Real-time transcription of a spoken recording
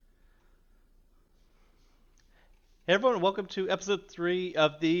Hey everyone, welcome to episode 3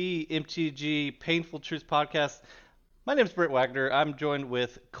 of the MTG Painful Truth podcast. My name is Britt Wagner. I'm joined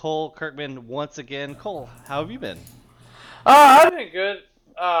with Cole Kirkman once again. Cole, how have you been? I've been good.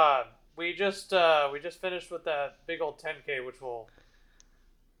 We just finished with that big old 10K, which we'll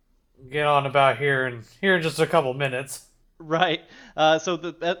get on about here in just a couple minutes. Right. So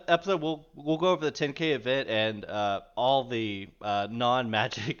the episode we'll go over the 10K event and all the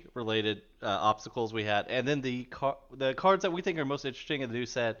non-magic related obstacles we had, and then the cards that we think are most interesting in the new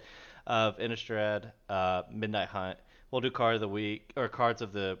set of Innistrad, Midnight Hunt. We'll do card of the week or cards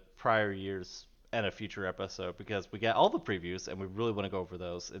of the prior years and a future episode because we got all the previews and we really want to go over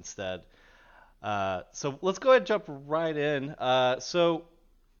those instead. So let's go ahead and jump right in. So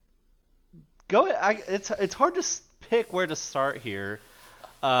go ahead. It's hard to pick where to start here.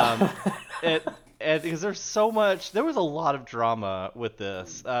 Um, it and because there's so much, there was a lot of drama with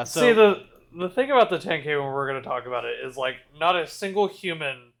this. See, So the thing about the 10K when we're going to talk about it is like not a single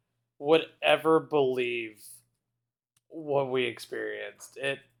human would ever believe what we experienced.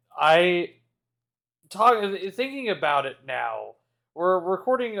 I talk thinking about it now. We're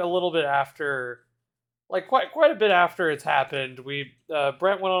recording a little bit after, like quite a bit after it's happened. We Brent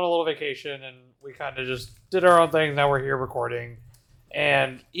went on a little vacation and we kind of just did our own thing. Now we're here recording,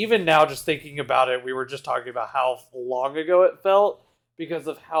 and even now, just thinking about it, we were just talking about how long ago it felt because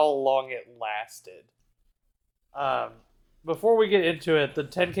of how long it lasted. Um, Before we get into it, the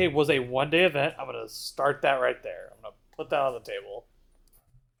 10K was a 1 day event. I'm gonna start that right there. I'm gonna put that on the table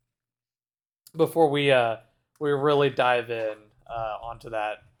before we really dive in onto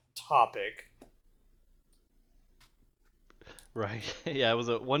that topic. right, yeah, it was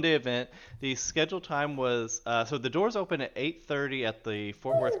a 1 day event. The scheduled time was so the doors open at 8:30 at the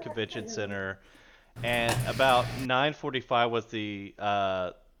Fort Worth Convention Center, and about 9:45 was the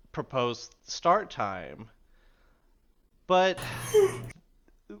proposed start time. But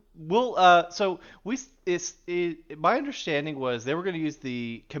so my understanding was they were going to use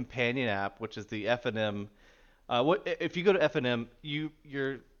the companion app, which is the FNM. What if you go to FNM,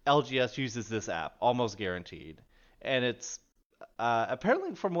 your LGS uses this app almost guaranteed, and it's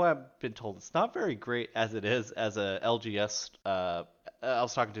apparently from what I've been told, it's not very great as it is as a LGS. I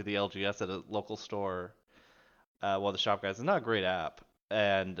was talking to the LGS at a local store, the shop guys. It's not a great app,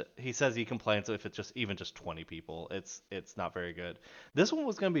 and he says he complains if it's just even just 20 people. It's not very good. This one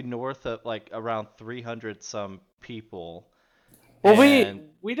was going to be north of like around 300 some people, Well, and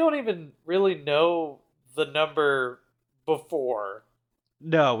we don't even really know the number before.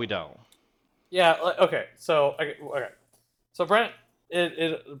 no, we don't. Yeah. Okay. So Brent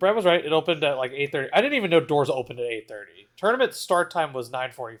was right. It opened at like 8:30. I didn't even know doors opened at 8:30. Tournament start time was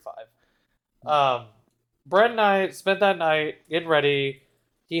 9:45. Um, Brent and I spent that night getting ready.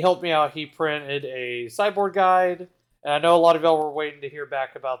 He helped me out. He printed a sideboard guide, and I know a lot of y'all were waiting to hear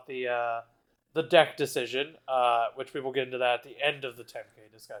back about the deck decision, which we will get into that at the end of the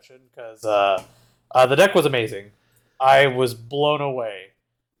 10K discussion because the deck was amazing. I was blown away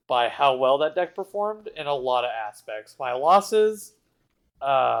by how well that deck performed in a lot of aspects. My losses,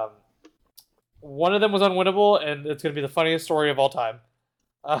 um, one of them was unwinnable, and it's going to be the funniest story of all time.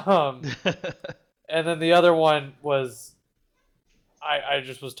 Um, and then the other one was I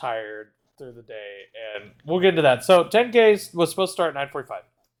just was tired through the day, and we'll get into that. So 10K was supposed to start at 9:45.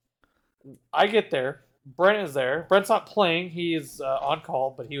 I get there. Brent is there. Brent's not playing. He's on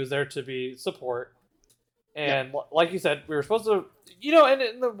call, but he was there to be support. Yeah. And like you said, we were supposed to,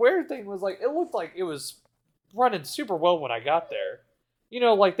 and the weird thing was like, it looked like it was running super well when I got there.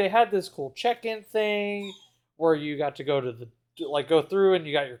 Like they had this cool check-in thing where you got to go through and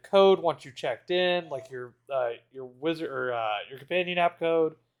you got your code once you checked in, like your wizard or your companion app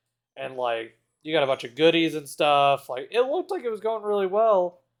code, and like you got a bunch of goodies and stuff. Like it looked like it was going really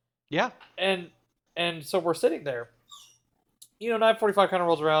well, Yeah. and so we're sitting there. 9:45 kind of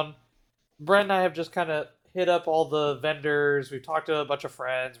rolls around. Brent and I have just kind of hit up all the vendors. We've talked to a bunch of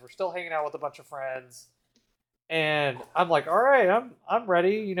friends. We're still hanging out with a bunch of friends. And I'm like, all right, I'm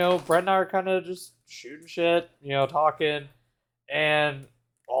ready. Brent and I are kind of just shooting shit, talking. And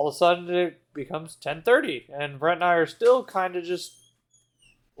all of a sudden it becomes 10:30, and Brent and I are still kind of just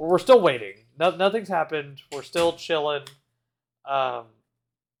we're still waiting. Nothing's happened. We're still chilling. Um,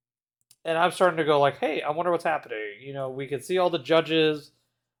 and I'm starting to go like, hey, I wonder what's happening. We can see all the judges,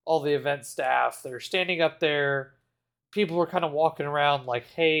 all the event staff. They're standing up there. People are kind of walking around like,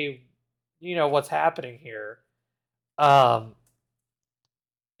 hey, what's happening here? Um,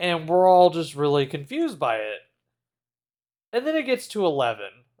 and we're all just really confused by it. And then it gets to 11.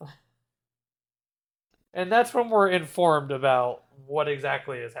 And that's when we're informed about what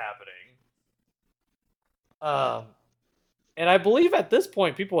exactly is happening. And I believe at this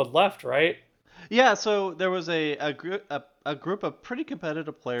point people had left, right? Yeah, so there was a group of pretty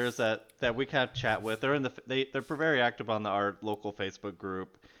competitive players that we kind of chat with. They're very active on our local Facebook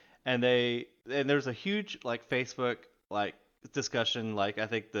group, and there's a huge like Facebook like discussion. Like I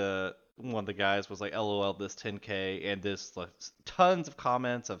think the one of the guys was like, "LOL, this 10K," and this like tons of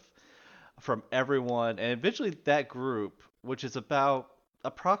comments of from everyone, and eventually that group, which is about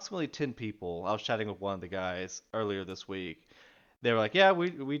approximately 10 people. I was chatting with one of the guys earlier this week. They were like, "Yeah,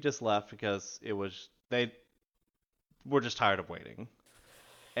 we just left because it was they were just tired of waiting."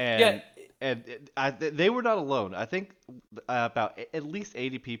 Yeah, And they were not alone. I think about at least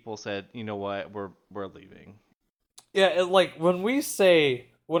 80 people said, "You know what? We're leaving." yeah. Like when we say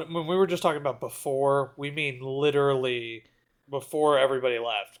when we were just talking about before, we mean literally before everybody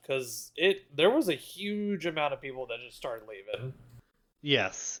left, because it there was a huge amount of people that just started leaving.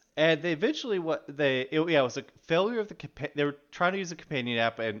 Yes, and they eventually yeah, it was a failure of they were trying to use a companion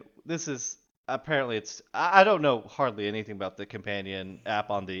app, and this is apparently it's I don't know hardly anything about the companion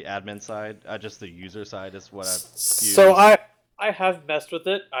app on the admin side. Just the user side is what I've So used. I have messed with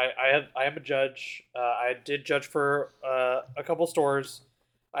it. I am a judge. I did judge for a couple stores.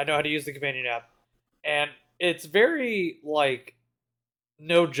 I know how to use the companion app, and it's very like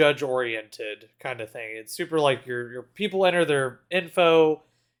no judge oriented kind of thing. It's super like your people enter their info,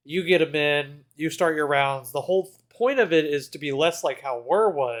 you get them in, you start your rounds. The whole point of it is to be less like how Wur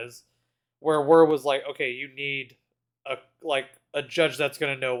was, where Wur was like, okay, you need a like a judge that's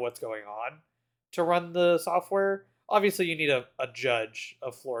going to know what's going on to run the software. Obviously, you need a judge,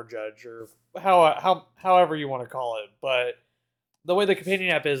 a floor judge, or however you want to call it. But the way the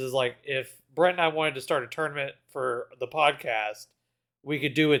companion app is like if Brent and I wanted to start a tournament for the podcast, we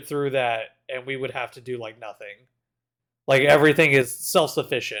could do it through that, and we would have to do like nothing. Like everything is self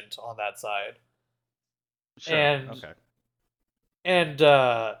sufficient on that side, Sure. and Okay. and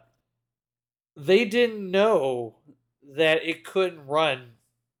they didn't know that it couldn't run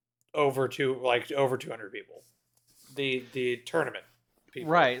over 200 people. The tournament people.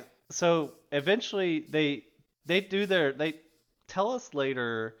 Right. So eventually they tell us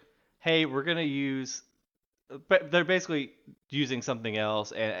later, "Hey, we're gonna use," but they're basically using something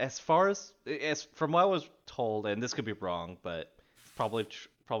else. And as from what I was told, and this could be wrong, but it's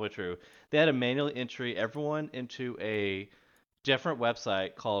probably true, they had to manually entry everyone into a different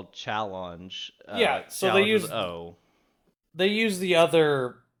website called Challenge, Yeah, so Challenge with O. they use the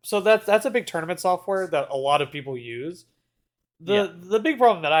other. So that's a big tournament software that a lot of people use. Yeah. The big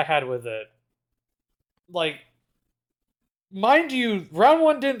problem that I had with it, like, mind you, round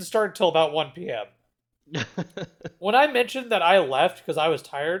one didn't start till about 1 p.m. When I mentioned that I left because I was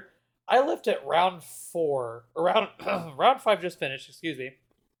tired, I left at round four, around round five just finished, excuse me,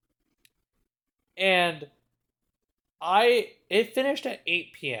 and I it finished at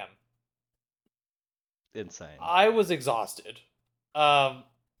 8 p.m. Insane. I was exhausted.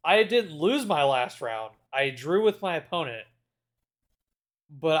 I didn't lose my last round. I drew with my opponent,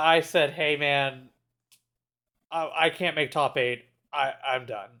 but I said, "Hey, man, I can't make top eight. I'm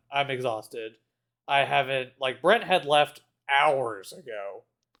done. I'm exhausted. I haven't like Brent had left hours ago.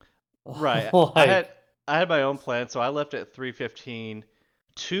 Right. like I had my own plan, so I left at 3:15.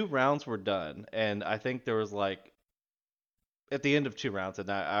 Two rounds were done, and I think there was like at the end of two rounds, and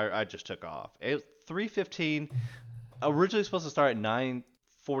I just took off. It was 3:15. Originally supposed to start at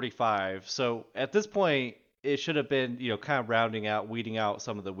 9:45. So at this point, it should have been kind of rounding out, weeding out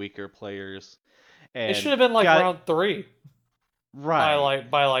some of the weaker players, it and should have been like got round three right.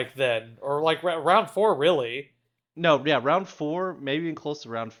 by like then or like round four really. No, yeah, round four, maybe even close to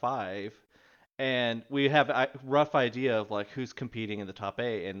round five. And we have a rough idea of like who's competing in the top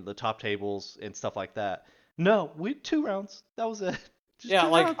eight and the top tables and stuff like that. No, we had two rounds. That was it. Just Yeah, two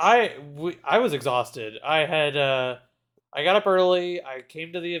like rounds. I was exhausted. I got up early. I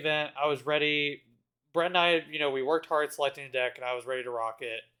came to the event. I was ready. Brent and I, we worked hard selecting the deck, and I was ready to rock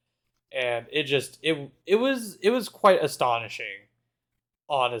it. And it was quite astonishing,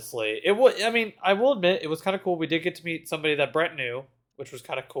 honestly. It was. I mean, I will admit it was kind of cool. We did get to meet somebody that Brent knew, which was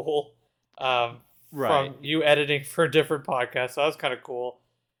kind of cool. Right, From you editing for a different podcast, so that was kind of cool.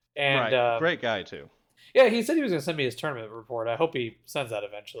 And right. Great guy too. yeah, he said he was going to send me his tournament report. I hope he sends that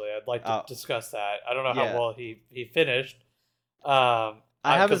eventually. I'd like to Uh, discuss that. I don't know how yeah. well he finished. I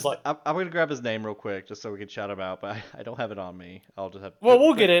have Because his. like, I'm gonna grab his name real quick just so we can shout him out, but I don't have it on me. I'll just have. well,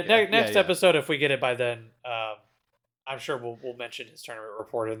 we'll get But it yeah, yeah, next yeah. episode if we get it by then. I'm sure we'll mention his tournament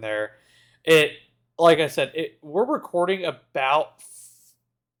report in there. It like I said, we're recording about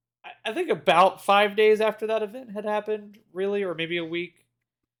I think about 5 days after that event had happened, really, or maybe a week.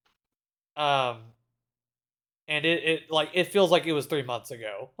 Um, and it feels like it was 3 months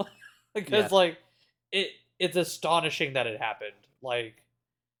ago. Yeah. Because like it it's astonishing that it happened. Like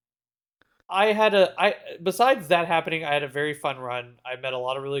I besides that happening, I had a very fun run. I met a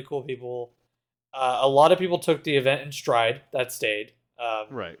lot of really cool people. A lot of people took the event in stride that stayed.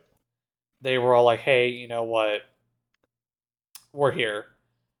 Right. They were all like, "Hey, you know what? We're here."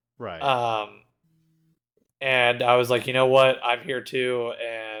 Right. Um, and I was like, "You know what? I'm here too."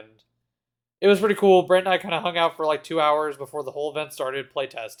 And it was pretty cool. Brent and I kind of hung out for like 2 hours before the whole event started, play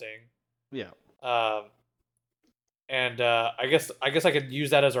testing. Yeah. Um, and I guess I could use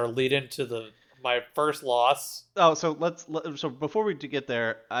that as our lead into the my first loss. Oh, so so before we get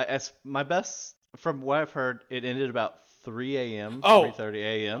there, as my best from what I've heard, it ended about 3 a.m., Oh, 3:30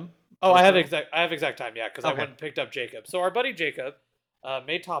 a.m. oh, or I have so. exact time, yeah, because I Okay. went and picked up Jacob. So our buddy Jacob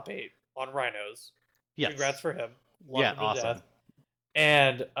made top 8 on Rhinos. Congrats Yes. for him. Love Yeah. him to Awesome. death.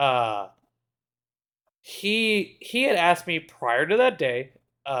 And he had asked me prior to that day,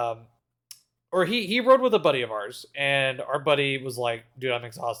 or he rode with a buddy of ours, and our buddy was like, "Dude, I'm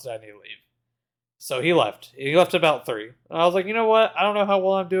exhausted. I need to leave." So he left. He left about 3. And I was like, you know what? I don't know how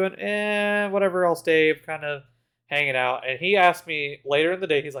well I'm doing. Whatever. I'll stay, kind of hanging out. And he asked me later in the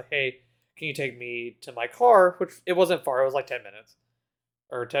day. He's like, hey, can you take me to my car? Which it wasn't far. It was like 10 minutes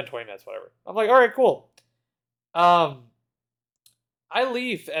or 10, 20 minutes, whatever. I'm like, all right, cool. Um, I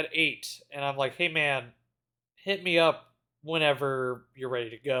leave at 8, and I'm like, hey man, hit me up whenever you're ready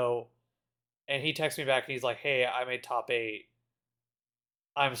to go. And he texts me back, and he's like, hey, I made top 8.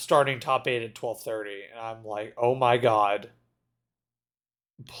 I'm starting top 8 at 12:30, and I'm like, oh my god.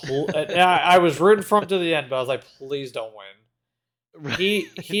 And I was rooting for him to the end, but I was like, please don't win.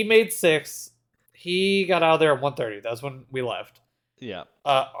 He made 6. He got out of there at 1:30. That's when we left. Yeah.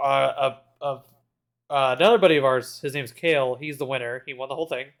 Another buddy of ours, his name's Kale. He's the winner. He won the whole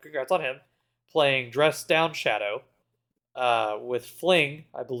thing. Congrats on him. Playing Dress Down Shadow, with Fling,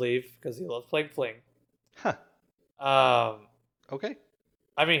 I believe, because he loves playing Fling. Huh. Okay.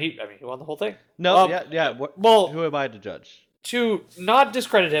 He won the whole thing. No. Yeah. Well, who am I to judge? To not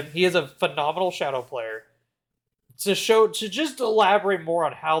discredit him, he is a phenomenal Shadow player. To just elaborate more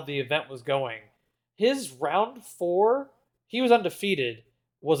on how the event was going, his round 4, he was undefeated,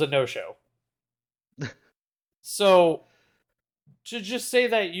 was a no-show. So to just say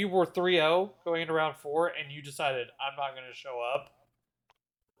that you were 3-0 going into round 4 and you decided I'm not going to show up,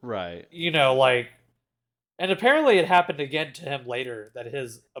 Right. and apparently it happened again to him later that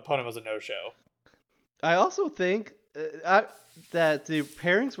his opponent was a no-show. I also think that the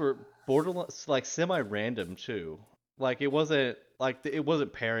pairings were borderline, like semi-random too. Like it wasn't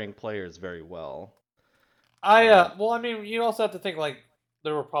pairing players very well. You also have to think like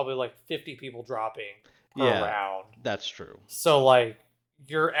there were probably like 50 people dropping per round. That's true. So like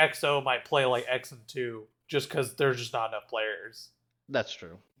your XO might play like X and 2 just because there's just not enough players. That's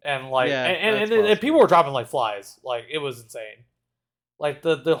true. And like and people were dropping like flies. Like it was insane. Like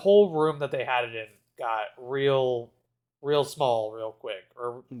the whole room that they had it in got real small real quick,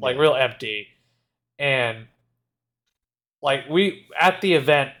 or like real empty. And like we at the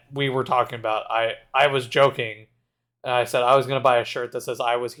event we were talking about, I was joking and I said I was gonna buy a shirt that says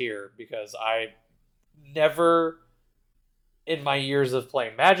I was here, because I never in my years of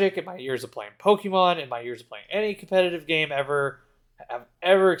playing Magic, in my years of playing Pokemon, in my years of playing any competitive game ever, have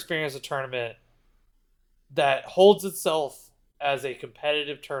ever experienced a tournament that holds itself as a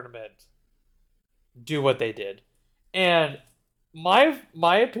competitive tournament do what they did. And my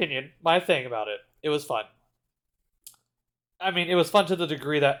opinion, my thing about it, it was fun. It was fun to the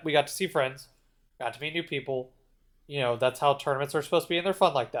degree that we got to see friends, got to meet new people. That's how tournaments are supposed to be, and they're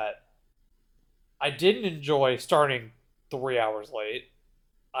fun like that. I didn't enjoy starting 3 hours late.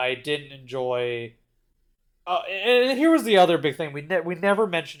 I didn't enjoy. And here was the other big thing. We never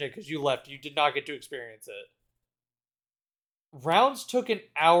mentioned it because you left. You did not get to experience it. Rounds took an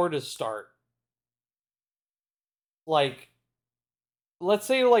hour to start. Like, let's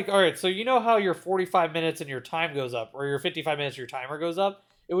say, like, all right, so you know how your 45 minutes and your time goes up, or your 55 minutes, your timer goes up?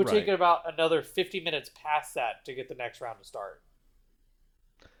 It would take about another 50 minutes past that to get the next round to start.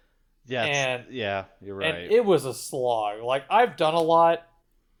 Yeah, you're right. And it was a slog. Like, I've done a lot.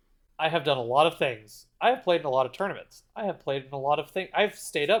 I have done a lot of things. I have played in a lot of tournaments. I have played in a lot of things. I've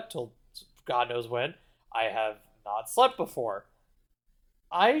stayed up till God knows when. I have not slept before.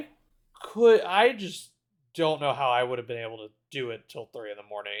 I just don't know how I would have been able to do it till 3 in the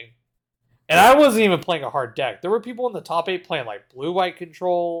morning. And I wasn't even playing a hard deck. There were people in the top 8 playing like blue-white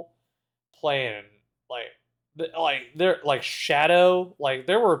control, playing they're like shadow. Like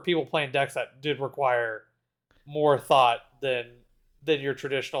there were people playing decks that did require more thought than your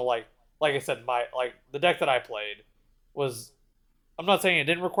traditional like like I said, the deck that I played was. I'm not saying it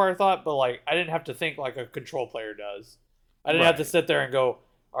didn't require thought, but like I didn't have to think like a control player does. I didn't have to Right. sit there and go,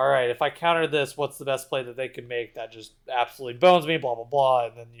 all right, if I counter this, what's the best play that they can make that just absolutely bones me, blah blah blah,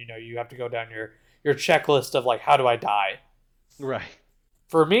 and then you have to go down your checklist of like how do I die. Right.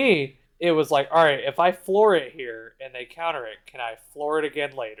 For me, it was like, all right, if I floor it here and they counter it, can I floor it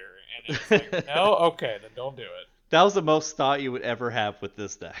again later? And it's like, no, okay, then don't do it. That was the most thought you would ever have with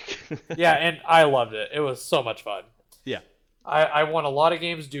this deck. Yeah, and I loved it. It was so much fun. Yeah. I won a lot of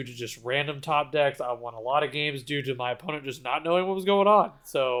games due to just random top decks. I won a lot of games due to my opponent just not knowing what was going on.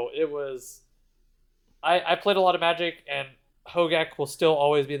 So it was. I played a lot of Magic, and Hogak will still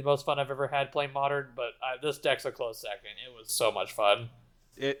always be the most fun I've ever had playing Modern. But this deck's a close second. It was so much fun.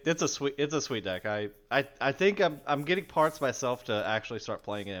 It's a sweet deck. I think I'm getting parts myself to actually start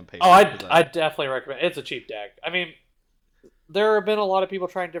playing it in paper. Oh, I definitely recommend. It's a cheap deck. I mean, there have been a lot of people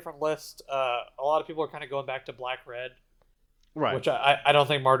trying different lists. A lot of people are kind of going back to Black Red. Right. Which I don't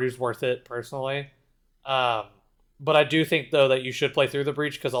think Mardu's worth it personally. But I do think though that you should play through the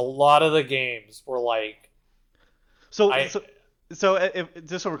breach because a lot of the games were like. So if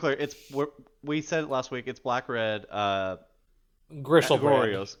just so we're clear, we said it last week. It's Black Red. Griselbrand.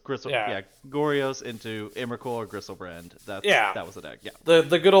 Gorios into Emrakul or Griselbrand. That was the deck. Yeah.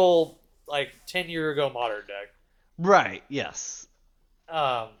 The good old like 10-year ago Modern deck. Right. Yes.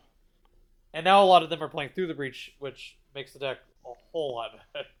 And now a lot of them are playing through the breach, which makes the deck a whole lot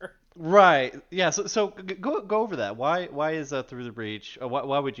better. Right. Yeah. So go over that. Why is Through the Breach? Or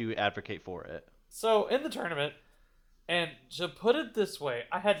why would you advocate for it? So in the tournament, and to put it this way,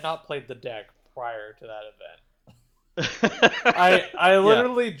 I had not played the deck prior to that event. I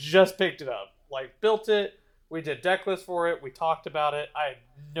literally just picked it up, like built it. We did deck list for it. We talked about it. I had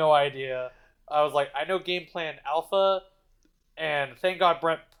no idea. I was like, I know game plan alpha. And thank God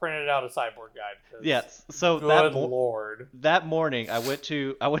Brent printed out a sideboard guide. Yes. So Lord. That morning I went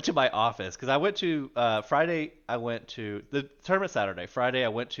to my office because I went to Friday. I went to the tournament Saturday. Friday I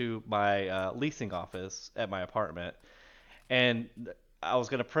went to my leasing office at my apartment, and I was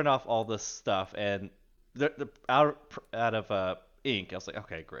gonna print off all this stuff and out of ink. I was like,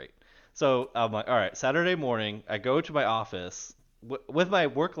 okay, great. So I'm like, all right. Saturday morning I go to my office with my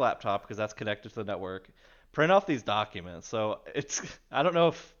work laptop because that's connected to the network. Print off these documents. So I don't know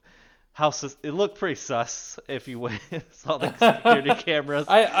if it looked pretty sus if you went saw the security cameras.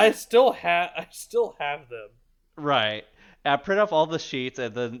 I still have them. Right. I print off all the sheets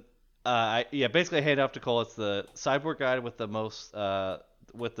and then basically hand off to Cole. It's the sideboard guide with the most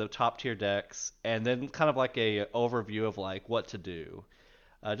with the top tier decks, and then kind of like a overview of like what to do,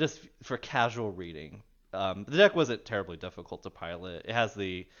 just for casual reading. The deck wasn't terribly difficult to pilot. It has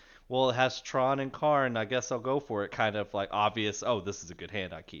Tron and Karn, I guess I'll go for it, kind of like obvious, oh, this is a good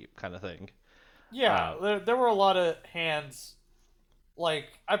hand I keep kind of thing. Yeah, there were a lot of hands. Like,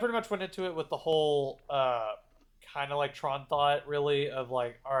 I pretty much went into it with the whole kind of like Tron thought, really, of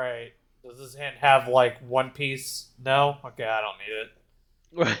like, all right, does this hand have like one piece? No? Okay, I don't need it.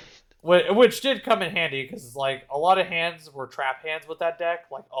 Right. Which did come in handy, because like a lot of hands were trap hands with that deck,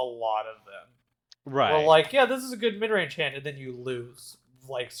 like a lot of them. Right. Were like, yeah, this is a good mid-range hand, and then you lose.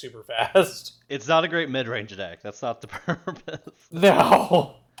 Like super fast. It's not a great mid-range deck. That's not the purpose.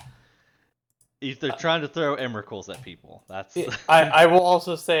 No. They're trying to throw Emrakuls at people. That's. I will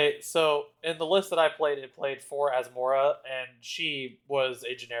also say, so in the list that I played, it played 4 Asmora, and she was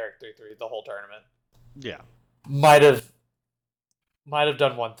a generic 3/3 the whole tournament. Yeah. Might have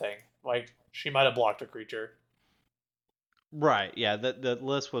done one thing. Like she might have blocked a creature. Right. Yeah. The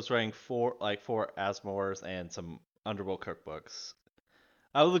list was running 4 Asmores and some Underworld cookbooks.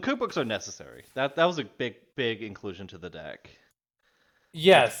 The cookbooks are necessary. That was a big inclusion to the deck.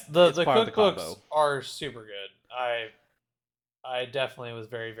 Yes, the cookbooks the are super good. I definitely was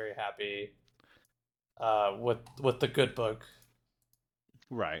very, very happy with the good book.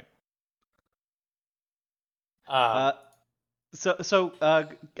 Right. So I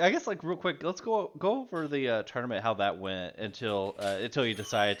guess like real quick, let's go over the tournament, how that went until you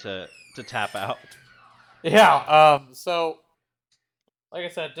decided to tap out. Yeah. So. Like I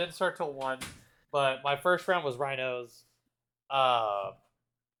said, didn't start till 1, but my first round was Rhinos.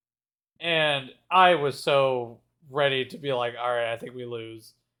 And I was so ready to be like, all right, I think we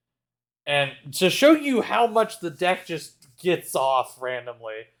lose. And to show you how much the deck just gets off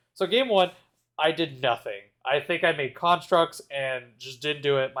randomly. So game 1, I did nothing. I think I made constructs and just didn't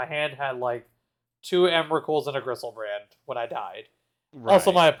do it. My hand had like 2 Emrakuls and a Griselbrand when I died. Right.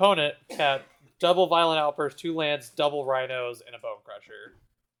 Also, my opponent had double Violent Outburst, 2 lands, double Rhinos, and a Bone Crusher.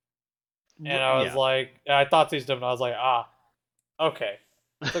 And I was like, I thought these them, and I was like, okay.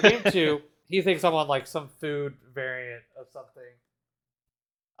 So game 2, he thinks I'm on like some food variant of something.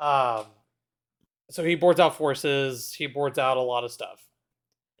 Um, so he boards out forces. He boards out a lot of stuff,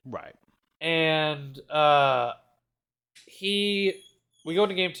 Right. and he we go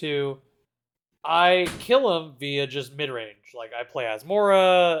into game 2. I kill him via just mid range. Like I play as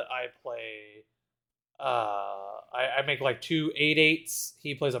Mora. I play. I make like 2 8/8s.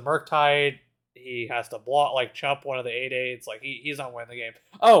 He plays a Murktide. He has to block like chump one of the 8/8s. Like he's not winning the game.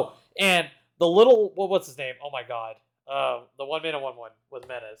 Oh, and the little what's his name? Oh my god. The 1 mana 1/1 with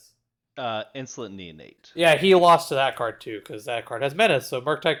Menace. Insolent Neonate. Yeah, he lost to that card too because that card has Menace, so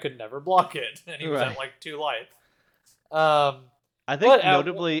Murktide could never block it, and he was Right. at like 2 life. I think But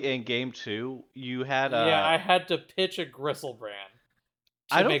notably in game 2, you had yeah, I had to pitch a Gristlebrand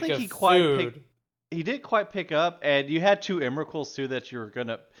to I don't make think a he quite food. he didn't quite pick up, and you had 2 Emrakuls too that you were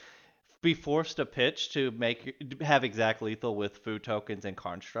gonna be forced to pitch to have exact lethal with food tokens and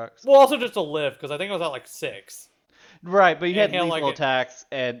constructs. Well, also just to live because I think I was at like 6. Right, but you And had he had lethal like attacks,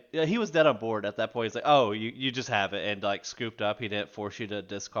 and he was dead on board at that point. He's like, "Oh, you just have it," and like scooped up. He didn't force you to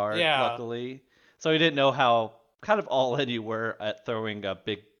discard, yeah. luckily, so he didn't know how kind of all in you were at throwing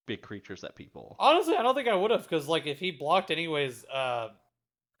big creatures at people. Honestly, I don't think I would have because like if he blocked anyways, I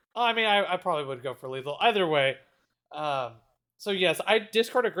mean I probably would go for lethal either way. Um, so yes, I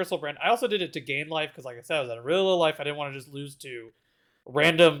discarded Gristlebrand. I also did it to gain life because like I said, I was at a really low life. I didn't want to just lose to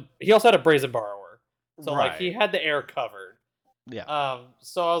random. He also had a Brazen Borrower, so like he Right. had the air covered. Yeah.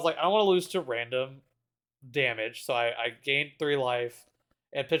 So I was like, I don't want to lose to random damage, so I gained 3 life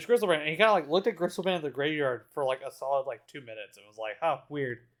and pitched Gristlebrand. And he kind of like looked at Gristlebrand in the graveyard for like a solid like 2 minutes and was like, "Huh,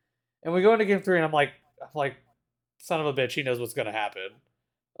 weird." And we go into game 3, and I'm like, son of a bitch, he knows what's gonna happen.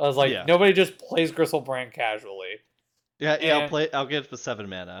 I was like, Yeah. nobody just plays Gristlebrand casually. Yeah. Yeah. And I'll get it for 7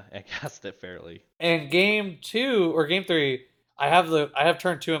 mana and cast it fairly. in game 2 or game 3, I have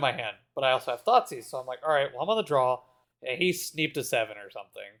turn 2 in my hand, but I also have Thoughtseize. So I'm like, all right, well I'm on the draw, and he sneeped a 7 or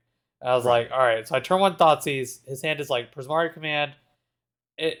something. I was Right. like, all right, so I turn 1 Thoughtseize. His hand is like Prismari Command.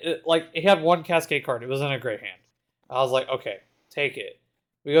 Like he had 1 Cascade card. It was in a great hand. I was like, okay, take it.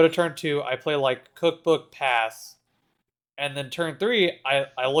 We go to turn 2. I play like Cookbook Pass, and then turn 3,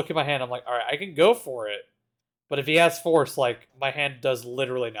 I look at my hand. I'm like, all right, I can go for it, but if he has Force, like my hand does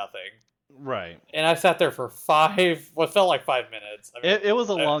literally nothing. Right. And I sat there for what felt like 5 minutes. I mean, It was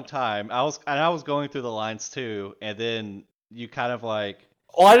a long time. I was going through the lines too, and then you kind of like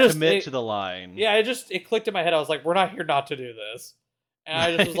well, commit to the line. yeah, it clicked in my head. I was like, we're not here not to do this. And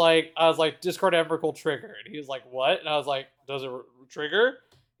I just was like, discard Emrakul trigger. And he was like, what? And I was like, does it trigger?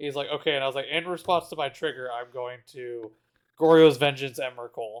 He's like, okay. And I was like, in response to my trigger, I'm going to Goryo's Vengeance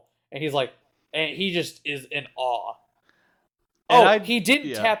Emrakul. And he's like, and he just is in awe. And he didn't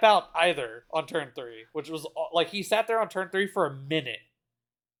yeah. tap out either on turn 3, which was like he sat there on turn 3 for a minute.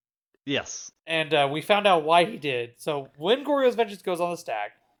 Yes. And we found out why he did. So when Goryo's Vengeance goes on the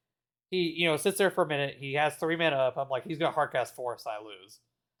stack, he sits there for a minute. He has 3 mana up. I'm like, he's gonna Hardcast Force. I lose.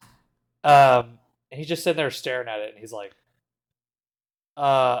 And he's just sitting there staring at it, and he's like,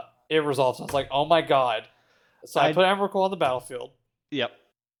 it resolves. I was like, oh my god. So I put Emrakul on the battlefield. Yep.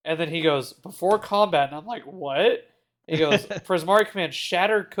 And then he goes, before combat, and I'm like, what? He goes, Prismari Command,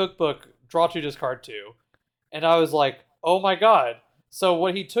 Shatter Cookbook, draw 2, discard 2. And I was like, oh my god. So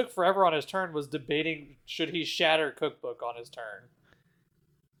what he took forever on his turn was debating should he shatter Cookbook on his turn.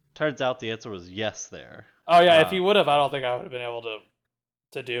 Turns out the answer was yes there. Oh yeah, if he would have, I don't think I would have been able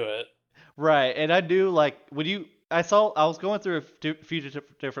to do it. Right, and I knew like I was going through a few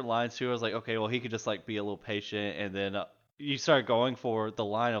different lines too. I was like, okay, well he could just like be a little patient, and then you start going for the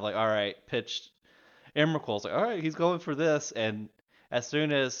line of like, all right, pitched Emrakul. I was like, all right, he's going for this, and as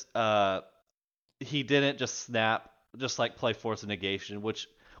soon as he didn't just snap, just like play Force of Negation, which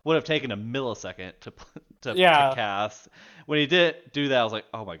would have taken a millisecond to cast. When he didn't do that, I was like,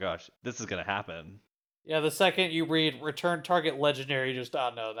 oh my gosh, this is gonna happen. Yeah, the second you read return target legendary, you just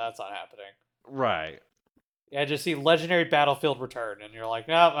no, that's not happening. Right. Yeah, just see legendary battlefield return, and you're like,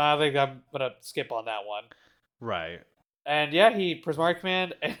 no, I think I'm gonna skip on that one. Right. And yeah, he Prismari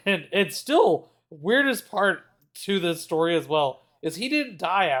Command, and it's still weirdest part to this story as well is he didn't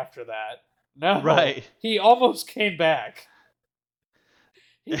die after that. No, right. He almost came back.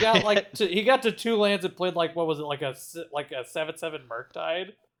 He got he got to 2 lands and played like what was it like a 7/7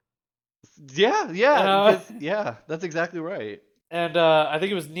 Murktide. Yeah, that's exactly right. And I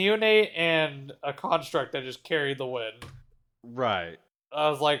think it was Neonate and a Construct that just carried the win. Right. I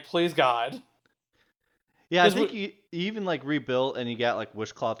was like, please God. Yeah, I think you even like rebuilt and you got like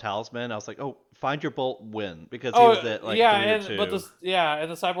Wishclaw Talisman. I was like, oh, find your bolt, win, because he was at like yeah, 3 or 2. but the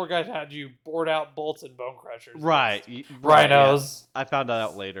cyborg guys had you board out bolts and bone crushers. Right, right. Rhinos. Yeah. I found that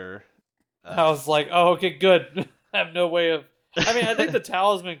out later. I was like, oh, okay, good. I have no way of. I mean, I think the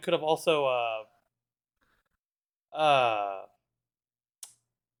talisman could have also,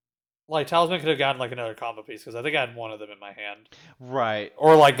 like talisman could have gotten like another combo piece because I think I had one of them in my hand, right,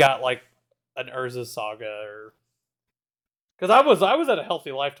 or like got like an Urza Saga, or because I was at a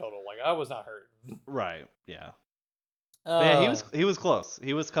healthy life total, like I was not hurt. right, yeah. Yeah, Uh, he was close.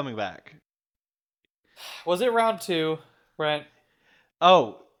 He was coming back. Was it round 2, Brent?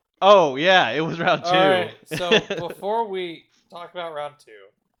 Oh yeah, it was round 2. All right. So before we talk about round 2,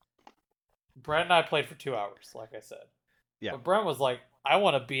 Brent and I played for 2 hours, like I said. Yeah. But Brent was like, "I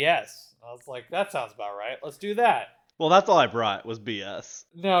want a BS." I was like, "That sounds about right. Let's do that." Well, that's all I brought was BS.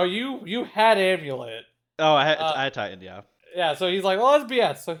 No, you had Amulet. Oh, I had Titan, yeah. Yeah. So he's like, "Well, let's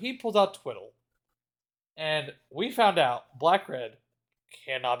BS." So he pulls out Twiddle, and we found out Black Red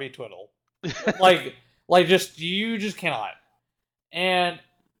cannot be Twiddle. like just you just cannot. And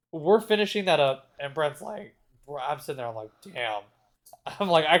we're finishing that up, and Brent's like, I'm sitting there, I'm like, damn. I'm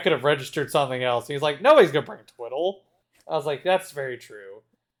like, I could have registered something else. He's like, nobody's gonna bring Twiddle. I was like, that's very true.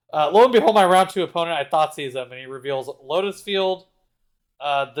 Lo and behold, my round 2 opponent, I thought sees him, and he reveals Lotus Field,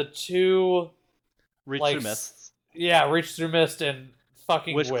 the 2 Reach like, Through Mists. Yeah, Reach Through Mist and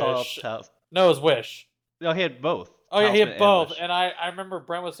fucking Wish. No, it was Wish. No, he had both. Oh yeah, he had both. And I remember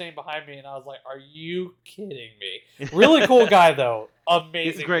Brent was sitting behind me, and I was like, "Are you kidding me?" Really cool guy though,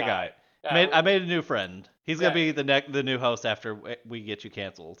 amazing. He's a great guy. Yeah, I made a new friend. He's gonna be the new host after we get you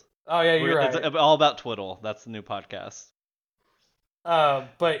canceled. Oh yeah, you're right. It's all about Twiddle. That's the new podcast.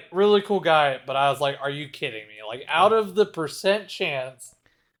 But really cool guy. But I was like, "Are you kidding me?" Like out of the percent chance.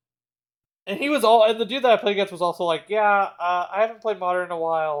 And he was and the dude that I played against was also like, "Yeah, I haven't played Modern in a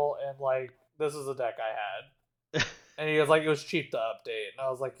while, and like this is a deck I had." And he was like, it was cheap to update. And I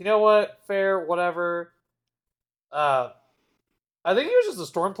was like, you know what? Fair, whatever. I think he was just a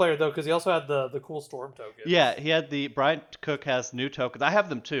Storm player, though, because he also had the cool Storm tokens. Yeah, he had Brian Cook has new tokens. I have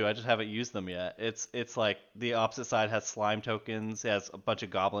them too. I just haven't used them yet. It's like the opposite side has Slime tokens. It has a bunch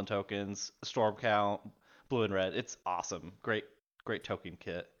of Goblin tokens, Storm Count, Blue and Red. It's awesome. Great token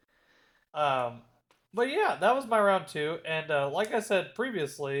kit. But yeah, that was my round 2. And like I said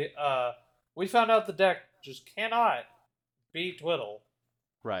previously, we found out the deck just cannot beat Twiddle.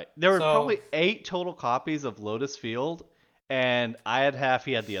 Right. There were probably 8 total copies of Lotus Field, and I had half,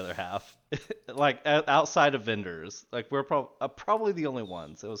 he had the other half. Like, outside of vendors. Like, we're probably the only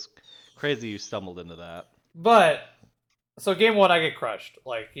ones. It was crazy you stumbled into that. But, so game 1, I get crushed.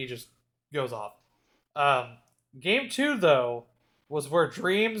 Like, he just goes off. Game 2, though, was where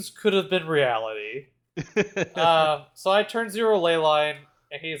dreams could have been reality. So I turned 0 Leyline,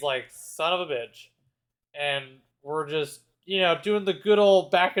 and he's like, son of a bitch. And we're just, doing the good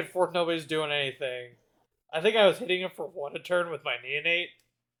old back and forth, nobody's doing anything. I think I was hitting him for 1 a turn with my Neonate.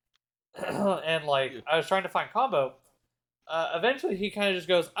 And, I was trying to find combo. Eventually, he kind of just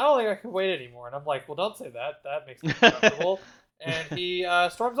goes, I don't think I can wait anymore. And I'm like, well, don't say that. That makes me uncomfortable. And he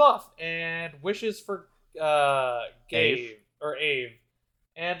storms off and wishes for Gabe, or Ave.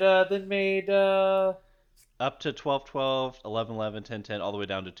 And then made... up to 12-12, 11-11, 10-10, all the way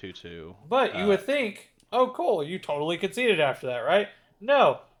down to 2-2. But you would think, oh, cool, you totally conceded after that, right?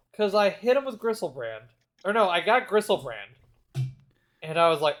 No, because I hit him with Gristlebrand. Or no, I got Gristlebrand. And I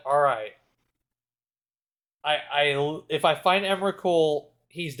was like, all right. If I find Emrakul,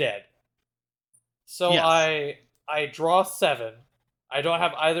 he's dead. So yes. I draw 7. I don't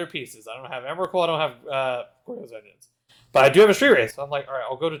have either pieces. I don't have Emrakul, I don't have Goryo's Vengeance. But I do have a Street Wraith. So I'm like, all right,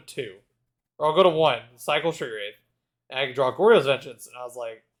 I'll go to 2. Or I'll go to 1, cycle Street Wraith. And I can draw Goryo's Vengeance. And I was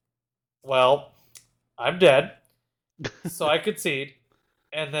like, well, I'm dead. So I concede.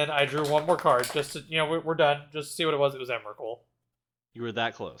 And then I drew 1 more card just to, we're done. Just to see what it was. It was Emrakul. You were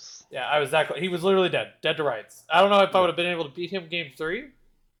that close. Yeah, I was that close. He was literally dead. Dead to rights. I don't know if I would have been able to beat him game 3.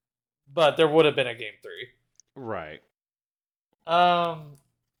 But there would have been a game 3. Right. And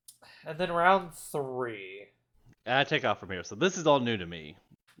then round 3. I take off from here. So this is all new to me.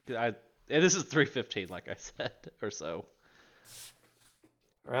 And this is 3:15, like I said, or so.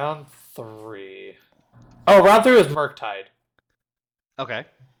 Round 3. Oh, round 3 was Murktide. Okay.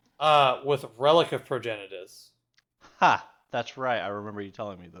 With Relic of Progenitus. Ha! That's right. I remember you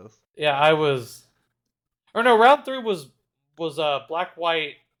telling me this. Yeah, I was... Or no, round 3 was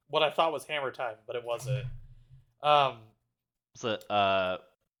black-white, what I thought was Hammer Time, but it wasn't. Was it,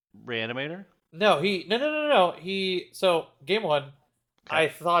 Reanimator? No, No. So, game 1, okay. I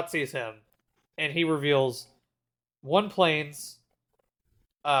thought sees him. and he reveals 1 planes,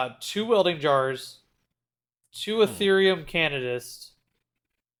 2 welding jars, 2 Ethereum candidates,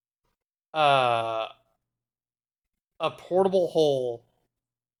 a portable hole,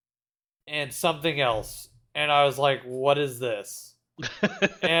 and something else. And I was like, what is this?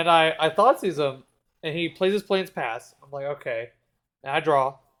 And I thought sees him, and he plays his planes pass. I'm like, okay. And I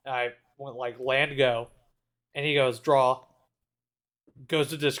draw. I went like land go. And he goes, draw. Goes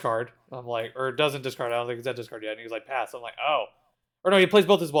to discard. I'm like, or doesn't discard. I don't think he's at discard yet. And he's like, pass. I'm like, oh. Or no, he plays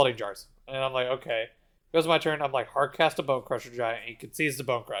both his welding jars. And I'm like, okay. Goes my turn. I'm like, hard cast a Bone Crusher Giant. And he concedes the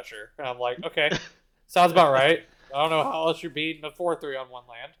Bone Crusher. And I'm like, okay. Sounds about right. I don't know how else you're beating a 4-3 on 1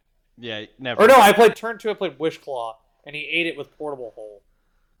 land. Yeah, never. Or no, I played turn 2. I played Wish Claw, and he ate it with Portable Hole.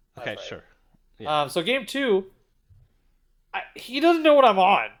 Okay, sure. Yeah. So game 2, he doesn't know what I'm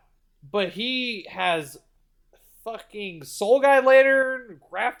on, but he has fucking Soul Guide Lantern,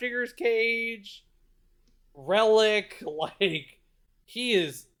 Grafdigger's Cage, Relic. Like, he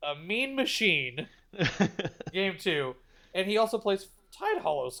is a mean machine. Game 2, and he also plays Tide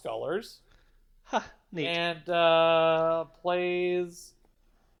Hollow Scholars. Huh, neat. And plays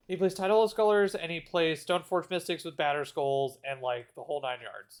Tide Hollow Scholars, and he plays Stoneforge Mystics with Batter Skulls and like the whole 9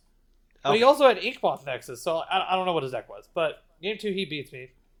 yards. But he also had Inkmoth Nexus, so I don't know what his deck was. But game 2, he beats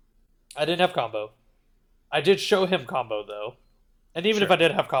me. I didn't have combo. I did show him combo though, and even if I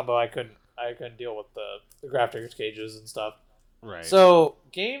did have combo, I couldn't deal with the Grafdigger's Cages and stuff. Right. So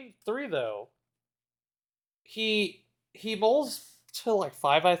game 3 though, he mulls to like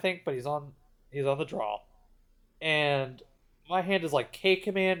 5, I think, but he's on the draw, and my hand is like K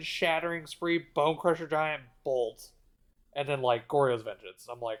Command, Shattering Spree, Bone Crusher Giant, Bolt, and then like Goryo's Vengeance.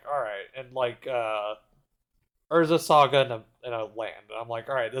 I'm like, all right, and like Urza Saga and a land. And I'm like,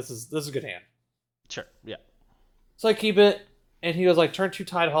 all right, this is a good hand. Sure. Yeah. So I keep it, and he goes like, turn 2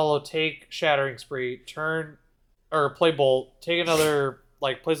 Tide Hollow, take Shattering Spree, play Bolt, take another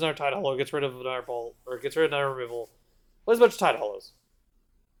plays another Tide Hollow, gets rid of another Bolt, or gets rid of another removal, plays a bunch of Tide Hollows,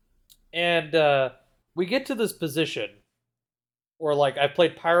 and we get to this position where like I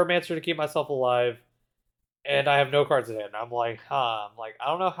played Pyromancer to keep myself alive, and I have no cards in hand. I'm like, I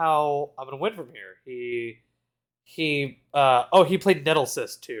don't know how I'm gonna win from here. He played Nettle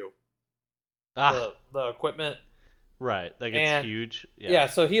Cyst too. The equipment. Right, that gets huge. Yeah,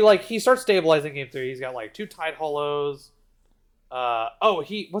 so he starts stabilizing game 3. He's got like 2 Tide Hollows.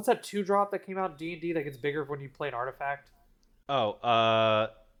 What's that 2-drop that came out in D&D that gets bigger when you play an artifact?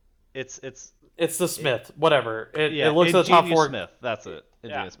 It's the Smith, whatever. It looks at the top 4. Smith, that's it.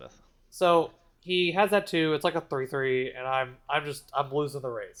 Ingenious Smith. So he has that too. It's like a 3/3, and I'm losing the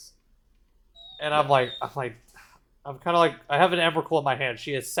race. And I'm kind of like, I have an Emrakul in my hand.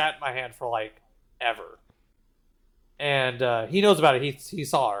 She has sat in my hand for like ever. And he knows about it. He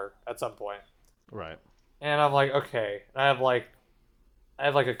saw her at some point. Right. And I'm like, okay. And I have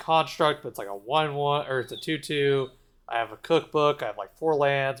like a construct, but it's like a 1/1, or it's a 2/2. I have a cookbook. I have like 4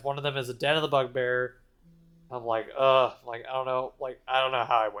 lands. One of them is a Den of the Bugbear. I'm like, I don't know. Like, I don't know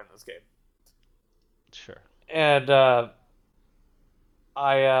how I win this game. Sure. And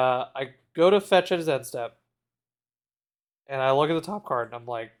I go to fetch at his end step, and I look at the top card, and I'm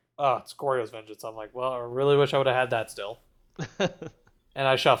like, oh, it's Goryo's Vengeance. I'm like, well, I really wish I would have had that still. And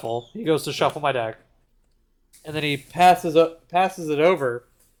I shuffle. He goes to shuffle my deck, and then he passes it over,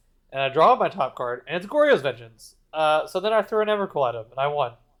 and I draw my top card, and it's Goryo's Vengeance. So then I threw an Emrakul at him, and I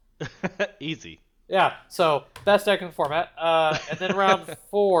won. Easy. Yeah. So best deck in the format. And then round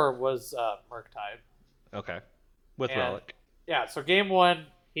 4 was Murktide. Okay. With Relic. Yeah. So game 1,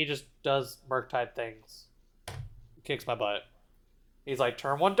 he just does Murktide things, kicks my butt. He's like,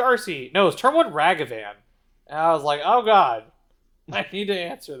 turn 1 Darcy. No, it's turn 1 Ragavan. And I was like, oh god, I need to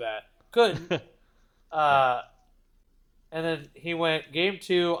answer that. Couldn't. And then he went game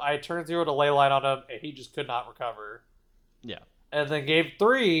 2. I turned 0 to Leyline on him, and he just could not recover. Yeah. And then game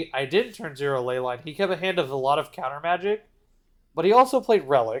 3, I didn't turn 0 Leyline. He kept a hand of a lot of counter magic, but he also played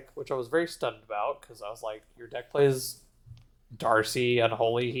Relic, which I was very stunned about, because I was like, your deck plays Darcy,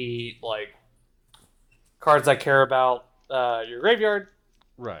 Unholy Heat, like cards that care about your graveyard.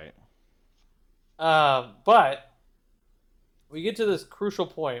 Right. But we get to this crucial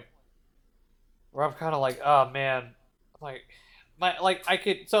point where I'm kind of like, oh man, it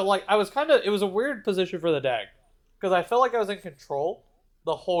was a weird position for the deck, because I felt like I was in control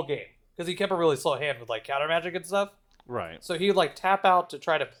the whole game, because he kept a really slow hand with like counter magic and stuff. Right. So he would like tap out to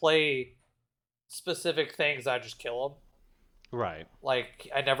try to play specific things. I just kill him. Right. Like,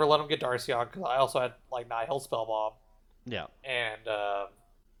 I never let him get Darcy on, because I also had like Nihil Spellbomb. Yeah. And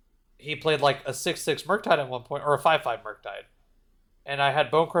he played like a 6/6 Murktide at one point, or a 5/5 Murktide. and I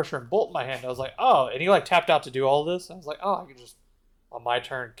had Bone Crusher and Bolt in my hand. I was like, oh, and he like tapped out to do all this. I was like, oh, I can just on my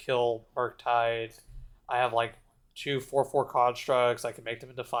turn kill Murktide. I have like two 4/4 constructs. I can make them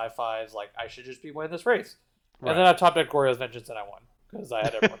into 5/5s. Like I should just be winning this race. And then Right. I top decked Goryo's Vengeance and I won because I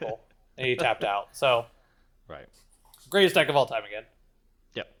had Emrakul and he tapped out. So Right. greatest deck of all time again.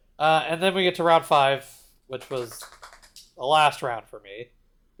 Yep. And then we get to round 5, which was the last round for me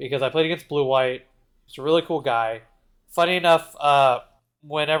because I played against Blue White. He's a really cool guy. Funny enough,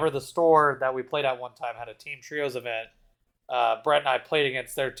 whenever the store that we played at one time had a Team Trios event, Brett and I played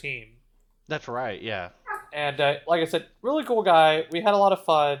against their team. That's right. Yeah. And like I said, really cool guy. We had a lot of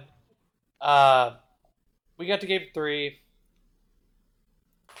fun. We got to game 3.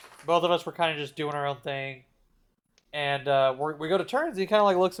 Both of us were kind of just doing our own thing. And we go to turns. And he kind of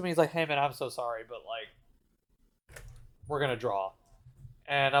like looks at me. He's like, "Hey man, I'm so sorry, but like, we're gonna draw."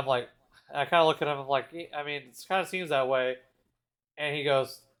 And I'm like, I kind of look at him. I'm like, I mean, it kind of seems that way. And he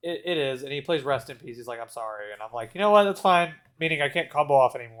goes, it is. And he plays Rest in Peace. He's like, "I'm sorry." And I'm like, you know what? That's fine. Meaning I can't combo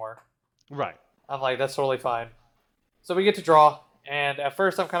off anymore. Right. I'm like, that's totally fine. So we get to draw. And at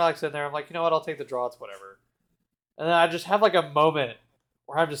first I'm kind of like sitting there. I'm like, you know what? I'll take the draw. It's whatever. And then I just have like a moment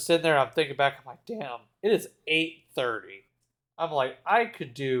where I'm just sitting there and I'm thinking back. I'm like, damn, it is 8:30. I'm like, I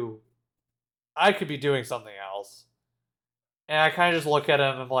could be doing something else. And I kind of just look at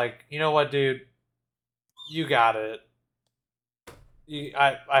him and I'm like, you know what, dude? You got it.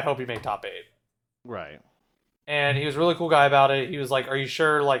 I hope you make top 8. Right. And he was a really cool guy about it. He was like, are you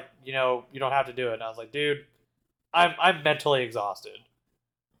sure? Like, you know, you don't have to do it. And I was like, dude, I'm mentally exhausted.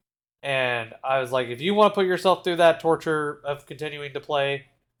 And I was like, if you want to put yourself through that torture of continuing to play,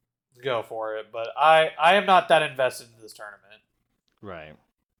 go for it. But I am not that invested in this tournament. Right.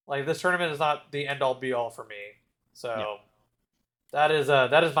 Like, this tournament is not the end all be all for me. So Yeah.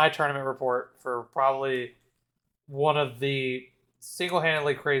 that is my tournament report for probably one of the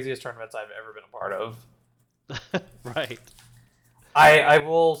single-handedly craziest tournaments I've ever been a part of. Right. I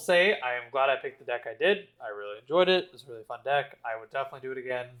will say I am glad I picked the deck I did. I really enjoyed it. It was a really fun deck. I would definitely do it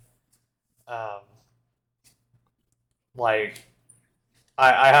again. Like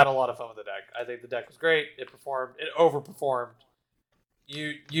I had a lot of fun with the deck. I think the deck was great. It performed. It overperformed.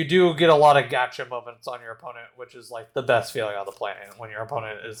 You do get a lot of gotcha moments on your opponent, which is like the best feeling on the planet when your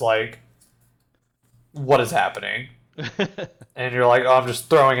opponent is like, "What is happening?" And you're like, "Oh, I'm just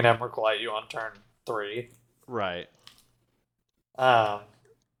throwing an Emrakul at you on turn 3." Right.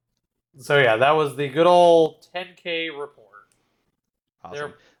 So yeah, that was the good old 10K report.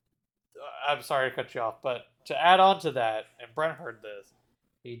 Awesome. I'm sorry to cut you off, but to add on to that, and Brent heard this,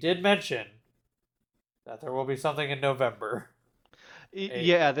 he did mention that there will be something in November.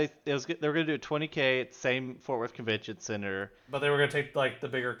 Yeah, they were gonna do a 20K at the same Fort Worth Convention Center. But they were gonna take like the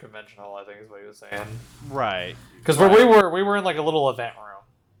bigger convention hall, I think is what he was saying. Right. Because where we were in like a little event room.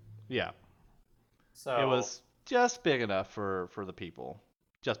 Yeah. So It was just big enough for the people.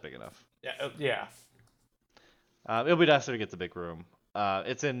 Just big enough. yeah. It'll be nice if we get the big room.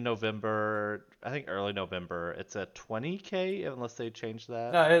 It's in November, I think early November. It's a 20K unless they change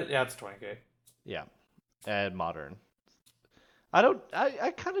that. No, it's 20K. Yeah, and modern.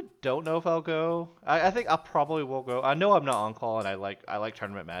 I kind of don't know if I'll go. I think I probably will go. I know I'm not on call, and I like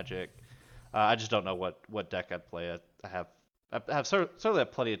tournament magic. I just don't know what deck I'd play. I have certainly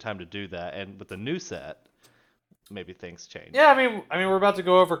have plenty of time to do that, and with the new set, maybe things change. Yeah, I mean, we're about to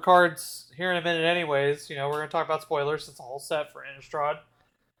go over cards here in a minute, anyways. You know, we're gonna talk about spoilers since the whole set for Innistrad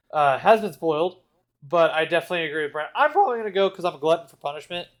has been spoiled. But I definitely agree with Brent. I'm probably gonna go because I'm a glutton for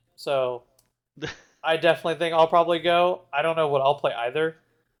punishment. So I definitely think I'll probably go. I don't know what I'll play either.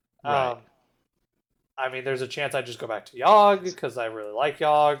 Right. I mean, there's a chance I just go back to Yogg because I really like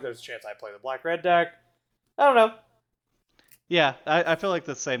Yogg. There's a chance I play the black-red deck. I don't know. Yeah, I feel like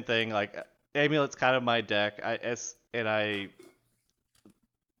the same thing. Like Amulet's kind of my deck. I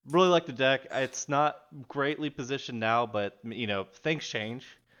really like the deck. It's not greatly positioned now, but you know things change.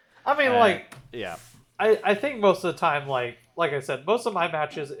 I mean, Yeah. I think most of the time, like I said, most of my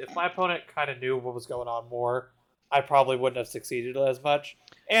matches, if my opponent kind of knew what was going on more, I probably wouldn't have succeeded as much.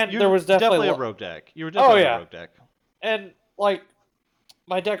 And there was definitely a rogue deck. You were definitely a rogue deck. And like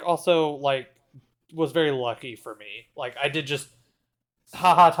my deck also like was very lucky for me. Like I did just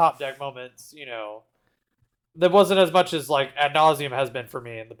haha top deck moments, you know. There wasn't as much as like ad nauseum has been for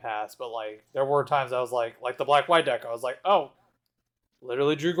me in the past, but like there were times I was like the black white deck, I was like, oh,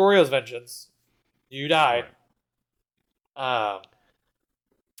 literally drew Goryo's Vengeance. You die. Right.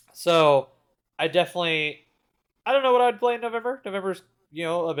 So I don't know what I'd play in November. November's, you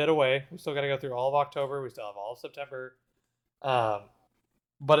know, a bit away. We still got to go through all of October. We still have all of September.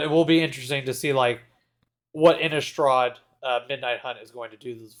 But it will be interesting to see like what Innistrad Midnight Hunt is going to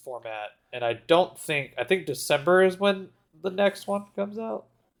do this format, and I think December is when the next one comes out.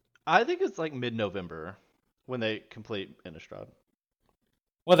 I think it's like mid-November when they complete Innistrad.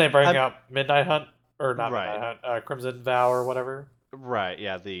 When they bring I'm out Midnight Hunt, or not right, Midnight Hunt, Crimson Vow or whatever. right,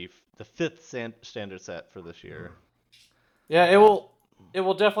 yeah, the fifth standard set for this year. Yeah, Uh, it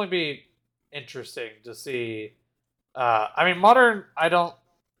will definitely be interesting to see. I mean, modern.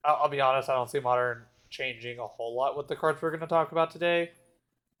 I'll be honest. I don't see modern changing a whole lot with the cards we're going to talk about today.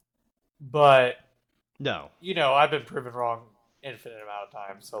 But no, I've been proven wrong infinite amount of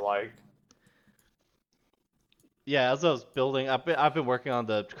times. So like, yeah, as I was building, I've been working on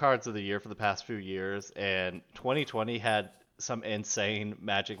the cards of the year for the past few years, and 2020 had some insane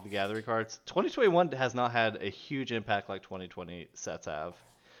Magic the Gathering cards. 2021 has not had a huge impact like 2020 sets have.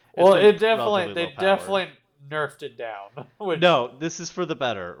 It's well, been relatively they low powered. definitely nerfed it down. Which No, this is for the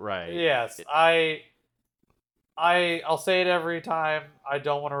better, right? yes, I'll say it every time. I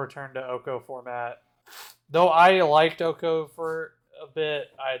don't want to return to Oko format. Though I liked Oko for a bit,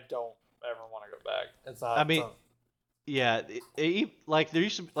 I don't ever want to go back. It's I not. mean, yeah, like there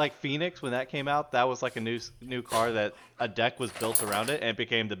used to like Phoenix when that came out. That was like a new card that a deck was built around it and it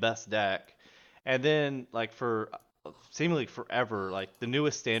became the best deck. And then like for seemingly forever, like the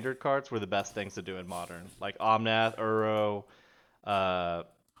newest standard cards were the best things to do in modern, like Omnath, Uro, uh,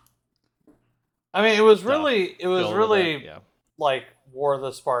 I mean, stuff. it was Fill in the deck, really yeah, like War of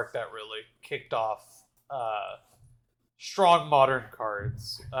the Spark that really kicked off strong modern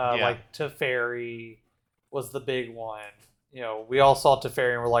cards. yeah, Like Teferi was the big one. We all saw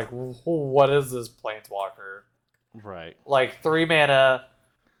Teferi and we're like, what is this Planeswalker? right, Like 3 mana,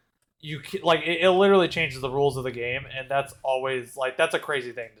 like it literally changes the rules of the game, and that's always like that's a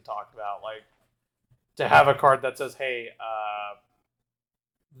crazy thing to talk about. Like to have a card that says, "Hey,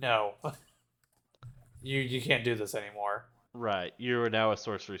 no, you can't do this anymore." right. You are now a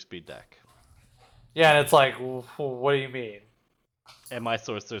sorcery speed deck, Yeah, and it's like, what do you mean? and my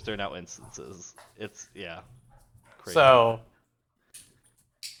sorcerers are now instances. It's yeah, crazy. So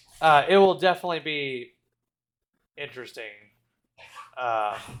it will definitely be interesting.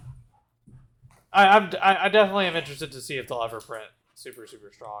 Uh, I definitely am interested to see if they'll ever print super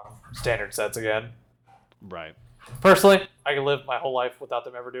strong standard sets again. Right, Personally, I could live my whole life without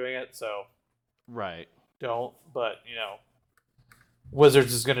them ever doing it, so right. don't. But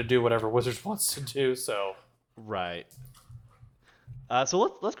Wizards is gonna do whatever Wizards wants to do. So Right.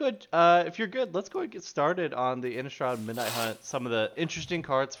 So let's go ahead. If you're good, let's go ahead and get started on the Innistrad Midnight Hunt. Some of the interesting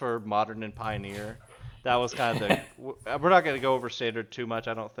cards for Modern and Pioneer. That was kind of the. We're not going to go over Standard too much,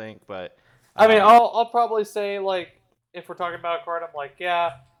 I don't think, but I mean, um, I'll probably say like if we're talking about a card, I'm like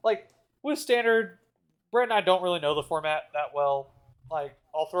yeah, like with standard. Brent and I don't really know the format that well. Like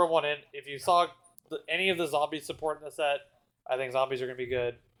I'll throw one in. If you saw any of the zombies support in the set, I think zombies are gonna be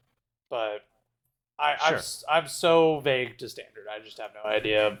good. But sure. I'm so vague to standard. I just have no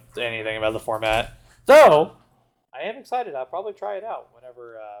idea anything about the format. Though I am excited. I'll probably try it out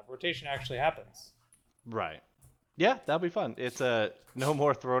whenever rotation actually happens. Right. Yeah, that'll be fun. It's no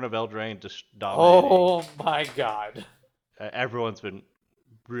more Throne of Eldraine just dominating. Oh my god. Everyone's been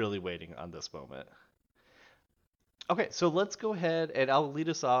really waiting on this moment. Okay, so let's go ahead and I'll lead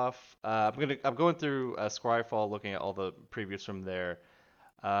us off. I'm going through Scryfall, looking at all the previews from there.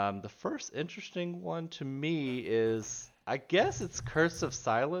 The first interesting one to me is, I guess it's Curse of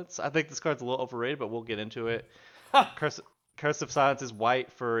Silence. I think this card's a little overrated, but we'll get into it. Curse, Curse of Silence is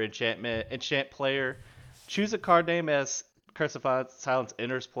white for enchantment. Enchant player. Choose a card name as Curse of Silence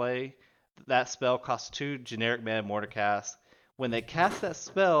enters play. That spell costs 2 generic mana more to cast. When they cast that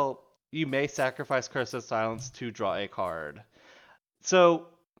spell, you may sacrifice Curse of Silence to draw a card. So,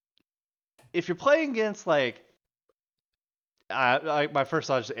 if you're playing against my first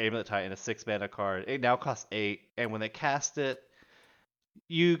thought is just Aim of the Titan, a 6 mana card. It now costs 8, and when they cast it,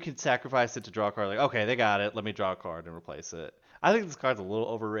 you can sacrifice it to draw a card. Like, okay, they got it. Let me draw a card and replace it. I think this card's a little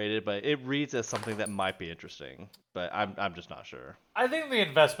overrated, but it reads as something that might be interesting. But I'm just not sure. I think the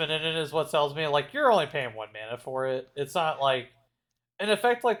investment in it is what sells me. Like you're only paying 1 mana for it. It's not like an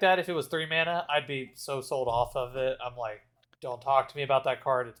effect like that. If it was 3 mana, I'd be so sold off of it. I'm like, don't talk to me about that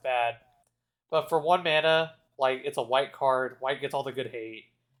card. It's bad. But for 1 mana, like it's a white card. White gets all the good hate.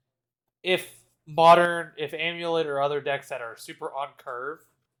 If Amulet or other decks that are super on curve,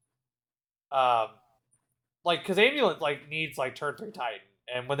 um, like because Amulet like needs like turn 3 Titan,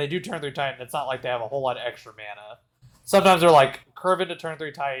 and when they do turn 3 Titan, it's not like they have a whole lot of extra mana. Sometimes they're like curve into turn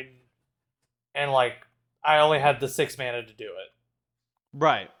 3 Titan, and like I only had the 6 mana to do it,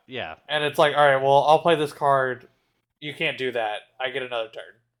 Right. Yeah. and it's like all right, well I'll play this card. You can't do that. I get another turn.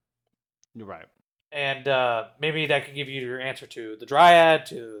 You're right. and maybe that can give you your answer to the Dryad,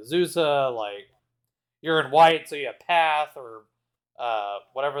 to Zusa. Like you're in white, so you have Path or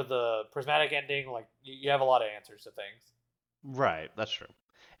whatever the prismatic ending. Like you have a lot of answers to things. Right, that's true.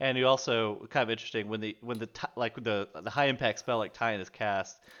 And you also kind of interesting like the high impact spell like Titan is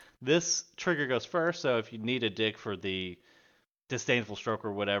cast. This trigger goes first, so if you need a dig for the disdainful stroke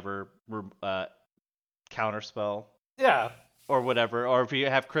or whatever counter spell Yeah, or whatever, or if you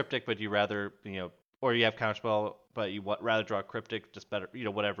have cryptic but you rather or you have counter spell but you rather draw cryptic, just better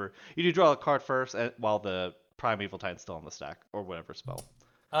whatever. You do draw a card first while the Primeval Titan's still on the stack or whatever spell.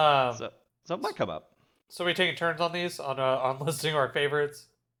 um, So it might come up. so we taking turns on these on listing our favorites.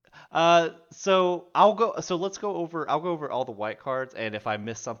 So I'll go. So let's go over. I'll go over all the white cards, and if I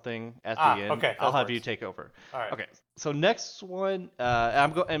miss something at the end, Okay, I'll have works. you take over. All right. Okay. So next one,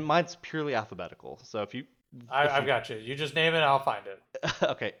 and mine's purely alphabetical. So if you, I've got you. You just name it, I'll find it.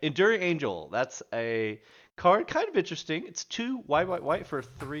 okay, Enduring Angel. That's a card, kind of interesting. It's 2 white for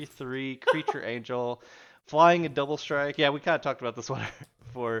 3/3 creature angel, flying and double strike. Yeah, we kind of talked about this one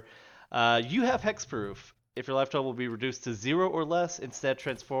before. You have hexproof. If your life total will be reduced to 0 or less, instead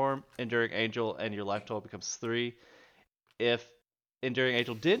transform Enduring Angel and your life total becomes 3. If Enduring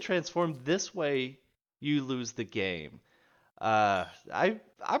Angel didn't transform this way, you lose the game. I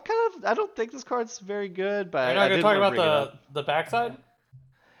don't think this card's very good, but You're not I going to did talk want to bring it about up. the backside?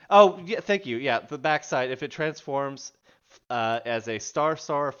 Oh, yeah, thank you. Yeah, the backside, if it transforms as a star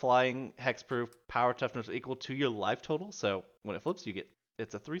flying hexproof power toughness equal to your life total, so when it flips,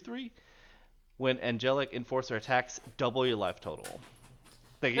 it's a 3/3. When Angelic Enforcer attacks, double your life total.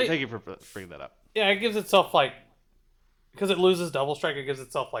 Thank you for bringing that up. Yeah, it gives itself like, because it loses double strike, it gives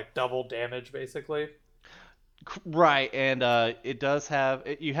itself like double damage basically. Right, and it does have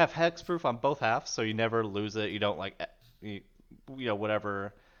you have hexproof on both halves, so you never lose it. You don't like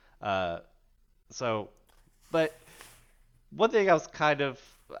whatever. So, but one thing I was kind of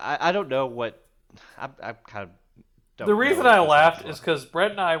I don't know what I kind of don't. The know reason what I this laughed was. is because Brett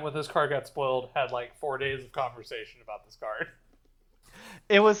and I, when this card got spoiled, had like 4 days of conversation about this card.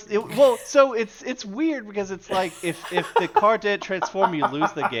 Well, so it's weird because it's like if the card didn't transform, you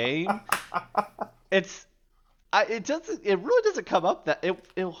lose the game. It's it really doesn't come up that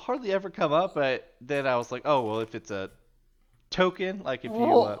it'll hardly ever come up. But then I was like, oh well, if it's a token, like if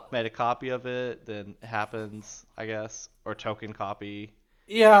you made a copy of it, then it happens, I guess, or token copy.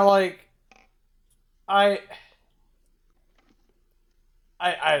 Yeah, like I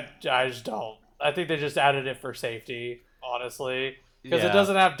I just don't. I think they just added it for safety, honestly, because it Yeah.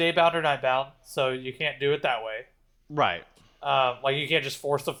 doesn't have day bound or night bound, so you can't do it that way. Right. Like you can't just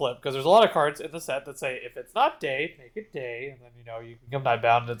force the flip because there's a lot of cards in the set that say if it's not day, make it day, and then you can come night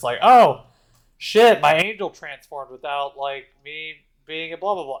bound, and it's like, oh shit, my angel transformed without like me being a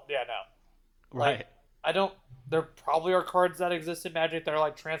blah blah blah. Yeah, no, Right. like I don't. There probably are cards that exist in Magic that are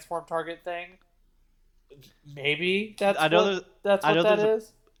like transform target thing. Maybe that's I know what that's I what know that there's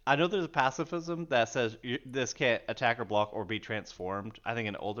is. I know there's a pacifism that says this can't attack or block or be transformed. I think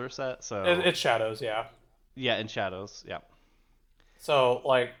an older set. So It's shadows, yeah. yeah, in shadows. Yeah. So,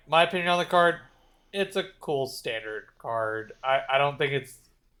 like, my opinion on the card, it's a cool standard card. I don't think it's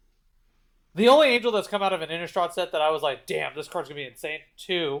the only angel that's come out of an Innistrad set that I was like, damn, this card's gonna be insane.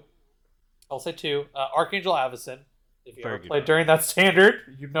 Two, I'll say two. Archangel Avacyn. If you Very ever good played card. during that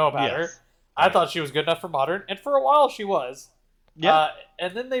standard, you know about her. Yes. I thought she was good enough for modern, and for a while she was. Yeah.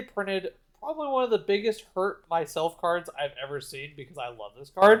 And then they printed probably one of the biggest hurt myself cards I've ever seen because I love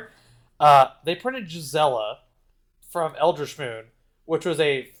this card. They printed Gisela from Eldritch Moon, which was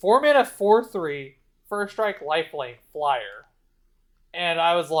a 4-mana 4/3 first strike lifelink flyer. And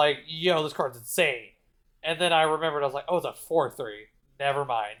I was like, yo, this card's insane. And then I remembered, I was like, oh, it's a 4/3. Never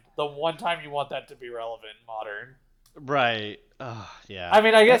mind. The one time you want that to be relevant in modern. Right. Oh, yeah. I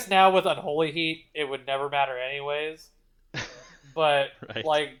mean, I guess now with Unholy Heat, it would never matter anyways. But, Right.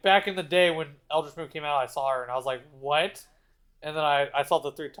 like, back in the day when Eldritch Moon came out, I saw her and I was like, what? And then I saw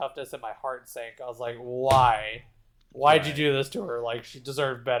the 3 toughness and my heart sank. I was like, why? Why'd you Right. do this to her? Like, she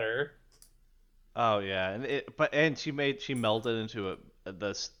deserved better. Oh yeah, and she melded into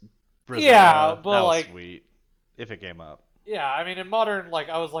this. Yeah, but, that was like- sweet. If it came up. Yeah, I mean, in modern, like,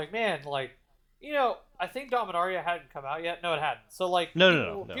 I was like, man, like, I think Dominaria hadn't come out yet. No, it hadn't. So, like,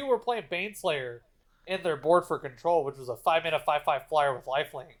 No. people were playing Baneslayer in their board for control, which was a 5-mana 5/5 flyer with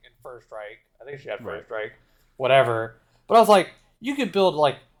lifelink in first strike. I think she had first Right. strike, whatever. But I was like, you could build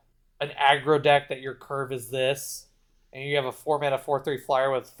like an aggro deck that your curve is this, and you have a 4-mana 4/3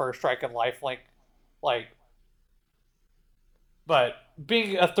 flyer with first strike and lifelink, like. But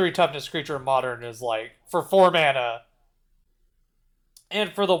being a 3 toughness creature in modern is like for 4 mana.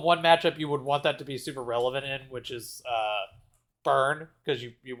 And for the one matchup you would want that to be super relevant in, which is burn, because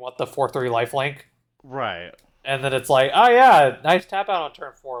you want the 4/3 lifelink. Right. And then it's like, oh yeah, nice tap out on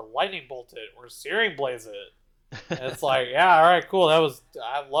turn 4, lightning bolt it or searing blaze it. And it's like, yeah, all right, cool.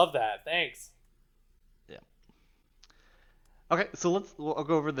 I love that. Thanks. Yeah. Okay, so we'll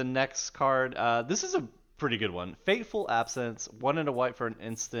go over the next card. This is a pretty good one. Fateful Absence, 1 and a white for an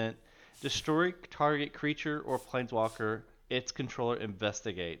instant. Destroy target creature or planeswalker. Its controller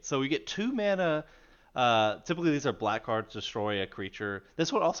investigate. So we get 2 mana. Typically, these are black cards. Destroy a creature.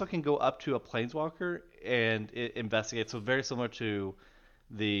 This one also can go up to a planeswalker and it investigates. So very similar to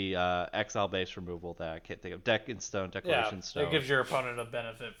the exile-based removal that I can't think of. Deck and Stone, Declaration Stone. It gives your opponent a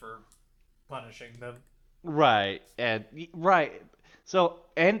benefit for punishing them. Right, and right. So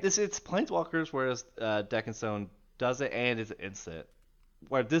and it's planeswalkers, whereas Deck and Stone does it and it's instant.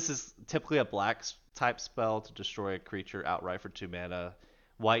 Where this is typically a black type spell to destroy a creature outright for 2 mana.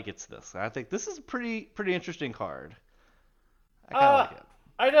 White gets this. And I think this is a pretty interesting card. I kind of like it.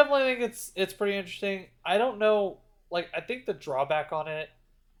 I definitely think it's pretty interesting. I don't know, like I think the drawback on it,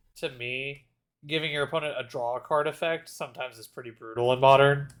 to me, giving your opponent a draw card effect sometimes is pretty brutal in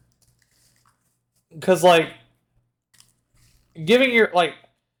Modern. Because like giving your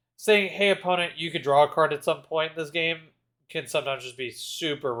saying, hey opponent, you could draw a card at some point in this game can sometimes just be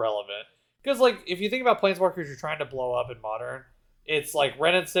super relevant. Because like if you think about planeswalkers you're trying to blow up in Modern, it's like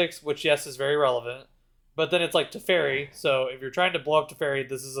Wrenn and 6, which yes is very relevant, but then it's like Teferi. So if you're trying to blow up Teferi,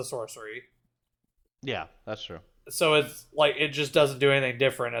 this is a sorcery. Yeah, that's true. So it's like it just doesn't do anything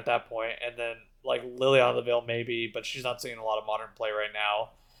different at that point. And then like Liliana of the Veil maybe, but she's not seeing a lot of Modern play right now.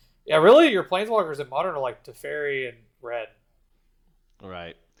 Yeah, really, your planeswalkers in Modern are like Teferi and Red.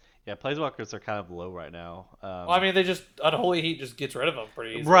 Right. Yeah, planeswalkers are kind of low right now. Well, I mean, they just Unholy Heat just gets rid of them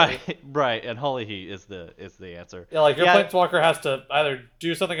pretty easily. Right, and Holy Heat is the answer. Yeah, like your planeswalker has to either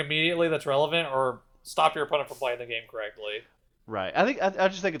do something immediately that's relevant or stop your opponent from playing the game correctly. Right. I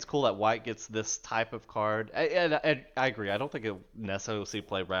just think it's cool that White gets this type of card. And I agree. I don't think it necessarily see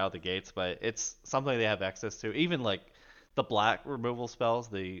play right out of the gates, but it's something they have access to. Even like the black removal spells,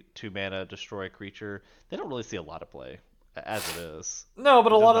 the 2 mana destroy a creature, they don't really see a lot of play as it is. No,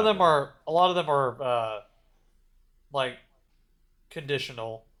 but a lot of them are like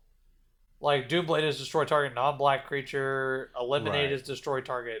conditional. Like Doomblade is destroy target non-black creature. Eliminate is destroy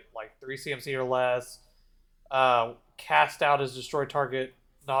target like 3 CMC or less. Cast out is destroy target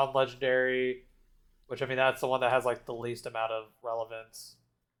non-legendary, which I mean that's the one that has like the least amount of relevance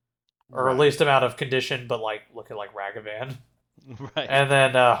or least amount of condition. But like look at like Ragavan, right? And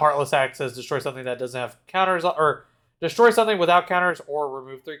then Heartless Act says destroy something that doesn't have counters or destroy something without counters or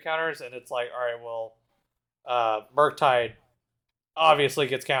remove 3 counters, and it's like all right, well, Murktide obviously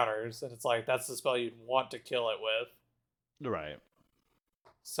gets counters, and it's like that's the spell you'd want to kill it with. Right.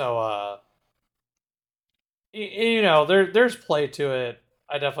 So, you know, there's play to it.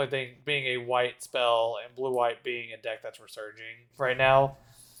 I definitely think being a white spell and blue-white being a deck that's resurging right now.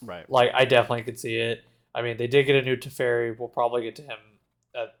 Right. Like, I definitely could see it. I mean, they did get a new Teferi. We'll probably get to him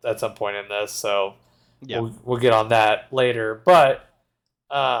at some point in this, so yeah, we'll get on that later. But,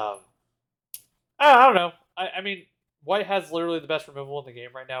 I don't know. I mean, white has literally the best removal in the game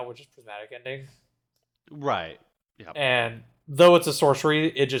right now, which is Prismatic Ending. Right. Yeah. And though it's a sorcery,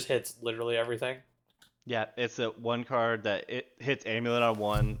 it just hits literally everything. Yeah, it's a 1 card that it hits Amulet on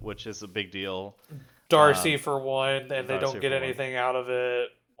 1, which is a big deal. Darcy for 1, and they don't get anything out of it.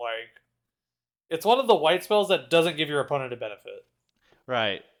 Like, it's one of the white spells that doesn't give your opponent a benefit.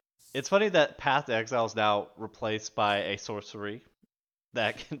 Right. It's funny that Path to Exile is now replaced by a sorcery.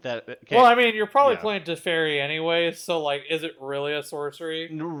 Well, I mean, you're probably playing Teferi anyway, so like, is it really a sorcery?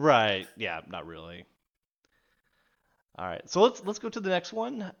 Right. Yeah, not really. All right, so let's go to the next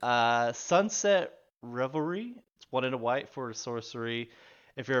one. Sunset Revelry. It's 1 and a white for sorcery.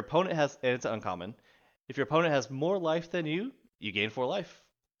 If your opponent has, and it's uncommon. If your opponent has more life than you gain 4 life.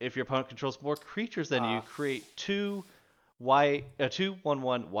 If your opponent controls more creatures than you, create 2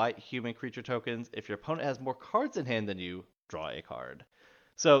 1/1 white human creature tokens. If your opponent has more cards in hand than you, draw a card.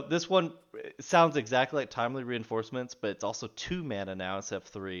 So this one sounds exactly like Timely Reinforcements, but it's also 2 mana now instead of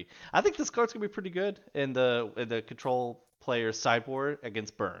 3. I think this card's gonna be pretty good in the control player's sideboard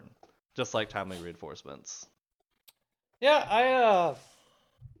against burn, just like Timely Reinforcements. Yeah,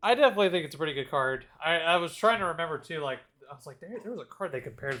 I definitely think it's a pretty good card. I was trying to remember too, like I was like there was a card they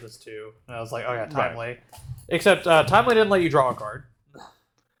compared this to, and I was like, oh yeah, Timely. Right. Except Timely didn't let you draw a card.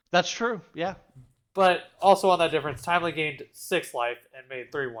 That's true. Yeah. But also on that difference, Timely gained 6 life and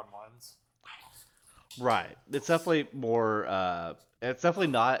made 3 1/1s. Right. It's definitely more. It's definitely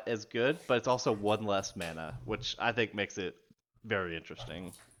not as good, but it's also 1 less mana, which I think makes it very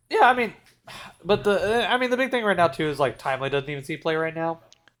interesting. Yeah, I mean, but the big thing right now too is like Timely doesn't even see play right now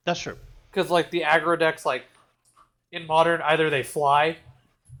That's true. because like the aggro decks like in Modern either they fly,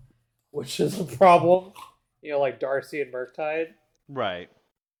 which is a problem, like Darcy and Murktide, Right.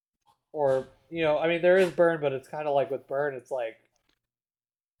 or I mean there is Burn, but it's kind of like with Burn, it's like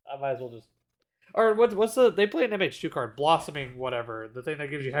I might as well just. Or what's they play an MH2 card, Blossoming whatever, the thing that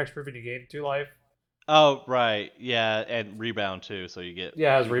gives you hexproof and you gain 2 life. Oh, right. Yeah, and rebound too, so you get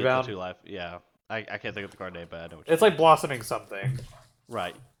Yeah, it has you rebound. get the 2 life. Yeah. I can't think of the card name, but I know what It's like Blossoming something.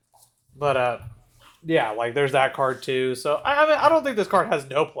 right. But yeah, like there's that card too. So I mean, I don't think this card has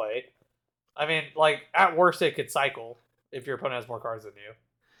no play. I mean, like at worst it could cycle if your opponent has more cards than you.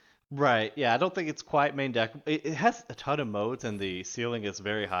 Right. Yeah, I don't think it's quite main deck. It has a ton of modes and the ceiling is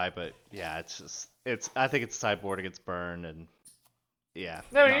very high, but yeah, it's I think it's sideboard against Burn and yeah.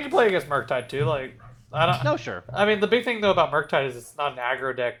 I mean, you can play against Murktide too. Like I don't. No, sure. I mean, the big thing though about Murktide is it's not an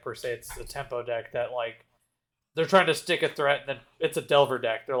aggro deck per se. It's a tempo deck that like they're trying to stick a threat, and then it's a Delver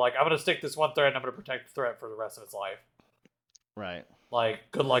deck. They're like, I'm going to stick this one threat, and I'm going to protect the threat for the rest of its life. Right. Like,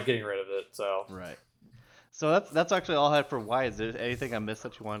 good luck getting rid of it. So. Right. So that's actually all I had for why. Is there anything I missed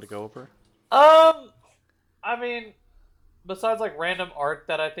that you wanted to go over? I mean, besides like random art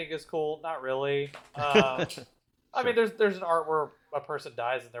that I think is cool, not really. I mean, there's an art where a person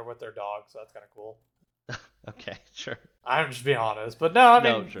dies and they're with their dog, so that's kind of cool. Okay, sure. I'm just being honest, but no, I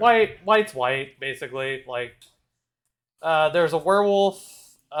mean, No, sure. white's white basically. Like, there's a werewolf,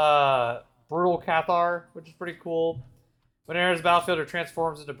 brutal Cathar, which is pretty cool. When it enters the battlefield, it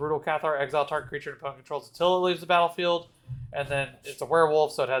transforms into brutal Cathar, exile target creature and opponent controls until it leaves the battlefield. And then it's a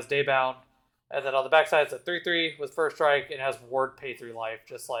werewolf, so it has daybound. And then on the backside, it's a 3/3 with first strike, and it has ward pay 3 life,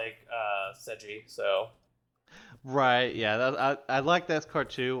 just like Seji. So. Right, yeah, I like that card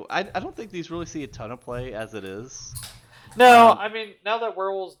too. I don't think these really see a ton of play as it is. No, I mean, now that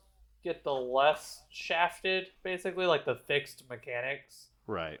werewolves get the less shafted, basically, like the fixed mechanics.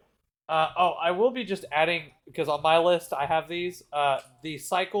 Right. I will be just adding, because on my list I have these, the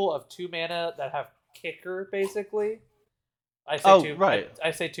cycle of 2 mana that have kicker, basically. I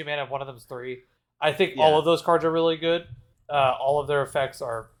say 2 mana, one of them's 3. I think all of those cards are really good. All of their effects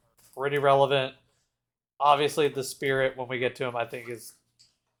are pretty relevant. Obviously, the spirit, when we get to them, I think is...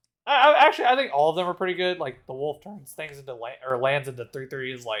 I think all of them are pretty good. Like, the wolf turns things into lands into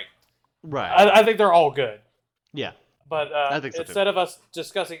 3/3s. Like, right. I think they're all good. Yeah. But I think so instead of us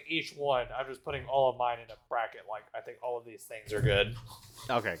discussing each one, I'm just putting all of mine in a bracket. Like, I think all of these things are good.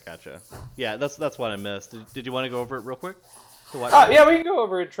 Okay, gotcha. Yeah, that's what I missed. Did you want to go over it real quick? Yeah, we can go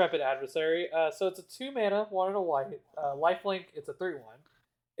over Intrepid Adversary. So it's a 2 mana, 1 and a white. Lifelink, it's a 3/1.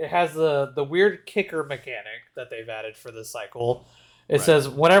 It has the weird kicker mechanic that they've added for this cycle. It says,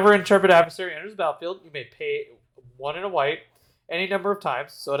 whenever Intrepid Adversary enters the battlefield, you may pay 1 and a white any number of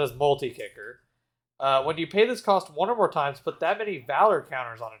times, so it has multi-kicker. When you pay this cost 1 or more times, put that many Valor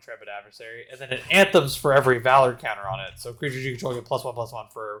counters on Intrepid Adversary, and then it anthems for every Valor counter on it. So creatures you control get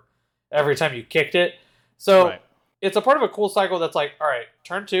 +1/+1 for every time you kicked it. So it's a part of a cool cycle that's like, all right,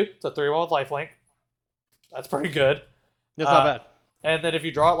 turn 2, it's a 3/1 with lifelink. That's pretty good. That's not bad. And then if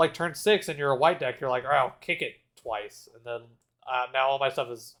you draw it like turn 6 and you're a white deck, you're like, all right, I'll kick it twice. And then now all my stuff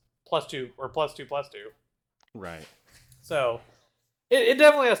is +2 or +2/+2. Right. So it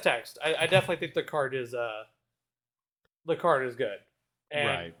definitely has text. I definitely think the card is good.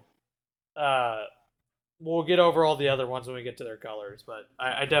 And, we'll get over all the other ones when we get to their colors, but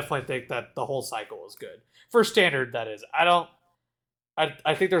I definitely think that the whole cycle is good. For standard, that is. I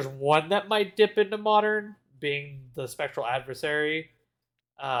think there's one that might dip into modern, being the Spectral Adversary.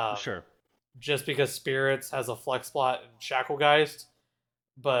 Sure. Just because Spirits has a flex plot and Shacklegeist.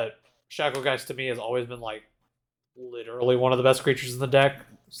 But Shacklegeist to me has always been like literally one of the best creatures in the deck.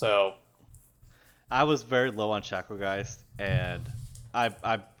 So I was very low on Shacklegeist, and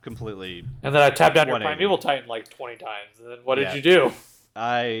I completely... And then I tapped down your Primeval Titan like 20 times. And then what did you do?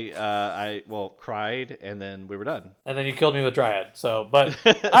 I cried, and then we were done. And then you killed me with Dryad. So, but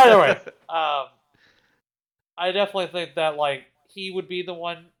either way, I definitely think that like he would be the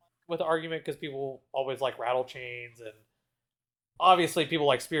one with the argument because people always like Rattle Chains, and obviously people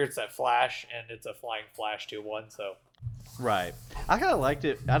like Spirits that flash, and it's a flying flash 2/1. So, right. I kind of liked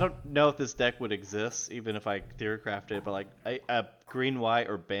it. I don't know if this deck would exist even if I theory crafted it, but like a green, white,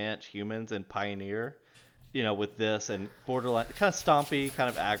 or Bant humans and Pioneer, with this and borderline kind of stompy, kind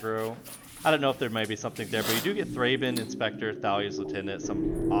of aggro. I don't know if there may be something there, but you do get Thraben, Inspector, Thalia's Lieutenant,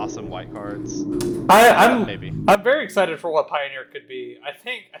 some awesome white cards. I'm very excited for what Pioneer could be. I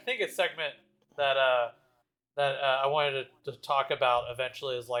think a segment that that I wanted to talk about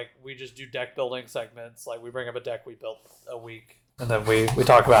eventually is like we just do deck building segments. Like we bring up a deck we built a week, and then we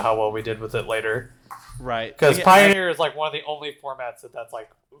talk about how well we did with it later. Right. Because Pioneer is like one of the only formats that's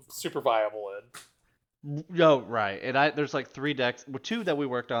like super viable in. No, right. And there's like 3 decks, well, 2 that we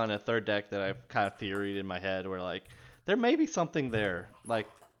worked on, a third deck that I've kind of theoried in my head where like there may be something there. Like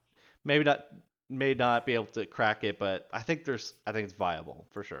maybe not may not be able to crack it, but I think it's viable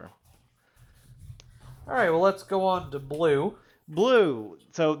for sure. All right, well let's go on to blue. Blue.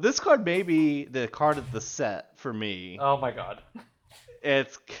 So this card may be the card of the set for me. Oh my god.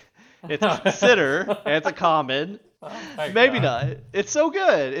 It's Consider, and it's a common. Oh maybe not. It's so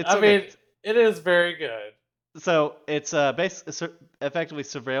good. It's it is very good. So it's effectively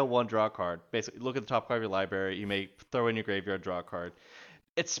surveil 1, draw a card. Basically, look at the top card of your library. You may throw in your graveyard, draw a card.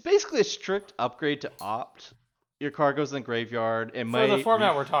 It's basically a strict upgrade to opt. Your card goes in the graveyard. For the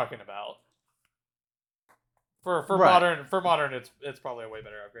format we're talking about. For right. modern, it's probably a way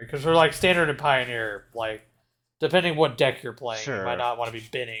better upgrade because for like standard and pioneer, like depending what deck you're playing, sure. You might not want to be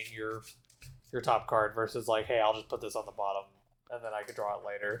binning your top card versus like, hey, I'll just put this on the bottom and then I can draw it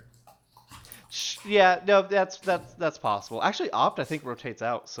later. Yeah, no, that's possible. Actually, opt I think rotates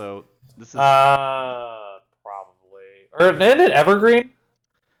out, so this is probably or isn't it evergreen?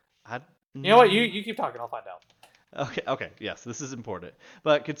 You know what? You keep talking. I'll find out. Okay. Yes, this is important.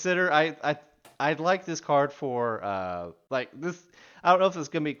 But Consider, I'd like this card for like this. I don't know if it's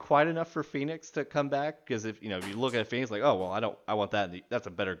gonna be quite enough for Phoenix to come back because if you look at Phoenix like, oh well, I want that. That's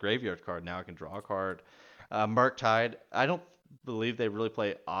a better graveyard card. Now I can draw a card. Murktide, I don't believe they really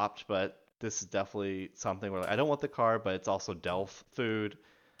play opt, but this is definitely something where I don't want the card, but it's also Delph food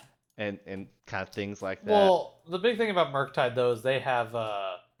and kind of things like that. Well, the big thing about Murktide though is they have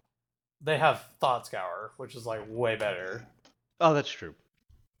Thought Scour, which is like way better. Oh, that's true.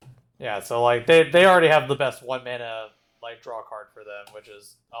 Yeah, so like they already have the best 1 mana like draw card for them, which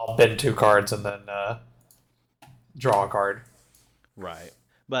is I'll bin 2 cards and then draw a card. Right,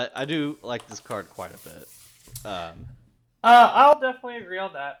 but I do like this card quite a bit. I'll definitely agree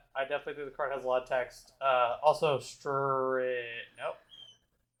on that. I definitely think the card has a lot of text. Also, nope.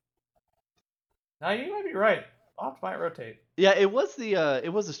 No, you might be right. Opt might rotate. Yeah, it was the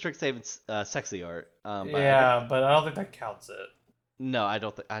Strixhaven sexy art. But I don't think that counts it. No, I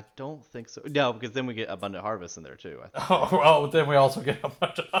don't think so. No, because then we get Abundant Harvest in there too. Then we also get a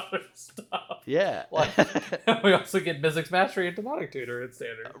bunch of other stuff. Yeah. Like, we also get Mizzix Mastery and Demonic Tutor in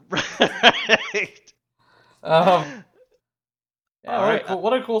standard. Right. Yeah,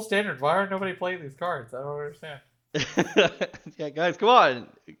 what a cool standard. Why aren't nobody playing these cards? I don't understand. Yeah, guys, come on.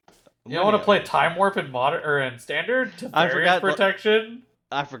 You don't want to play Time Warp in modern or in standard? Teferi's Protection.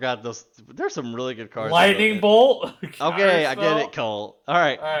 I forgot those. There's some really good cards. Lightning Bolt. Okay, I get it, Cole. All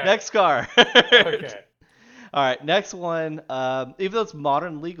right. Next card. Okay. All right, next one. Even though it's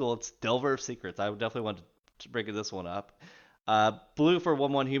modern legal, it's Delver of Secrets. I would definitely want to bring this one up. Blue for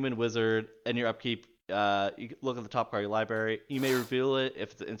 1/1 human wizard, and your upkeep. You look at the top card of your library. You may reveal it.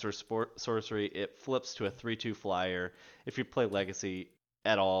 If it's an instant sorcery, it flips to a 3/2 flyer. If you play Legacy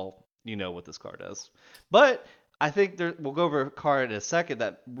at all, you know what this card does. But I think we'll go over a card in a second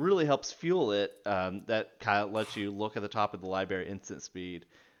that really helps fuel it. That kind of lets you look at the top of the library instant speed.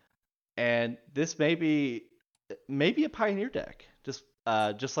 And this may be a Pioneer deck.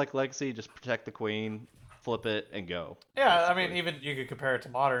 Just like Legacy, just protect the Queen, flip it, and go. Yeah, basically. I mean, even you could compare it to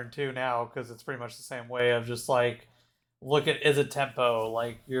Modern too now because it's pretty much the same way of just like look at is it tempo.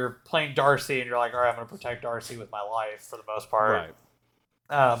 Like you're playing Darcy and you're like, all right, I'm going to protect Darcy with my life for the most part. Right.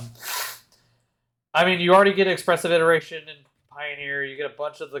 I mean, you already get Expressive Iteration in Pioneer. You get a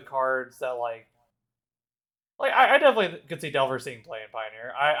bunch of the cards that like I definitely could see Delver seeing play in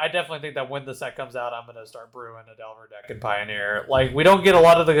Pioneer. I definitely think that when the set comes out, I'm going to start brewing a Delver deck in Pioneer. Like, we don't get a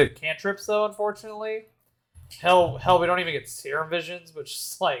lot of the cantrips, though, unfortunately. Hell, we don't even get Serum Visions, which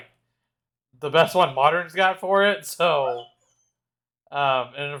is, like, the best one Modern's got for it, so...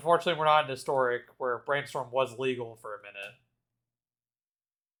 and unfortunately, we're not in Historic, where Brainstorm was legal for a minute.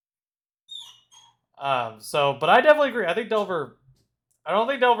 But I definitely agree. I don't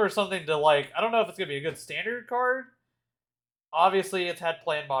think Delver is something to like. I don't know if it's gonna be a good standard card. Obviously, it's had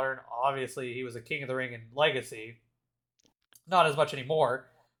play in Modern. Obviously, he was a King of the Ring in Legacy. Not as much anymore,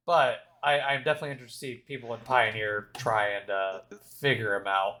 but I'm definitely interested to see people in Pioneer try and figure him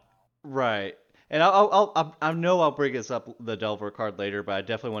out. Right, and I know I'll bring this up the Delver card later, but I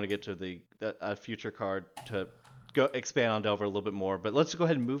definitely want to get to the future card to go expand on Delver a little bit more. But let's go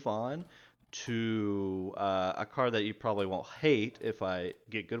ahead and move on to a card that you probably won't hate if I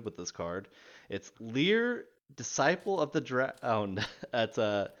get good with this card. It's Lier, Disciple of the Drowned. That's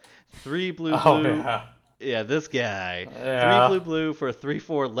a 3 blue. Oh, yeah. Yeah, this guy. Yeah. 3 blue for a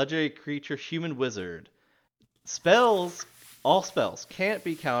 3/4 legendary creature human wizard. Spells, all spells can't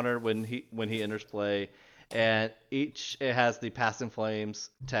be countered when he enters play, and each it has the Passing Flames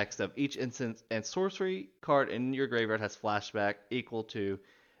text of each instant and sorcery card in your graveyard has flashback equal to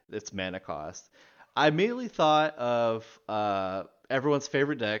its mana cost. I immediately thought of everyone's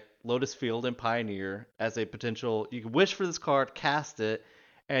favorite deck, Lotus Field and Pioneer, as a potential. You can wish for this card, cast it,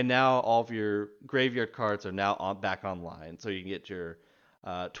 and now all of your graveyard cards are now back online, so you can get your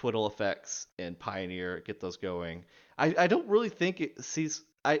twiddle effects in Pioneer, get those going. I don't really think it sees.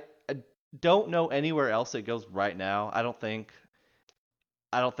 I don't know anywhere else it goes right now. I don't think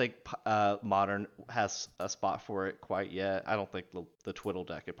Modern has a spot for it quite yet. I don't think the twiddle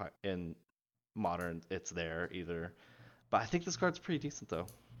deck in Modern it's there either. But I think this card's pretty decent though.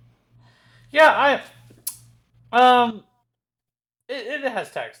 Yeah, um, it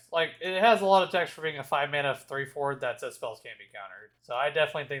has text. Like it has a lot of text for being a 5 mana 3/4 that says spells can't be countered. So I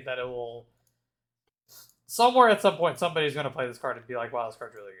definitely think that it will. Somewhere at some point, somebody's going to play this card and be like, "Wow, this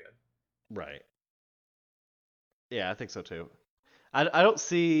card's really good." Right. Yeah, I think so too. I don't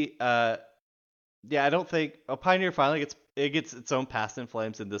see. Yeah, I don't think a Pioneer finally gets its own Past in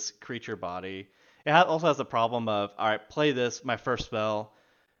Flames in this creature body. It also has the problem of, all right, play this, my first spell.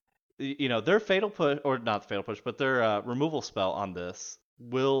 Their fatal push, or not fatal push, but their removal spell on this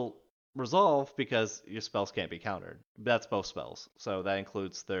will resolve because your spells can't be countered. That's both spells, so that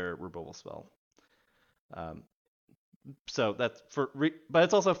includes their removal spell. So that's but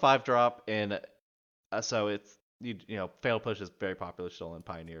it's also 5-drop, and so it's fatal push is very popular still in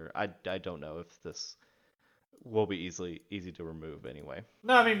Pioneer. I don't know if this will be easy to remove anyway.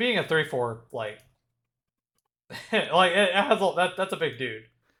 No, I mean being a 3/4 like like it has that's a big dude.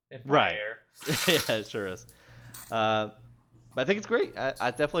 Right. Yeah, it sure is. But I think it's great.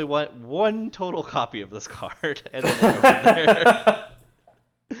 I definitely want one total copy of this card, and then we'll go from there.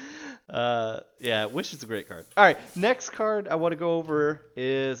 Yeah, Wish is a great card. All right, next card I want to go over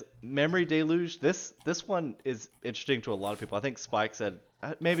is Memory Deluge. This one is interesting to a lot of people. I think Spike said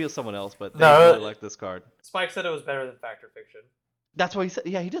maybe it was someone else, but they really like this card. Spike said it was better than Fact or Fiction. That's what he said.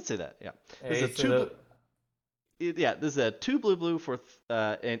 Yeah, he did say that. Yeah. This is this is a 2 blue for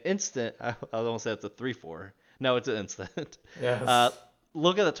an instant. I almost said it's a 3/4. No, it's an instant. Yes.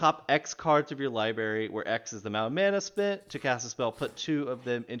 Look at the top X cards of your library, where X is the amount of mana spent to cast a spell. Put 2 of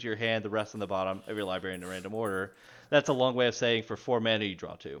them into your hand, the rest on the bottom of your library in a random order. That's a long way of saying for 4 mana you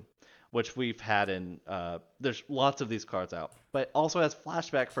draw 2, which we've had in. There's lots of these cards out, but also has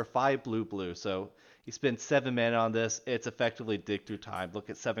flashback for 5 blue. So you spend 7 mana on this. It's effectively dig through time. Look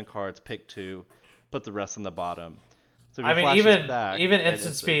at 7 cards, pick 2, put the rest on the bottom. So I mean, even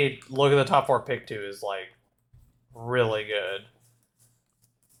instant speed. Look at the top 4, pick 2 is like really good.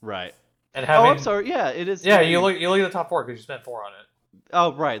 Right. And I'm sorry. Yeah, it is. Yeah, you look at the top 4 because you spent 4 on it.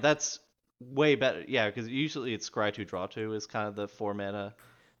 Oh, right. That's way better. Yeah, because usually it's Scry 2, Draw 2 is kind of the 4 mana.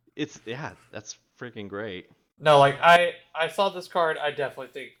 That's freaking great. No, like I saw this card. I definitely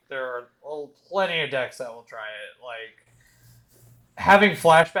think there are plenty of decks that will try it. Like having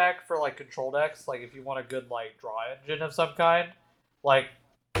flashback for like control decks. Like if you want a good like draw engine of some kind, like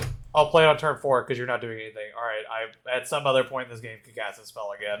I'll play it on turn 4 because you're not doing anything. All right, I at some other point in this game can cast a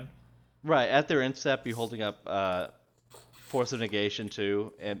spell again. Right, at their end step, be holding up Force of Negation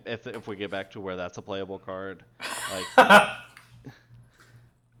too, and if we get back to where that's a playable card, like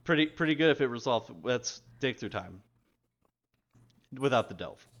pretty good if it resolves. Let's dig through time without the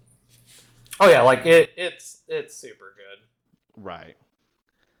delve. Oh yeah, like it's super good. Right.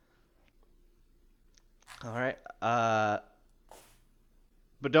 All right.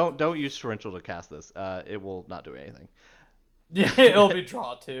 But don't use Torrential to cast this. It will not do anything. Yeah, it'll be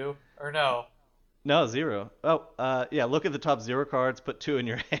draw 2 or no. No, 0. Oh, yeah. Look at the top 0 cards. Put 2 in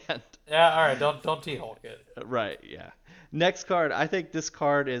your hand. Yeah, all right. Don't T-Hulk it. Right. Yeah. Next card. I think this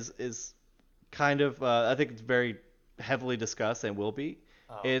card is kind of. I think it's very heavily discussed and will be.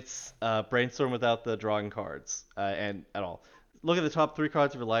 Oh. It's Brainstorm without the drawing cards and at all. Look at the top 3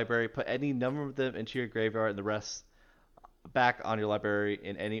 cards of your library. Put any number of them into your graveyard, and the rest back on your library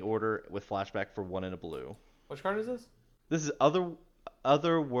in any order with flashback for 1 and a blue. Which card is this? This is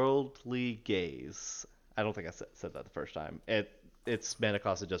Otherworldly Gaze. I don't think I said that the first time. Its mana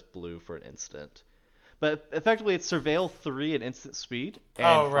cost is just blue for an instant. But effectively, it's Surveil 3 at instant speed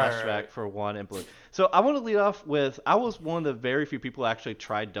and flashback for 1 and blue. So I want to lead off with, I was one of the very few people who actually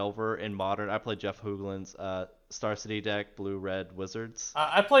tried Delver in Modern. I played Jeff Hoogland's Star City deck, Blue-Red Wizards.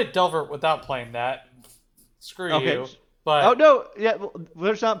 I played Delver without playing that. Screw you. But oh no, yeah, well,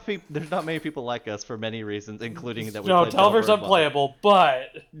 there's not many people like us for many reasons, including that we. No, Delver's unplayable, but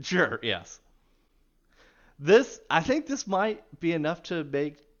sure, yes. I think this might be enough to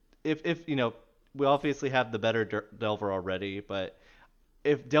make if we obviously have the better Delver already, but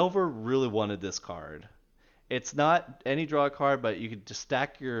if Delver really wanted this card, it's not any draw card, but you could just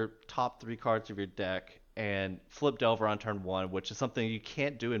stack your top 3 cards of your deck and flip Delver on turn 1, which is something you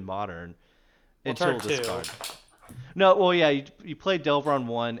can't do in Modern Well, until turn this 2. card. No, well, yeah, you play Delver on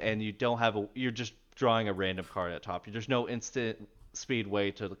 1, and you don't have you're just drawing a random card at top. There's no instant speed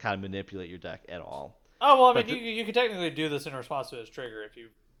way to kind of manipulate your deck at all. Oh well, I mean, But you could technically do this in response to his trigger if you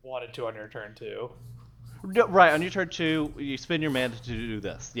wanted to on your turn 2. no, right, on your turn 2, you spend your mana to do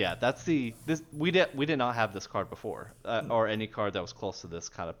this. Yeah, that's this we did not have this card before, or any card that was close to this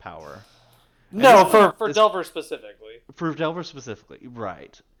kind of power. No, And for Delver specifically. for Delver specifically,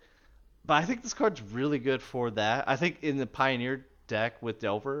 right. But I think this card's really good for that. I think in the Pioneer deck with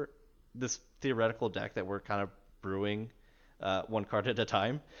Delver, this theoretical deck that we're kind of brewing, 1 card at a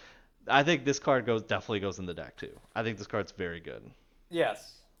time, I think this card definitely goes in the deck too. I think this card's very good.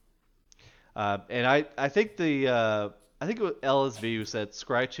 Yes. And I think I think it was LSV who said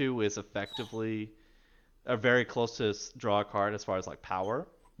Scry 2 is effectively a very close to draw a card as far as like power.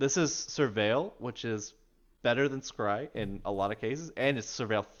 This is Surveil, which is better than Scry in a lot of cases, and it's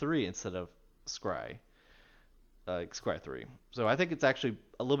Surveil 3 instead of Scry. Scry 3. So I think it's actually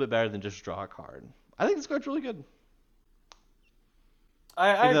a little bit better than just draw a card. I think this card's really good.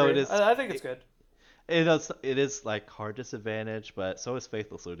 I Even though agree. it is, I think it's good. it is like card disadvantage, but so is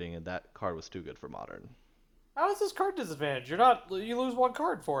Faithless Looting, and that card was too good for Modern. How is this card disadvantage? You lose 1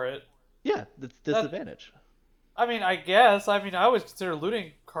 card for it. Yeah, it's disadvantage. I mean, I guess. I mean, I always consider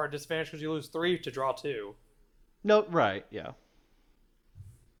looting card disadvantage because you lose 3 to draw 2. No, right, yeah.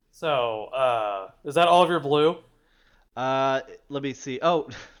 So, is that all of your blue? Let me see. Oh,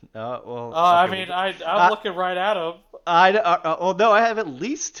 well. I okay, mean, I'm looking right at him. oh no, I have at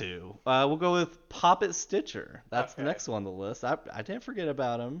least 2. We'll go with Poppet Stitcher. That's the Okay. next one on the list. I didn't forget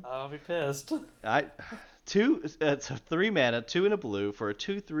about him. I'll be pissed. It's a 3 mana, 2 in a blue for a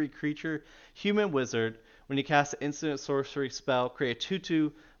 2/3 creature, human wizard. When you cast an instant sorcery spell, create a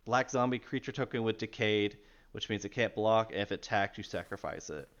 2/2 black zombie creature token with Decayed, which means it can't block, and if it attacked, you sacrifice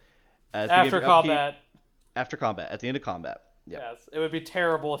it. After combat. After combat, at the end of combat. Yep. Yes, it would be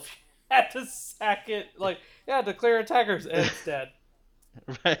terrible if you had to sack it. Like, yeah, declare attackers, and it's dead.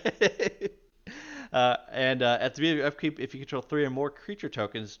 Right. And at the beginning of your upkeep, if you control 3 or more creature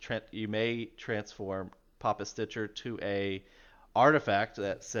tokens, you may transform Papa Stitcher to a artifact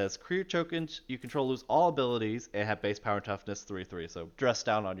that says creature tokens you control lose all abilities and have base power and toughness 3/3. So dress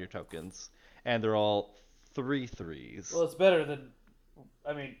down on your tokens, and they're all 3/3s. Well, it's better than.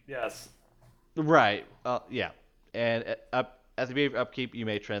 I mean, yes. Right. Yeah. And at the beginning of your upkeep, you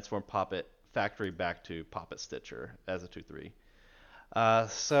may transform Poppet Factory back to Poppet Stitcher as a 2/3.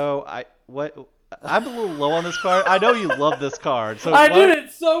 So I'm a little low on this card. I know you love this card. So Dude,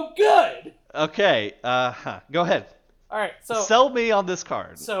 it's so good. Okay. Go ahead. All right, so Sell me on this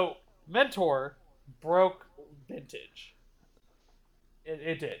card. So Mentor broke Vintage.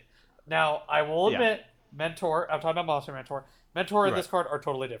 It did. Now I will admit, Mentor. I'm talking about Monster Mentor. Mentor and this card are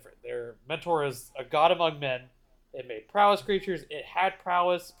totally different. Mentor is a god among men. It made prowess creatures. It had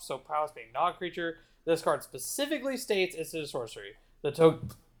prowess, so prowess being non-creature. This card specifically states it's a sorcery. The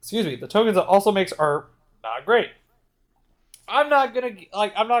tokens it also makes are not great. I'm not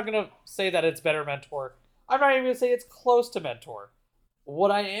gonna say that it's better Mentor. I'm not even gonna say it's close to Mentor. What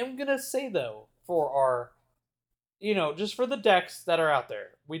I am gonna say though, for our, just for the decks that are out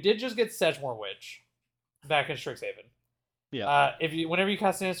there, we did just get Sedgemoor Witch back in Strixhaven. Yeah. Whenever you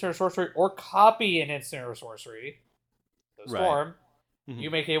cast an instant or sorcery or copy an instant or sorcery, the Storm, you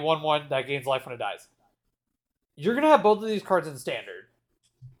make a 1/1 that gains life when it dies. You're gonna have both of these cards in Standard.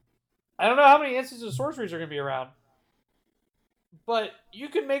 I don't know how many instances of sorceries are gonna be around, but you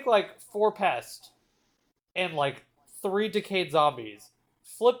can make like 4 Pest and like 3 Decayed Zombies.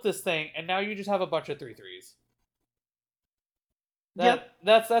 Flip this thing, and now you just have a bunch of 3/3s.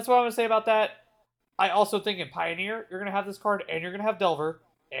 That's what I'm gonna say about that. I also think in Pioneer, you're going to have this card, and you're going to have Delver,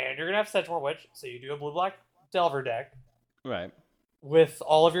 and you're going to have Sedgemoor Witch, so you do a blue-black Delver deck. Right. With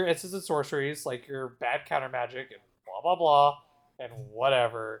all of your instants and sorceries, like your bad counter magic, and blah, blah, blah, and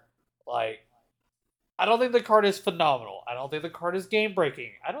whatever. Like, I don't think the card is phenomenal. I don't think the card is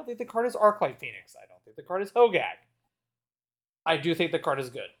game-breaking. I don't think the card is Arclight Phoenix. I don't think the card is Hogak. I do think the card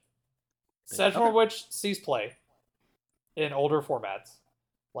is good. Sedgemoor Witch sees play in older formats.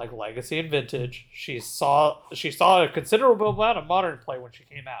 Like Legacy and Vintage, she saw a considerable amount of Modern play when she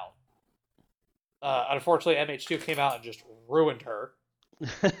came out. Unfortunately, MH2 came out and just ruined her.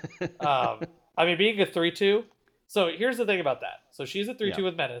 I mean, being a 3/2. So here's the thing about that. So she's a 3/2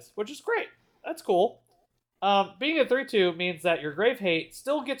 with Menace, which is great. That's cool. Being a 3/2 means that your Grave Hate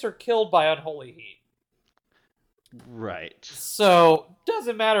still gets her killed by Unholy Heat. Right. So,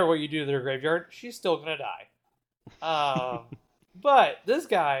 doesn't matter what you do to their graveyard, she's still gonna die. But this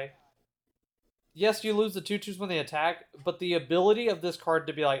guy, yes, you lose the 2/2s when they attack, but the ability of this card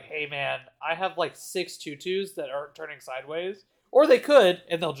to be like, hey man, I have like 6 2/2s that aren't turning sideways, or they could,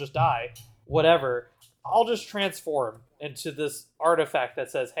 and they'll just die, whatever. I'll just transform into this artifact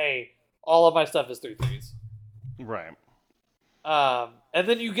that says, hey, all of my stuff is 3/3s. Right. And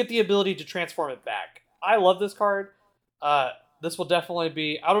then you get the ability to transform it back. I love this card. This will definitely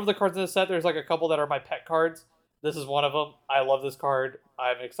be, out of the cards in the set, there's like a couple that are my pet cards. This is one of them. I love this card.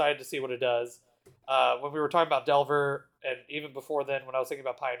 I'm excited to see what it does. When we were talking about Delver, and even before then, when I was thinking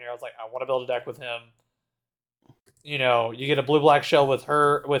about Pioneer, I was like, I want to build a deck with him. You know, you get a blue-black shell with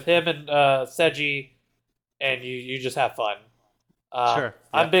him and Seji, and you just have fun. Sure.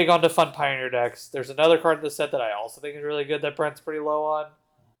 I'm big onto fun Pioneer decks. There's another card in the set that I also think is really good that Brent's pretty low on,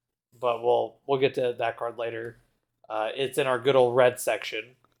 but we'll get to that card later. It's in our good old red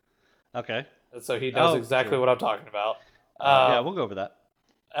section. Okay. So he knows exactly what I'm talking about. Yeah, we'll go over that.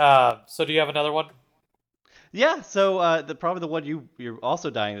 So do you have another one? Yeah, so probably the one you're also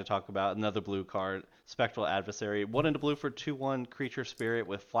dying to talk about, another blue card, Spectral Adversary. 1 into blue for 2/1 creature spirit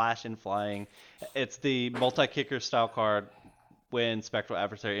with flash and flying. It's the multi-kicker style card. When Spectral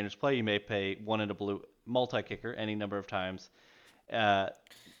Adversary enters play, you may pay 1 into blue multi-kicker any number of times.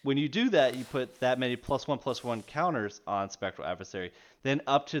 When you do that, you put that many +1/+1 counters on Spectral Adversary. Then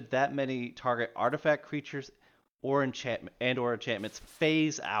up to that many target artifact, creatures, or enchantments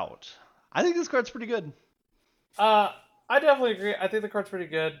phase out. I think this card's pretty good. I definitely agree. I think the card's pretty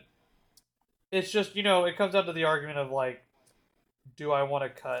good. It's just, it comes down to the argument of like, do I want to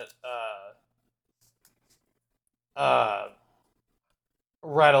cut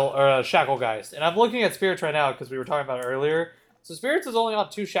Rattle or Shacklegeist? And I'm looking at Spirits right now because we were talking about it earlier. So Spirits is only on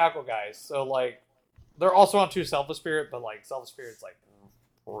 2 Shacklegeist. So like, they're also on 2 Selfless Spirit, but like Selfless Spirit's like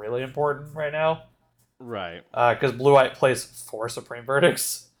really important right now. Right. Because Blue White plays 4 Supreme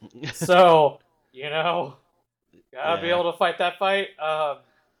Verdicts. So, gotta be able to fight that fight.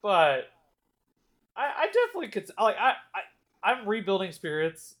 But I definitely could like I'm rebuilding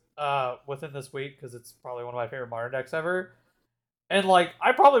Spirits within this week because it's probably one of my favorite modern decks ever, and like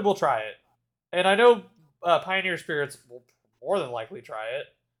I probably will try it, and I know Pioneer Spirits will more than likely try it.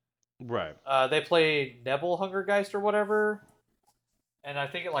 Right. They play Nebel Hungergeist or whatever, and I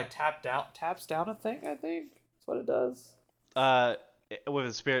think it like taps down a thing. I think that's what it does. When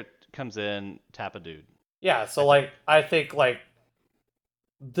a spirit comes in, tap a dude. Yeah, so like I think like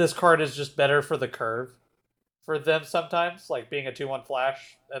this card is just better for the curve for them sometimes, like being a 2/1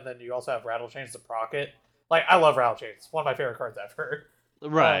 flash, and then you also have Rattle Chains to proc it. Like I love Rattle Chains; it's one of my favorite cards ever.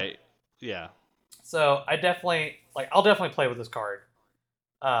 Right. Yeah. So I'll definitely play with this card.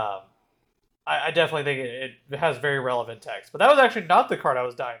 I definitely think it has very relevant text. But that was actually not the card I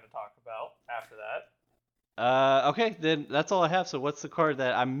was dying to talk about after that. Okay, then that's all I have. So what's the card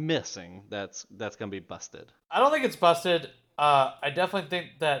that I'm missing that's gonna be busted? I don't think it's busted. I definitely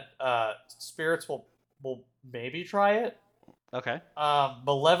think that Spirits will maybe try it. Okay.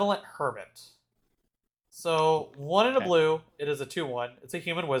 Malevolent Hermit. So 1 in a blue. It is a 2/1. It's a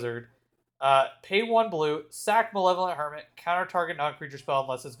human wizard. Pay 1 blue. Sack Malevolent Hermit. Counter target non-creature spell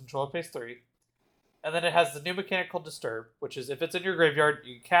unless its controller pays 3. And then it has the new mechanic called Disturb, which is if it's in your graveyard,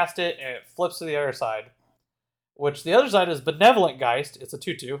 you cast it and it flips to the other side. Which the other side is Benevolent Geist. It's a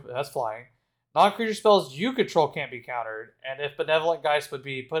 2/2. It has flying. Non-creature spells you control can't be countered, and if Benevolent Geist would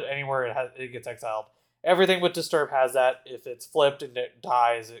be put anywhere, it gets exiled. Everything with Disturb has that. If it's flipped and it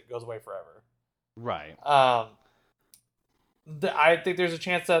dies, it goes away forever. Right. I think there's a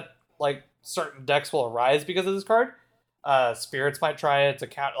chance that like certain decks will arise because of this card. Spirits might try it.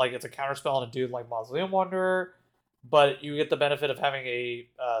 It's a counter spell on a dude like Mausoleum Wanderer, but you get the benefit of having a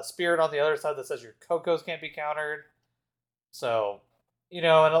spirit on the other side that says your Cocos can't be countered. So,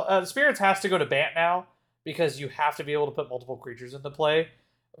 and Spirits has to go to Bant now because you have to be able to put multiple creatures into play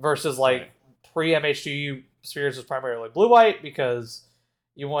versus like pre-MH2 Spirits was primarily blue-white because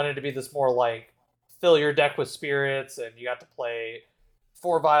you wanted to be this more like fill your deck with Spirits and you got to play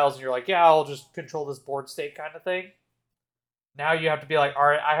 4 vials and you're like, yeah, I'll just control this board state kind of thing. Now you have to be like, all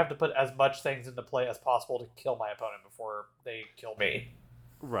right, I have to put as much things into play as possible to kill my opponent before they kill me.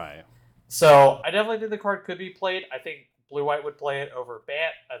 Right. So I definitely think the card could be played. I think Blue-White would play it over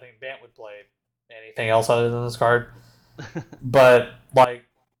Bant. I think Bant would play anything else other than this card. But, like,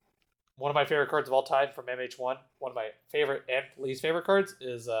 one of my favorite cards of all time from MH1, one of my favorite and least favorite cards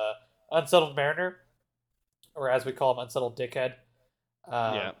is Unsettled Mariner, or as we call him, Unsettled Dickhead.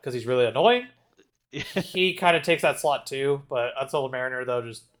 Because he's really annoying. he kind of takes that slot too. But Unsettled Mariner, though,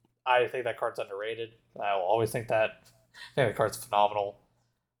 just I think that card's underrated. I will always think that. I think the card's phenomenal.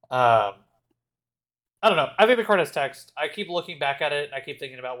 Um, I don't know. I think the card has text. I keep looking back at it. And I keep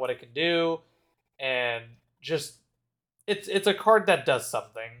thinking about what it can do, and just it's a card that does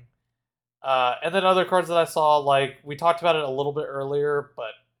something. And then other cards that I saw, like we talked about it a little bit earlier,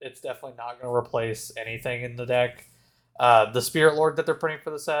 but it's definitely not going to replace anything in the deck. The Spirit Lord that they're putting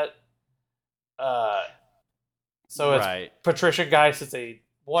for the set. Uh, so it's Right. Patrician Geist. It's a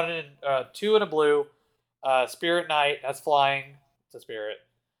 2 in a blue. Spirit Knight. That's flying. It's a spirit.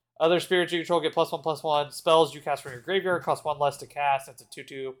 Other spirits you control get +1/+1. Spells you cast from your graveyard cost 1 less to cast. It's a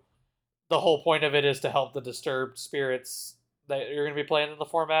 2/2. The whole point of it is to help the disturbed spirits that you're going to be playing in the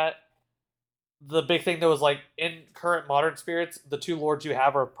format. The big thing though is like in current modern spirits, the 2 lords you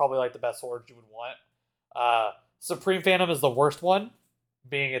have are probably like the best lords you would want. Supreme Phantom is the worst one,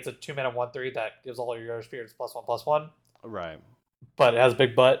 being it's a 2-mana 1/3 that gives all your other spirits +1/+1, Right. but it has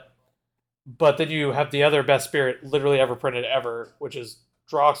big butt. But then you have the other best spirit literally ever printed ever, which is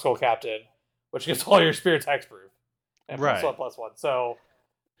Droxel Captain, which gives all your spirits hexproof and Right. +1/+1. So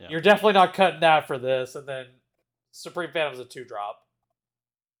Yeah. you're definitely not cutting that for this. And then Supreme Phantom is a 2-drop.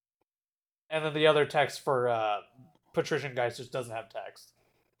 And then the other text for Patrician Geist just doesn't have text.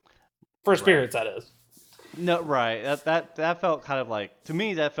 For spirits, that is. No, right. That felt kind of like, to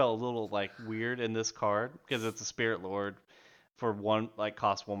me that felt a little like weird in this card because it's a Spirit Lord for one, like,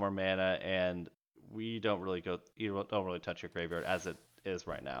 cost 1 more mana, and you don't really touch your graveyard as it is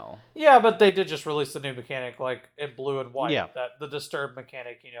right now. Yeah, but they did just release the new mechanic, like in blue and white. Yeah. That the disturb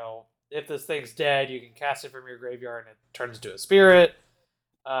mechanic. If this thing's dead, you can cast it from your graveyard and it turns into a spirit.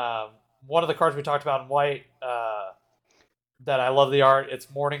 One of the cards we talked about in white, that I love the art. It's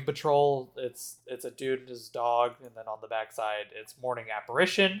Morning Patrol. It's a dude and his dog, and then on the backside, it's Morning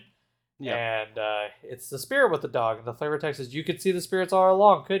Apparition. Yeah. And it's the spirit with the dog. And the flavor text is, you could see the spirits all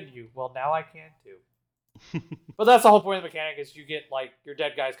along, couldn't you? Well, now I can too. But that's the whole point of the mechanic, is you get, like, your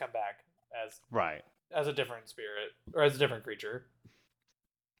dead guys come back Right. as a different spirit, or as a different creature.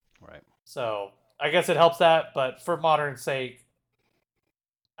 Right. So I guess it helps that, but for modern's sake,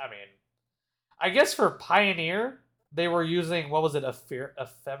 I mean, I guess for Pioneer, they were using, what was it,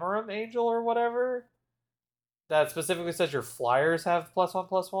 Ephemerum Angel or whatever? That specifically says your flyers have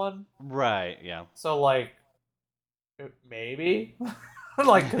 +1/+1. Right. Yeah. So, like, maybe?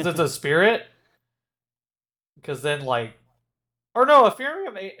 Like, because it's a spirit? Because then, like, or no,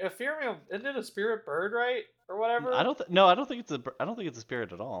 Ephemerium, isn't it a spirit bird, right? Or whatever? I don't think it's a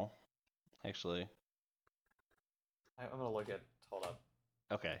spirit at all. Actually. I'm gonna look at. Hold up.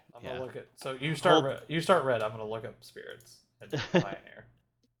 Okay. I'm Yeah. gonna look at. So you start. You start red. I'm gonna look up spirits and Pioneer.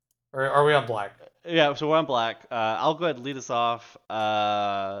 Or are we on black? Yeah. So we're on black. I'll go ahead and lead us off.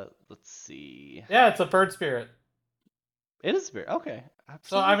 Let's see. Yeah, it's a bird spirit. It is a spirit. Okay.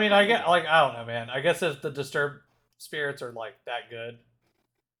 So I mean, I get, like, I don't know, man. I guess if the disturbed spirits are like that good,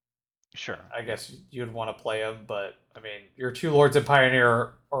 Sure. I guess you'd want to play them. But I mean, your 2 lords in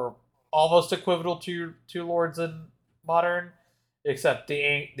Pioneer are almost equivalent to your 2 lords in Modern, except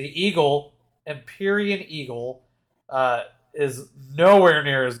the Eagle, Empyrean Eagle, is nowhere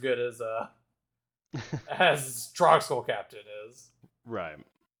near as good as Droxel Captain is. Right.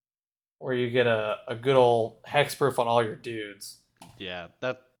 Where you get a good old hexproof on all your dudes. Yeah.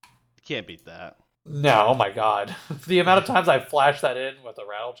 That can't beat that. No, oh my god. The amount of times I flashed that in with the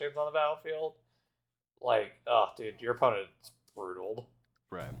rattle chains on the battlefield, like, oh, dude, your opponent's brutal.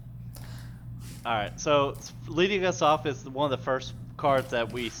 Right. All right. So leading us off is one of the first cards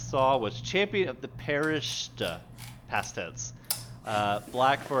that we saw was Champion of the Perished, past tense.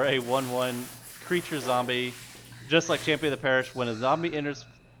 Black for a 1/1 creature zombie. Just like Champion of the Perished, when a zombie enters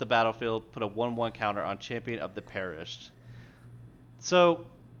the battlefield, put a 1/1 counter on Champion of the Perished. So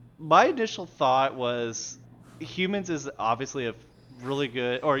my initial thought was Humans is obviously a really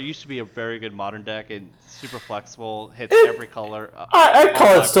good, or it used to be a very good modern deck, and super flexible, hits every color. I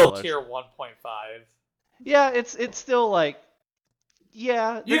call it still colors. tier 1.5. Yeah, it's still like,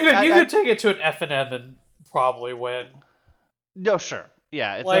 yeah. You could take it to an F&M and probably win. No, sure.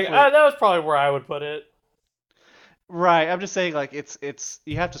 Yeah, it's like definitely... that was probably where I would put it. Right, I'm just saying, like, it's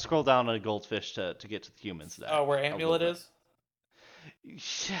you have to scroll down on a goldfish to get to the Humans deck. Oh, where Amulet is?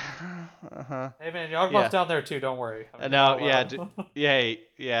 Uh-huh. Hey man, Yawgmoth's down there too. Don't worry. No,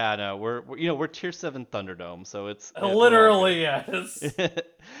 yeah, no. We're tier 7 Thunderdome, so it's literally yes.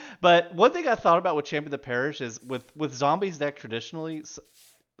 But one thing I thought about with Champion of the Parish is with zombies deck traditionally,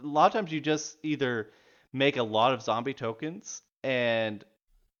 a lot of times you just either make a lot of zombie tokens and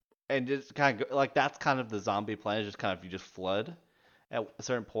just kind of like that's kind of the zombie plan. Is just kind of you just flood at a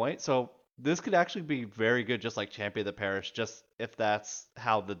certain point. So this could actually be very good, just like Champion of the Parish, just if that's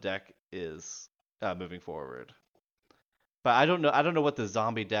how the deck is moving forward. But I don't know. I don't know what the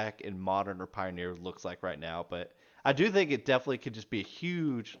zombie deck in Modern or Pioneer looks like right now. But I do think it definitely could just be a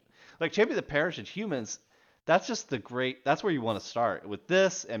huge, like Champion of the Parish and humans. That's just the great. That's where you want to start with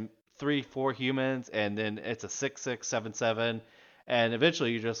this and 3, 4 humans, and then it's a 6, 6, 7, 7, and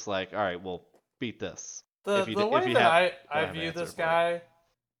eventually you're just like, all right, well, beat this. The If way you that have I don't have an view answer this for it. guy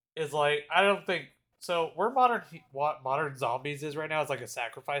is like I don't think so. Where what modern zombies is right now is like a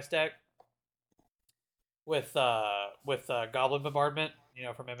sacrifice deck with Goblin Bombardment,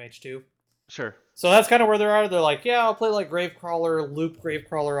 from MH2. Sure. So that's kind of where they are. They're like, yeah, I'll play like Gravecrawler, loop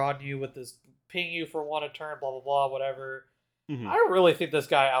Gravecrawler on you with this ping you for one a turn, blah blah blah, whatever. Hmm. I really think this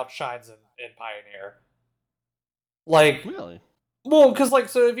guy outshines in Pioneer. Like, Really? well, because like,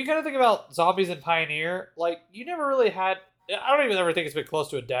 so if you kind of think about zombies in Pioneer, like you never really had. I don't even ever think it's been close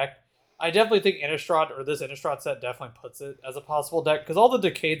to a deck. I definitely think Innistrad or this Innistrad set definitely puts it as a possible deck because all the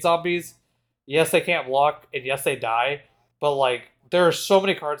Decayed zombies, yes, they can't block and yes, they die, but like there are so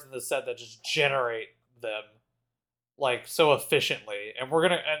many cards in this set that just generate them like so efficiently, and we're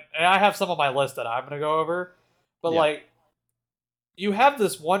gonna and I have some on my list that I'm gonna go over, but Yeah. like you have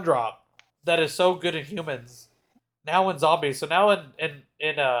this one drop that is so good in humans now in zombies. So now in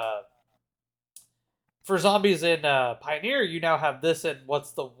for zombies in Pioneer, you now have this in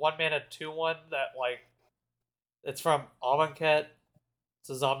what's the 1 mana 2/1 that like it's from Amonkhet. It's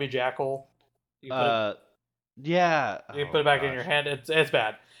a zombie jackal. You put it, Uh. Yeah. you Oh put it back in your gosh. hand. It's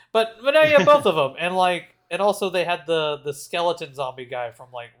bad, but now you have both of them, and also they had the skeleton zombie guy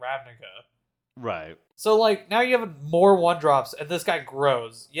from like Ravnica. Right. So like now you have more 1 drops, and this guy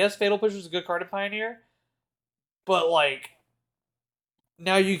grows. Yes, Fatal Push is a good card in Pioneer, but like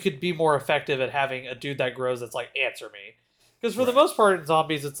now you could be more effective at having a dude that grows that's like answer me. Because for the Right. most part in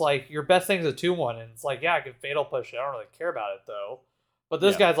zombies, it's like your best thing is a 2/1, and it's like yeah, I can Fatal Push it. I don't really care about it though. But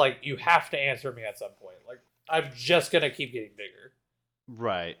this Yeah. guy's like you have to answer me at some point. Like I'm just gonna keep getting bigger.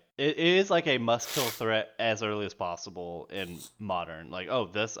 Right. It is like a must kill threat as early as possible in modern. Like, oh,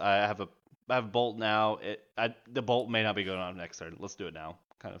 this I have a bolt now. The bolt may not be going on next turn. Let's do it now,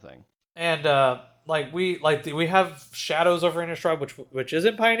 kind of thing. And we have Shadows over Innistrad, which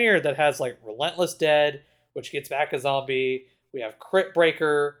isn't Pioneer, that has like Relentless Dead, which gets back a zombie. We have Crit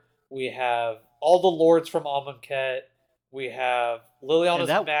Breaker. We have all the Lords from Amonkhet. We have And Liliana's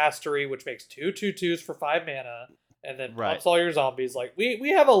that Mastery, which makes 2/2/2s for 5 mana, and then right. pumps all your zombies. Like we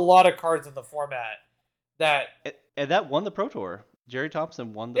have a lot of cards in the format that And that won the Pro Tour. Jerry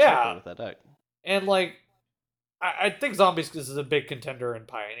Thompson won the Pro Tour yeah, with that deck. and like I think Zombies is a big contender in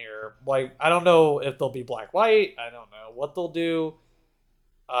Pioneer. Like, I don't know if they'll be black white. I don't know what they'll do.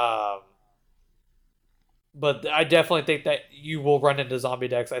 Um, but I definitely think that you will run into zombie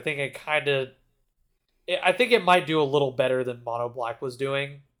decks. I think I think it might do a little better than Mono Black was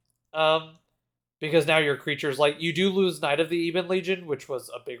doing. Um, because now your creatures, like, you do lose Knight of the Even Legion, which was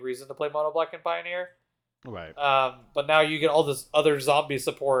a big reason to play Mono Black and Pioneer. Right. But now you get all this other zombie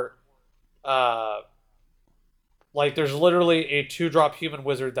support. Like there's literally a 2-drop human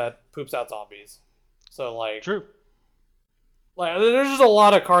wizard that poops out zombies. So True. like there's just a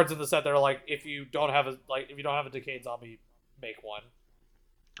lot of cards in the set that are like if you don't have a decayed zombie, make one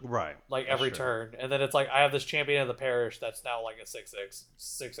Right. like That's every true. turn, and then it's like I have this champion of the parish that's now like a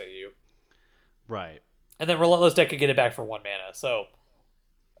 6/6 AU, Right. and then relentless deck can get it back for 1 mana. So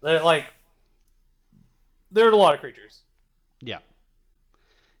they're like there are a lot of creatures. Yeah.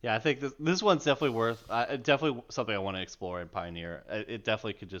 Yeah, I think this one's definitely worth. Definitely something I want to explore in Pioneer. It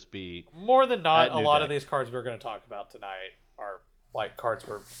definitely could just be More than not, at a new lot of deck. these cards we're going to talk about tonight are like cards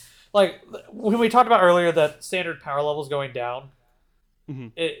where, like when we talked about earlier that standard power levels going down. Hmm.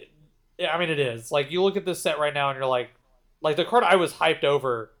 I mean, it is like you look at this set right now and you're like the card I was hyped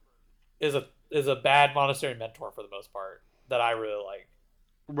over is a bad Monastery Mentor for the most part that I really like.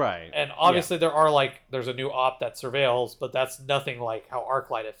 Right. And Yeah. obviously there's a new op that surveils, but that's nothing like how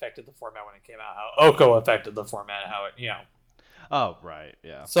Arclight affected the format when it came out, how Oko affected the format, how it. Oh, right.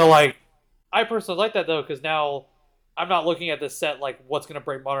 Yeah. So like, I personally like that though because now I'm not looking at this set like what's gonna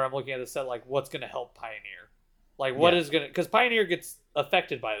break Modern. I'm looking at this set like what's gonna help Pioneer. Like what Yeah. is gonna because Pioneer gets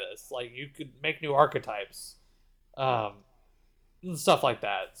affected by this. Like you could make new archetypes, and stuff like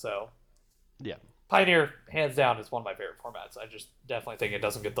that. So Yeah. Pioneer, hands down, is one of my favorite formats. I just definitely think it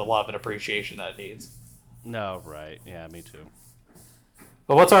doesn't get the love and appreciation that it needs. No. Right. Yeah. Me too.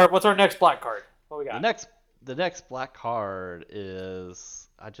 But what's our next black card? What we The got? next black card is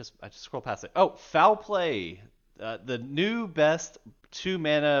I just scroll past it. Oh, Foul Play, the new best 2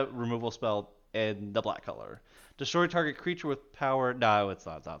 mana removal spell in the black color. Destroy target creature with power. No, it's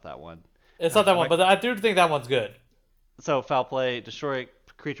not that one. It's not that one, but I do think that one's good. So foul play, destroy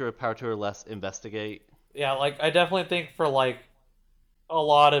creature with power 2 or less, investigate. Yeah, like I definitely think for like a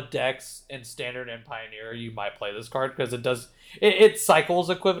lot of decks in Standard and Pioneer, you might play this card because it cycles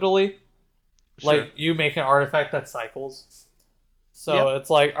equivalently. Sure. Like you make an artifact that cycles, so Yep. it's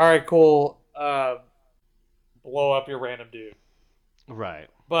like, all right, cool, blow up your random dude. Right.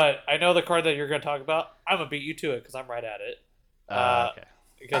 But I know the card that you're going to talk about. I'm gonna beat you to it because I'm right at it. Okay.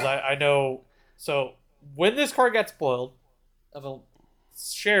 Because I know. So when this card gets spoiled, I'm gonna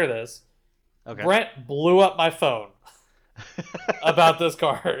share this. Okay. Brent blew up my phone about this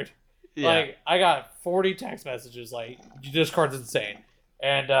card. Yeah. Like I got 40 text messages. Like this card's insane,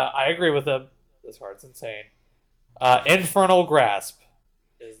 and I agree with him. This card's insane. Infernal Grasp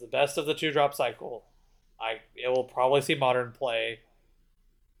is the best of the 2-drop cycle. It will probably see modern play.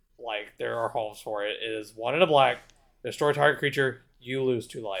 Like there are homes for it. It is 1 in a black. Destroy target creature. You lose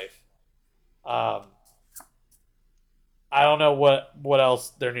 2 life. I don't know what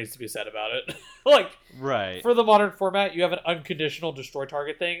else there needs to be said about it. Like Right. for the modern format, you have an unconditional destroy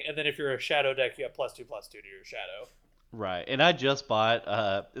target thing, and then if you're a shadow deck, you have +2/+2 to your shadow. Right. And I just bought.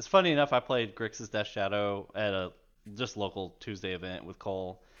 It's funny enough. I played Grixis Death Shadow at a just local Tuesday event with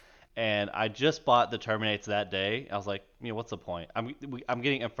Cole, and I just bought the Terminates that day. I was like, what's the point? I'm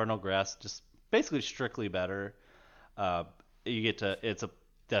getting Infernal Grass, just basically strictly better. Uh, you get to it's a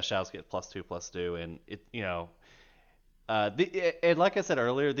Death Shadows get +2/+2, and and like I said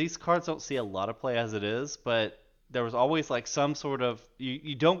earlier, these cards don't see a lot of play as it is, but there was always like some sort of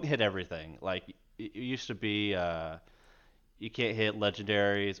you don't hit everything. Like it used to be, you can't hit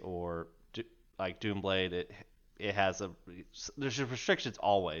legendaries or like Doomblade. It has there's restrictions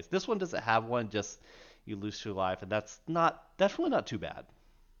always. This one doesn't have one. Just you lose 2 life, and that's really not too bad.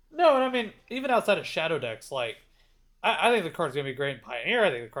 No, and I mean even outside of shadow decks, like I think the card's gonna be great in Pioneer. I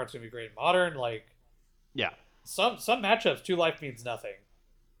think the card's gonna be great in Modern. Like Yeah. some matchups, 2 life means nothing.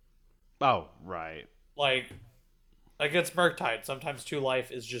 Oh, right. Like against Murktide, sometimes 2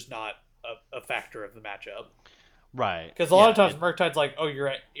 life is just not a factor of the matchup. Right. Because a lot of times Murktide's like, oh, you're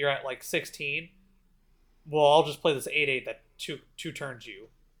at like 16. Well, I'll just play this 8/8 that two turns you.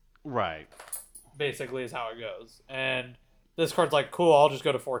 Right. Basically, is how it goes. And this card's like, cool. I'll just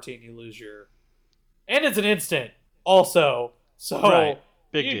go to 14. You lose your, and it's an instant. Also, so Right.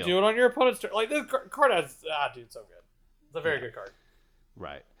 Big you deal. do it on your opponent's turn. Like this card has, dude, so good. It's a very good card.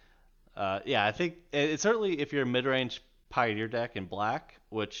 Right. Yeah, I think it's certainly if you're a mid-range Pioneer deck in black,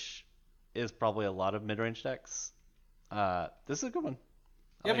 which is probably a lot of mid-range decks. This is a good one.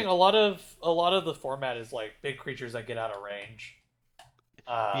 Yeah, I mean, a lot of the format is like big creatures that get out of range.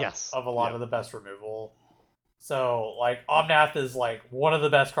 Yes. Of a lot of the best removal. So, like, Omnath is like one of the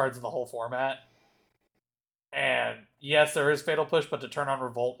best cards in the whole format. And yes, there is Fatal Push, but to turn on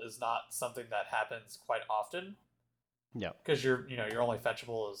Revolt is not something that happens quite often. Yeah. Because you're only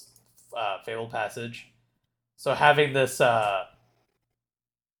fetchable as Fabled Passage. So having this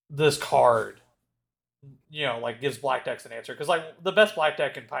this card, like gives black decks an answer. Because like the best black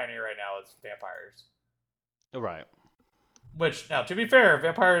deck in Pioneer right now is Vampires. Right. Which now, to be fair,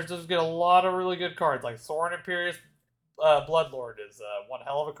 Vampires does get a lot of really good cards. Like Sorin Imperious Bloodlord is one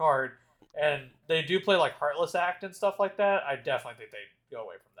hell of a card. And they do play like Heartless Act and stuff like that. I definitely think they go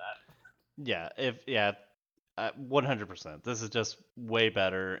away from that. Yeah. 100%. This is just way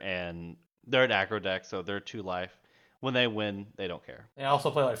better, and they're an aggro deck, so they're 2 life. When they win, they don't care. They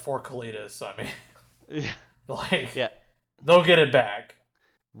also play like 4 Kalitas, so I mean, like, Yeah. they'll get it back.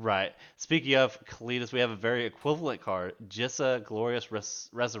 Right. Speaking of Kalitas, we have a very equivalent card, Jissa Glorious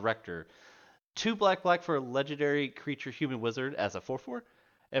Resurrector. 2 black for a legendary creature human wizard as a 4/4.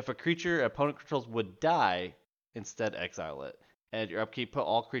 If a creature opponent controls would die, instead exile it. And your upkeep, put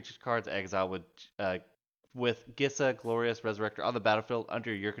all creatures cards exile with Gissa Glorious Resurrector on the battlefield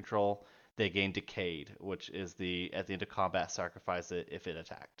under your control. They gain Decayed, which is at the end of combat, sacrifice it if it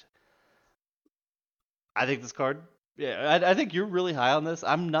attacked. I think this card, I think you're really high on this.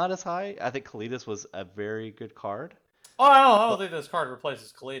 I'm not as high. I think Kalitas was a very good card. Oh, I don't think this card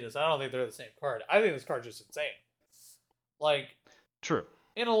replaces Kalitas. I don't think they're the same card. I think this card's just insane. Like, True.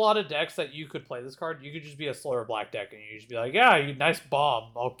 In a lot of decks that you could play this card, you could just be a slower black deck, and you just be like, yeah, you nice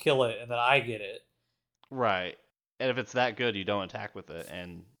bomb, I'll kill it, and then I get it. Right. And if it's that good, you don't attack with it,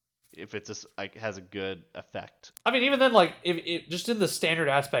 and if it just like has a good effect. I mean, even then, like, if just in the standard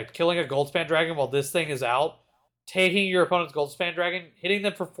aspect, killing a Goldspan Dragon while this thing is out, taking your opponent's Goldspan Dragon, hitting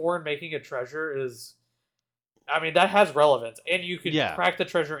them for 4 and making a treasure is, I mean, that has relevance. And you could crack the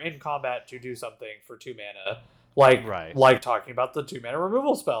treasure in combat to do something for 2 mana. Like talking about the 2 mana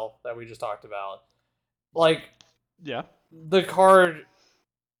removal spell that we just talked about. Like, yeah, the card,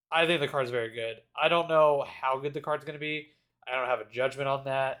 I think the card's very good. I don't know how good the card's going to be. I don't have a judgment on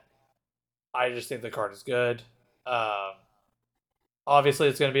that. I just think the card is good. Um, Obviously,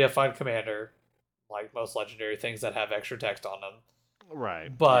 it's going to be a fun commander, like most legendary things that have extra text on them.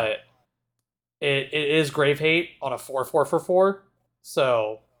 Right. But it is Grave Hate on a 4/4 for 4.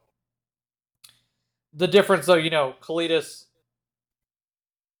 So the difference, though, Kalidas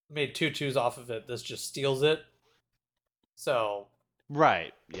made 2/2s off of it. This just steals it. So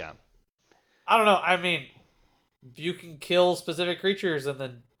Right. Yeah. I don't know. I mean, you can kill specific creatures and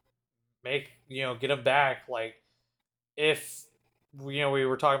then get them back. Like if we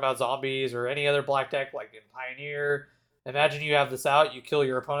were talking about zombies or any other black deck, like in Pioneer. Imagine you have this out, you kill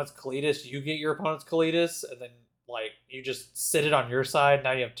your opponent's Kalidas, you get your opponent's Kalidas, and then like you just sit it on your side.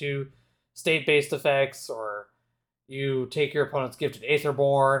 Now you have 2 state-based effects, or you take your opponent's Gifted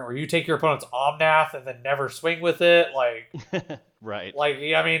Aetherborn, or you take your opponent's Omnath and then never swing with it. Like, right.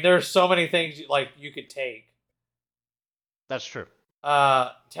 I mean, there's so many things you could take. That's true.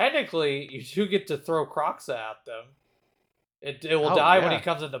 Technically, you do get to throw Croxa at them. It will die when he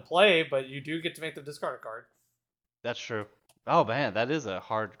comes into play, but you do get to make them discard a card. That's true. Oh man, that is a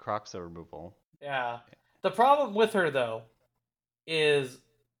hard Croxa removal. Yeah. The problem with her though is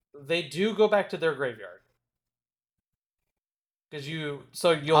they do go back to their graveyard. Because you'll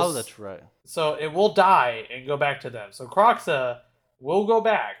Oh, that's right. So it will die and go back to them. So Croxa will go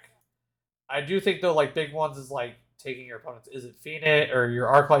back. I do think though, like big ones is like taking your opponent's Izzet Phoenix or your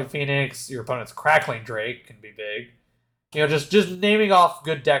Arclight Phoenix, your opponent's Crackling Drake can be big. Just naming off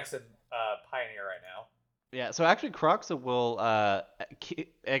good decks in Pioneer right now. Yeah, so actually Croxa will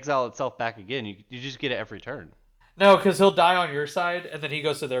exile itself back again. You just get it every turn. No, because he'll die on your side, and then he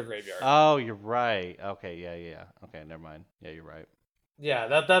goes to their graveyard. Oh, you're right. Okay, yeah. Okay, never mind. Yeah, you're right. Yeah,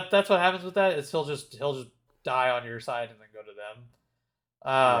 that's what happens with that. Is he'll just die on your side and then go to them.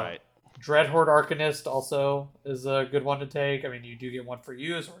 Right. Dreadhorde Arcanist also is a good one to take. I mean, you do get one for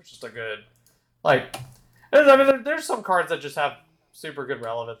use, or it's just a good there's some cards that just have super good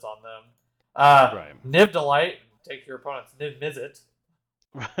relevance on them. Right. Niv Delight, take your opponent's Niv Mizzet.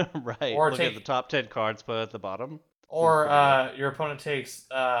 Right. Or look at the top 10 cards put at the bottom. Or your opponent takes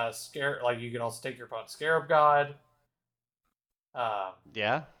you can also take your opponent's Scarab God.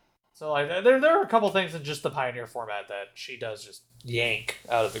 Yeah. So there are a couple things in just the Pioneer format that she does just yank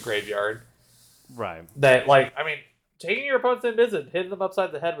out of the graveyard. Right. That taking your opponent's Niv Mizzet, hitting them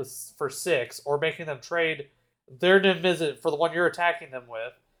upside the head for 6, or making them trade their Niv Mizzet for the one you're attacking them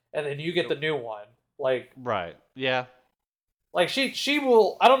with, and then you get the new one. Right. Yeah. She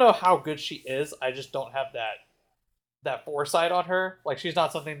will. I don't know how good she is. I just don't have that foresight on her. She's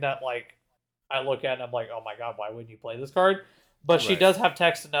not something that I look at and I'm like, oh my god, why wouldn't you play this card? But she does have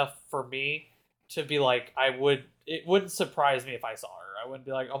text enough for me to be like, it wouldn't surprise me if I saw her. I wouldn't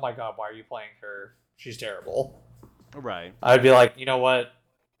be like, oh my god, why are you playing her? She's terrible. Right. I'd be like, you know what?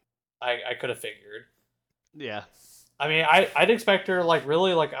 I could have figured. Yeah. I mean, I'd expect her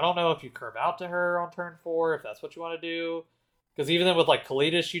really I don't know if you curve out to her on turn 4 if that's what you want to do. Because even then with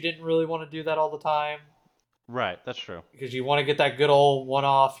Kalidas, you didn't really want to do that all the time. Right, that's true. Because you want to get that good old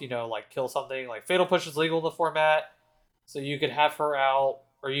one-off, kill something. Fatal Push is legal in the format, so you could have her out,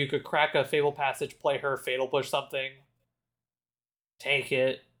 or you could crack a Fable Passage, play her, Fatal Push something, take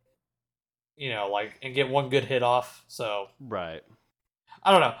it, and get one good hit off. So right.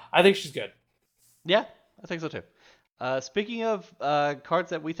 I don't know. I think she's good. Yeah, I think so too. Speaking of cards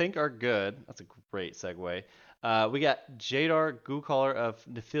that we think are good, that's a great segue. We got Jadar, Ghoulcaller of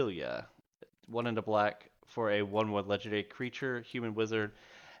Nephilia. 1 into black for a 1/1 legendary creature, human wizard.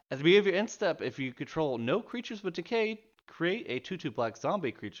 At the beginning of your end step, if you control no creatures with decay, create a 2/2 black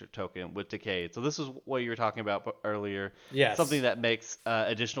zombie creature token with decay. So this is what you were talking about earlier. Yes. Something that makes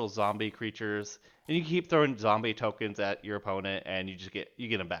additional zombie creatures, and you keep throwing zombie tokens at your opponent, and you get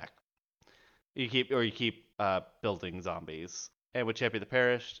them back. You keep building zombies. And with Champion of the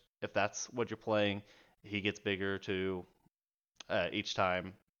Perished, if that's what you're playing, he gets bigger too each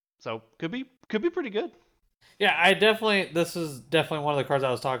time. So could be pretty good. Yeah, this is definitely one of the cards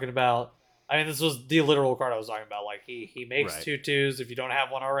I was talking about. I mean, this was the literal card I was talking about. He makes 2/2s if you don't have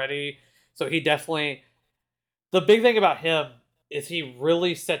one already. So he definitely, the big thing about him is he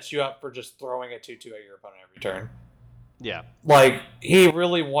really sets you up for just throwing a 2/2 at your opponent every turn. Yeah. He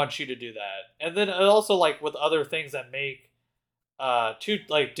really wants you to do that. And then also with other things that make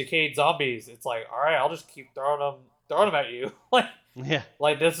decayed zombies, it's all right, I'll just keep throwing them at you. Yeah.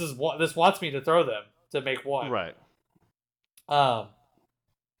 This wants me to throw them to make one. Right.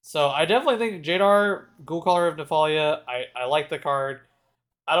 So I definitely think Jadar, Ghoulcaller of Nephilia, I like the card.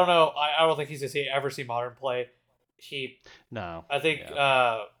 I don't know. I don't think he's gonna ever see modern play. No. I think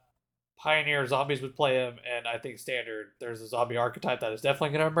Pioneer zombies would play him, and I think Standard there's a zombie archetype that is definitely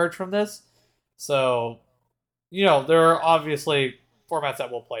going to emerge from this. So, there are obviously formats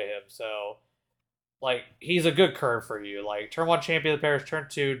that will play him. So, like, he's a good curve for you. Like, turn 1 champion of the pairs, turn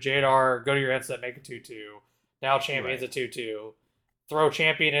 2 Jadar, go to your instant, make a 2/2. Now champion's Right. a 2/2. Throw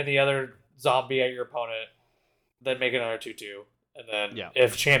champion in the other zombie at your opponent, then make another 2/2. And then Yeah.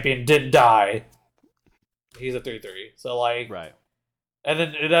 if champion didn't die, he's a 3/3. So, like, Right. and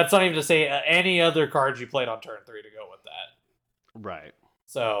then that's not even to say any other cards you played on turn 3 to go with that. Right.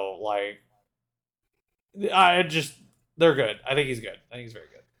 So, like, they're good. I think he's good. I think he's very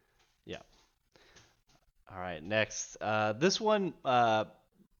good. Yeah. All right. Next, this one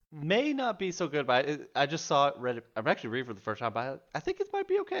may not be so good, but I just saw it. Read it. I'm actually reading for the first time, but I think it might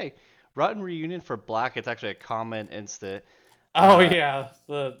be okay. Rotten Reunion for black. It's actually a common instant. Oh yeah,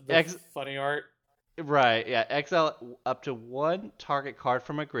 the Ex- funny art. Right. Yeah. Exile up to one target card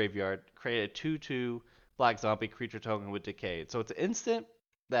from a graveyard. Create a 2/2 black zombie creature token with decay. So it's an instant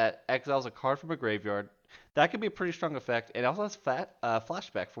that exiles a card from a graveyard. That could be a pretty strong effect. It also has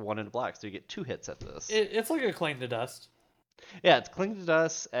flashback for 1 in black, so you get 2 hits at this. It's like a Cling to Dust. Yeah, it's Cling to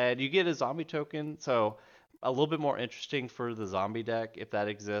Dust, and you get a zombie token, so a little bit more interesting for the zombie deck if that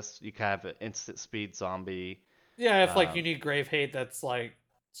exists. You kind of have an instant speed zombie. Yeah, if like Um, you need Grave Hate, that's like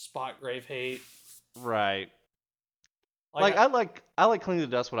spot Grave Hate. right. Like, I like Cling to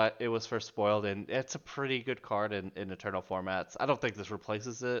Dust when it was first spoiled, and it's a pretty good card in Eternal formats. I don't think this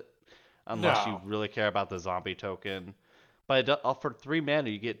replaces it unless you no, really care about the zombie token. But for 3 mana,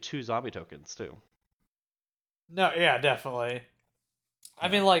 you get 2 zombie tokens too. no, yeah, definitely. I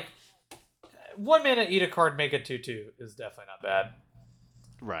Yeah. mean, like 1 mana eat a card, make a 2/2 is definitely not bad.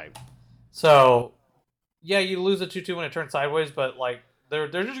 Right. So yeah, you lose a 2/2 when it turns sideways, but like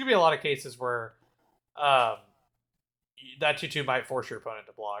there's just gonna be a lot of cases where um that 2/2 might force your opponent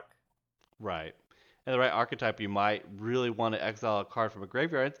to block. Right. And the right archetype, you might really want to exile a card from a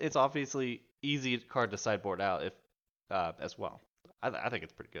graveyard. It's obviously easy card to sideboard out if as well. I think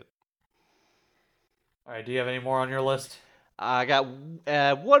it's pretty good. All right, do you have any more on your list? I got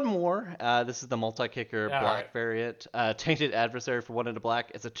one more. This is the multi-kicker Yeah, black alright. variant. Tainted Adversary for 1 into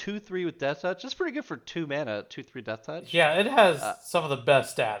black. It's a 2/3 with Death Touch. That's pretty good for 2 mana, 2/3 Death Touch. Yeah, it has Uh, some of the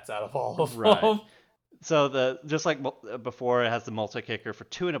best stats out of all of right. them. So just like before, it has the multi-kicker for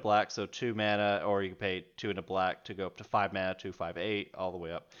 2 into black, so 2 mana, or you can pay 2 into black to go up to 5 mana, 2/5/8, all the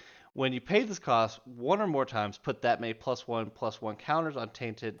way up. When you pay this cost 1 or more times, put that many +1/+1 counters on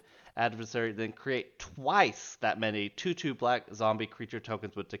Tainted Adversary, then create twice that many 2/2 black zombie creature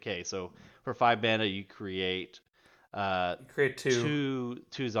tokens with decay. So for 5 mana, you create You create two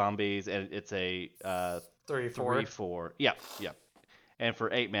zombies, and it's a 3/4. 3/4. Yep, yep. And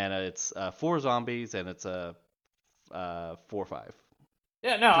for 8 mana, it's 4 zombies, and it's a 4/5.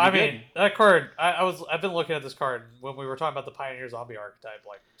 Yeah, no, Pretty I good. mean that card. I've been looking at this card when we were talking about the Pioneer Zombie archetype.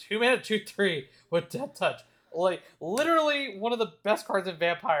 Like 2 mana, 2/3 with Death Touch. Like literally one of the best cards in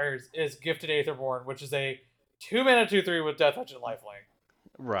Vampires is Gifted Aetherborn, which is a 2 mana, 2/3 with Death Touch and Lifelink.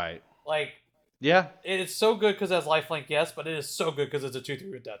 Right. Like Yeah. it's so good because it has Lifelink, yes, but it is so good because it's a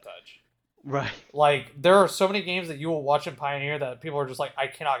 2/3 with Death Touch. Right. Like there are so many games that you will watch in Pioneer that people are just like, I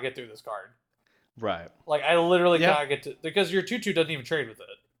cannot get through this card. Right. Like I literally Yeah. cannot get to because your 2/2 doesn't even trade with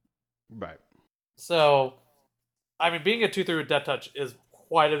it. Right. So, I mean, being a 2/3 with Death Touch is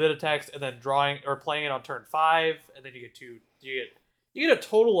quite a bit of text, and then drawing or playing it on turn 5, and then you get a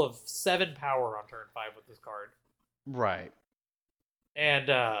total of 7 power on turn 5 with this card. Right. And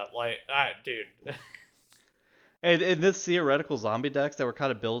dude, And in this theoretical zombie decks that we're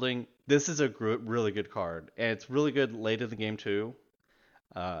kind of building, this is a really good card, and it's really good late in the game too.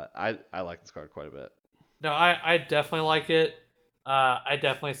 I like this card quite a bit. no, I definitely like it. I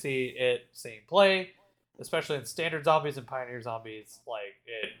definitely see it seeing play, especially in standard zombies and pioneer zombies. Like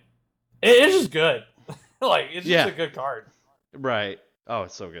it's just good. Like it's just Yeah. a good card. Right. Oh,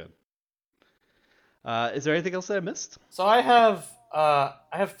 it's so good. Is there anything else that I missed? So I have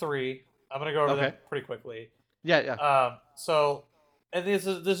 3. I'm gonna go over them Okay. pretty quickly. Yeah, yeah. So, and this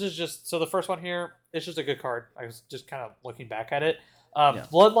is just so the first one here. It's just a good card. I was just kind of looking back at it. Yeah.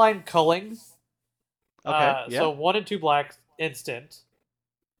 Bloodline Culling. Okay. Yeah. So 1 and 2 black instant,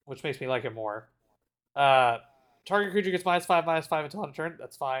 which makes me like it more. Target creature gets -5/-5 until on a turn.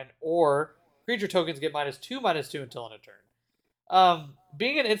 That's fine. Or creature tokens get -2/-2 until on a turn.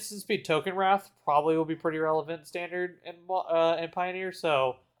 Being an instant speed token wrath probably will be pretty relevant in standard and pioneer.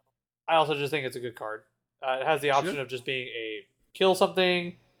 So I also just think it's a good card. It has the option Sure. of just being a kill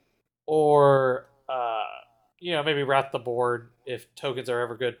something, or maybe wrath the board if tokens are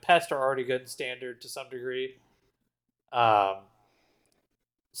ever good. Pest are already good in standard to some degree.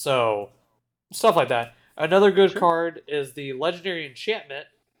 So stuff like that. Another good Sure. card is the legendary enchantment,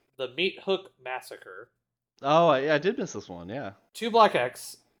 the Meat Hook Massacre. Oh, I did miss this one. Yeah. 2 black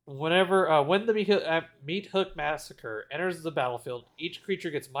X. When the Meat Hook Massacre enters the battlefield, each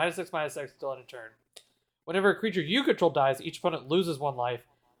creature gets -X/-X until end of turn. Whenever a creature you control dies, each opponent loses 1 life,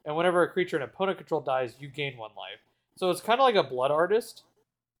 and whenever a creature an opponent control dies, you gain 1 life. So it's kind of like a Blood Artist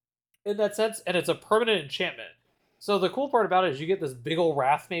in that sense, and it's a permanent enchantment. So the cool part about it is you get this big ol'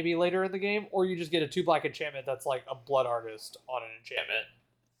 Wrath maybe later in the game, or you just get a 2 black enchantment that's like a Blood Artist on an enchantment.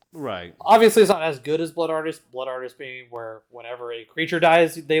 Right. Obviously, it's not as good as Blood Artist. Blood Artist being where whenever a creature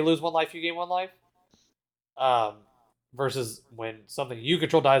dies, they lose 1 life, you gain 1 life. Versus when something you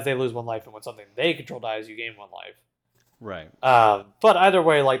control dies, they lose 1 life, and when something they control dies, you gain 1 life. Right. But either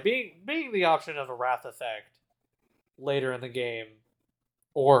way, like being the option of a Wrath effect later in the game,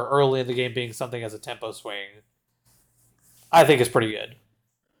 or early in the game being something as a tempo swing, I think is pretty good.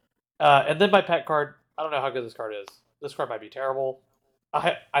 And then my pet card, I don't know how good this card is. This card might be terrible.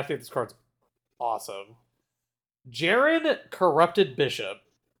 I think this card's awesome. Jaren Corrupted Bishop.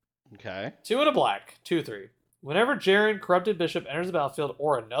 Okay. 2 and a black, 2/3. Whenever Jaren Corrupted Bishop enters the battlefield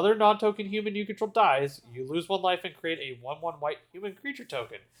or another non-token human you control dies, you lose 1 life and create a 1/1 white human creature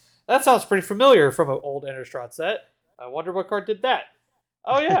token. That sounds pretty familiar from an old Innistrad set. I wonder what card did that.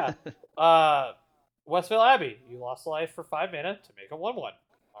 Oh yeah. Westvale Abbey. You lost a life for 5 mana to make a 1/1.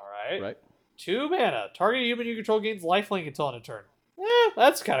 Alright. Right. 2 mana. Target human you control gains lifelink until end of turn.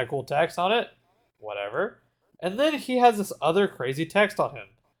 That's kind of cool text on it. Whatever. And then he has this other crazy text on him.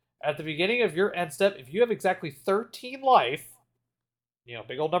 At the beginning of your end step, if you have exactly 13 life,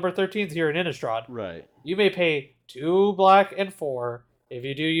 big old number 13s here in Innistrad, Right. you may pay 2 black and 4. If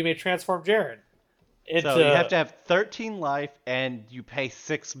you do, you may transform Jaren. So you have to have 13 life and you pay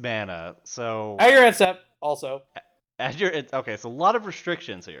 6 mana. So At your end step, also. okay, so a lot of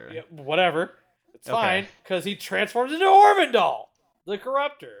restrictions here. Yeah, whatever. It's Okay. fine, because he transforms into Orvindal, the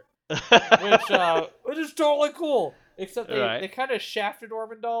Corruptor, which is totally cool. Except they kind of shafted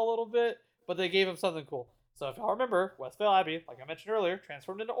Orvindal a little bit, but they gave him something cool. So if y'all remember, Westvale Abbey, like I mentioned earlier,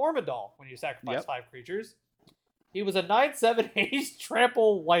 transformed into Orvindal when you sacrifice 5 creatures. He was a 9/7 haste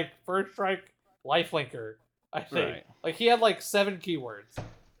trample, like first strike lifelinker, I think. Right. Like he had like 7 keywords.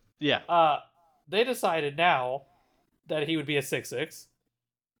 Yeah. They decided now that he would be a 6/6.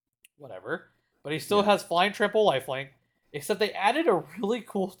 Whatever. But he still has flying trample lifelink. Except they added a really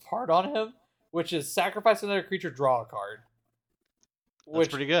cool part on him, which is sacrifice another creature, draw a card. That's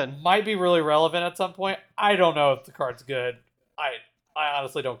pretty good. Might be really relevant at some point. I don't know if the card's good. I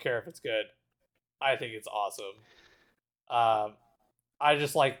honestly don't care if it's good. I think it's awesome. I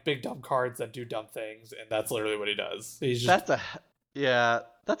just like big dumb cards that do dumb things, and that's literally what he does. He's just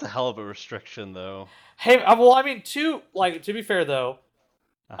that's a hell of a restriction though. Hey, well, I mean, to be fair though,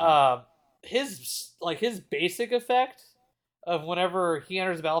 Uh-huh. his basic effect of whenever he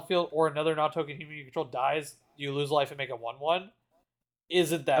enters the battlefield or another non-token human you control dies, you lose life and make a 1/1.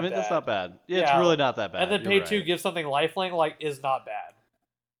 Isn't that bad? That's not bad. Yeah, it's really not that bad. And then You're pay 2, right. give something lifelink, is not bad.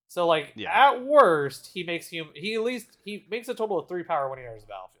 So Yeah. at worst, he makes a total of 3 power when he enters the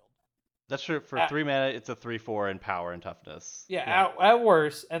battlefield. That's true. For 3 mana, it's a 3/4 in power and toughness. Yeah. At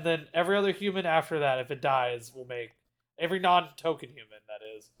worst, and then every other human after that, if it dies, will make every non-token human that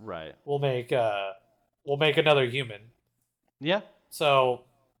is Right. will make another human. Yeah. So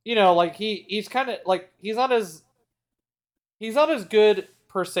he's kind of he's not as good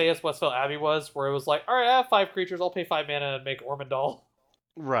per se as Westvale Abbey was, where it was like, all right, I have 5 creatures, I'll pay 5 mana and make Ormondal.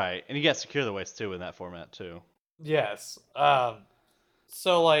 Right, and you get Secure the Waste too in that format too. Yes.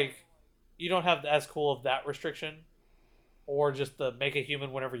 So you don't have as cool of that restriction, or just the make a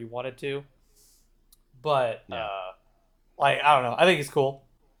human whenever you wanted to. But I don't know. I think he's cool.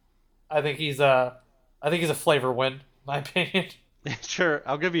 I think he's a flavor win, in my opinion. Sure,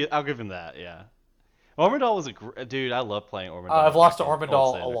 I'll give him that. Yeah, Ormondal was dude. I love playing Ormondal. I've lost to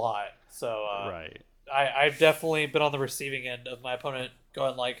Ormondal a lot, so right. I've definitely been on the receiving end of my opponent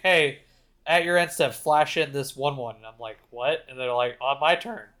going like, "Hey, at your end step, flash in this 1/1," and I'm like, "What?" And they're like, "On my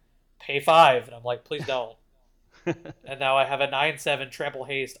turn, pay 5," and I'm like, "Please don't." And now I have a 9/7 trample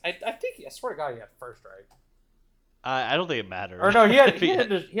haste. I swear to God, he had first strike. I don't think it matters. Or no, he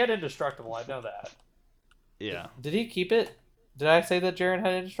had indestructible. I know that. Yeah. Did he keep it? Did I say that Jaren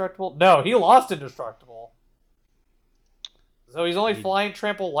had indestructible? No, he lost indestructible. So he's only flying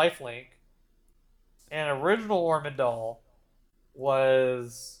trample lifelink. And original Ormondal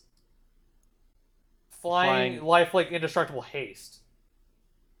was flying lifelink indestructible haste.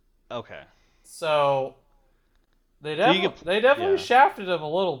 Okay. So they definitely shafted him a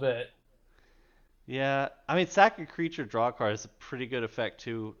little bit. Yeah, I mean, sack a creature, draw a card is a pretty good effect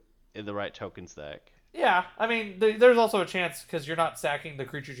too in the right token stack. Yeah, I mean, there's also a chance because you're not sacking the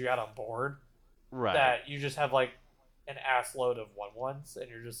creatures you had on board Right. that you just have like an ass load of 1/1s, and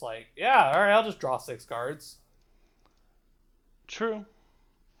you're just like, yeah, all right, I'll just draw 6 cards. True.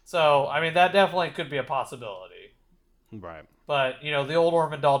 So, I mean, that definitely could be a possibility. Right. But the old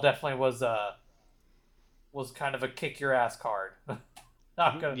Ormondal definitely was kind of a kick your ass card.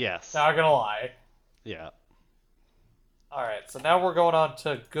 Yes. Not gonna lie. Yeah. All right, so now we're going on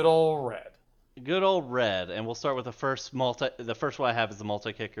to good old red. Good old red, and we'll start with the first multi. The first one I have is the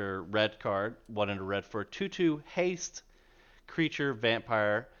multi-kicker red card, 1 and a red for 2/2 haste creature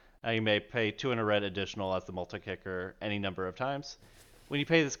vampire. You may pay 2 and a red additional as the multi-kicker any number of times. When you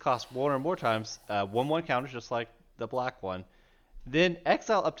pay this cost 1 or more times, 1/1 counters just like the black one. Then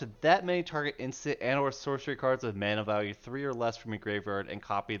exile up to that many target instant and/or sorcery cards with mana value 3 or less from your graveyard and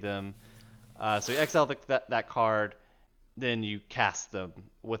copy them. So you exile that card, then you cast them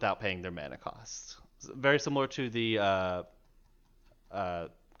without paying their mana costs. Very similar to the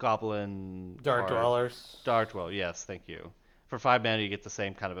Goblin Dark card. Dwellers. Dark Dweller, yes, thank you. For 5 mana, you get the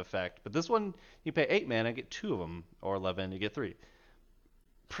same kind of effect. But this one, you pay 8 mana, get 2 of them, or 11, you get 3.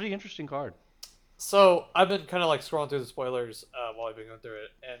 Pretty interesting card. So I've been kind of like scrolling through the spoilers while I've been going through it,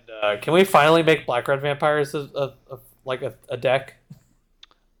 and can we finally make Black Red Vampires a deck?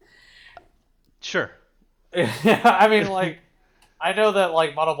 Sure. I mean, like, I know that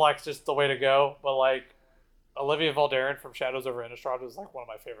like Mono Black's just the way to go, but like Olivia Valderin from Shadows over Innistrad was like one of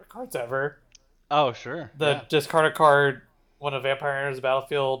my favorite cards ever. Oh, sure. The discard a card when a vampire enters the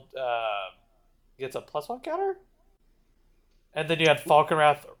battlefield gets a +1 counter, and then you had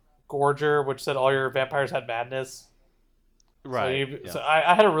Falconwrath Gorger, which said all your vampires had madness. Right. So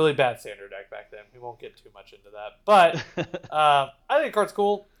I had a really bad standard deck back then. We won't get too much into that, but I think the card's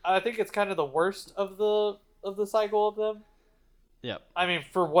cool. I think it's kind of the worst of the cycle of them. Yep. I mean,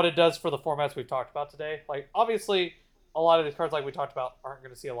 for what it does for the formats we've talked about today, like obviously a lot of these cards, like we talked about, aren't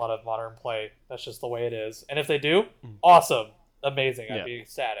going to see a lot of modern play. That's just the way it is. And if they do, awesome, amazing. I'd be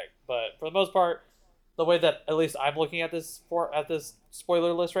ecstatic. But for the most part, the way that at least I'm looking at this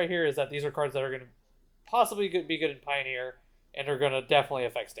spoiler list right here is that these are cards that are going to possibly be good in Pioneer and are going to definitely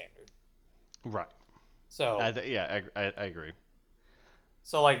affect Standard. Right. So I agree.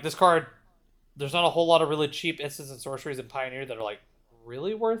 So like this card, there's not a whole lot of really cheap instants and sorceries in Pioneer that are like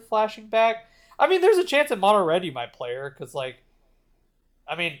really worth flashing back. I mean, there's a chance in Mono Red you might play her because like,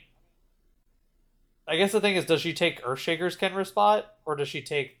 I mean, I guess the thing is, does she take Earthshaker's Kenra spot or does she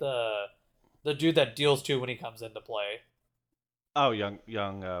take the dude that deals 2 when he comes into play? Oh, young.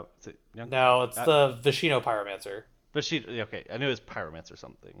 Is it young? No, it's the Vishino Pyromancer. But okay, I knew it was Pyromancer or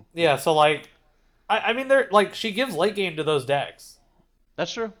something. Yeah, so like, I mean, they're like she gives late game to those decks.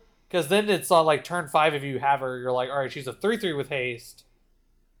 That's true. Because then it's on like turn 5 if you have her, you're like, all right, she's a 3/3 with haste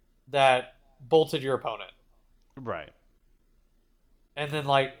that bolted your opponent. Right. And then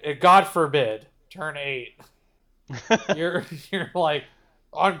like, God forbid, turn 8, you're like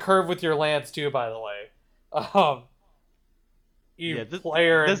on curve with your lands too. By the way,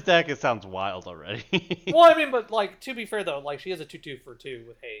 This deck it sounds wild already. Well, I mean, but like to be fair though, like she has a 2/2 for 2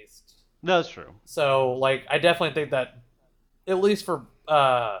 with haste. No, that's true. So like, I definitely think that at least for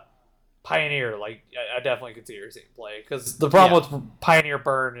Pioneer, like I definitely could see her seeing play because the problem with Pioneer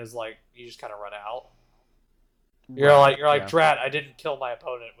Burn is like you just kind of run out. You're like Drat. I didn't kill my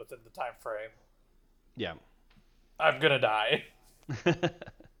opponent within the time frame. Yeah, I'm gonna die.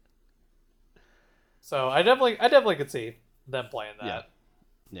 So I definitely could see them playing that.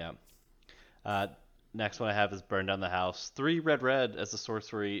 Yeah. Next one I have is Burn Down the House. 3 red as a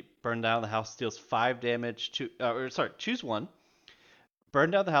sorcery. Burn Down the House deals 5 damage to. Choose one.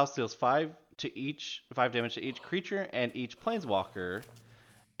 Burn Down the House deals 5 damage to each creature and each planeswalker.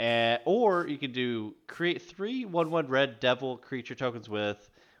 Or you can do create 3 1/1 red devil creature tokens with.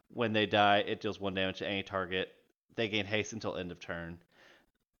 When they die, it deals 1 damage to any target. They gain haste until end of turn.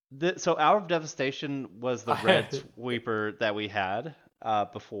 So Hour of Devastation was the red sweeper that we had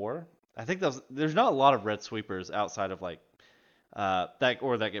before. I think there's not a lot of red sweepers outside of like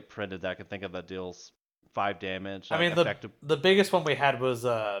that get printed that I can think of that deals 5 damage. I mean, the biggest one we had was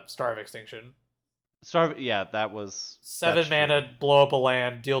Star of Extinction. That was 7 mana, blow up a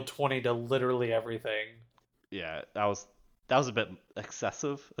land, deal 20 to literally everything. Yeah, that was a bit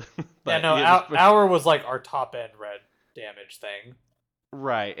excessive. But, Hour was like our top end red damage thing.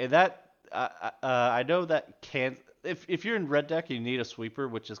 Right, and that I know that can if you're in red deck you need a sweeper,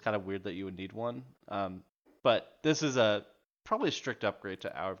 which is kind of weird that you would need one. But this is probably a strict upgrade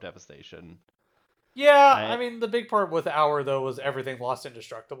to Hour of Devastation. Yeah, I mean the big part with Hour though was everything lost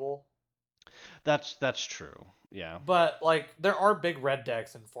indestructible. That's true. Yeah. But like there are big red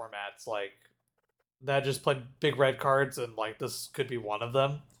decks in formats like that just play big red cards, and like this could be one of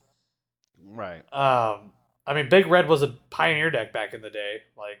them. Right. I mean, Big Red was a pioneer deck back in the day,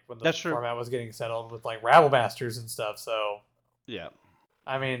 like when the That's true. format was getting settled with like Rabble Masters and stuff. So, Yeah.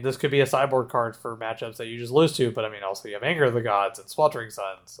 I mean, this could be a sideboard card for matchups that you just lose to. But I mean, also you have Anger of the Gods and Sweltering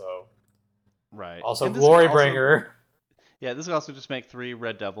Sun, so Right. also And this could Glory also Bringer. yeah, this could also just make 3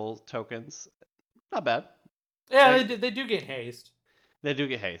 Red Devil tokens. Not bad. Yeah, Like, they do gain haste, they do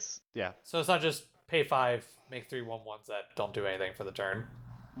get haste. Yeah. so it's not just pay 5, make 3/1/1s that don't do anything for the turn.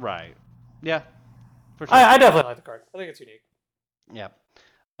 Right. Yeah, for sure. I definitely like the card. I think it's unique.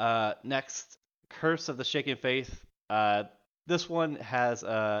 Yeah. Next, Curse of the Shaken Faith. This one has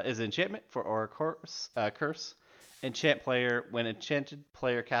is enchantment for Aura Curse. Enchant player. When enchanted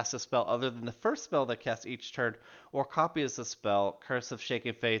player casts a spell other than the first spell that casts each turn, or copies the spell, Curse of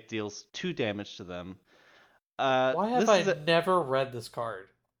Shaken Faith deals 2 damage to them. Why have This I is a, never read this card?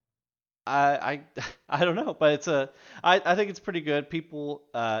 I don't know, but I think it's pretty good. People,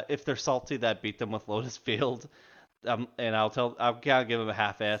 if they're salty that beat them with Lotus Field, and I'll kind of give them a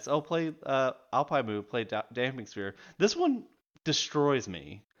half-ass. Oh, play Alpine Move, play Damping Sphere. This one destroys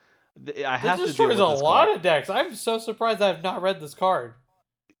me. I This have to deal destroys with a this lot card. of decks. I'm so surprised I have not read this card.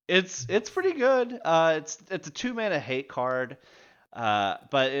 It's pretty good. It's a 2 mana hate card,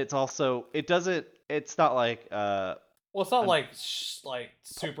 but it's also it doesn't. It's not like Well, it's not a like like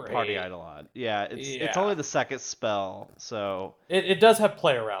super Party hate. Eidolon. Yeah, it's Yeah, only the second spell, so it does have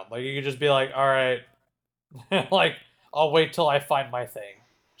play around. Like you could just be like, all right, like I'll wait till I find my thing.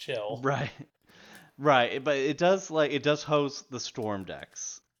 Chill. right. Right, but it does host the storm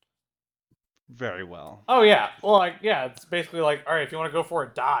decks very well. Oh yeah, well like yeah, it's basically like all right, if you want to go for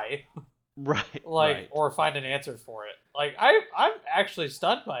it, die. Right, Like right. or find an answer for it. Like I'm actually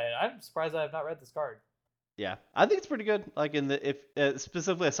stunned by it. I'm surprised I have not read this card. Yeah, I think it's pretty good. Like in the if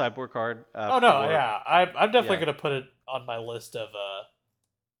specifically a sideboard card Oh no, for yeah, I'm definitely yeah. gonna put it on my list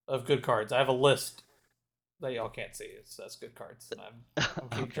of good cards. I have a list that y'all can't see. It's that's good cards. I'm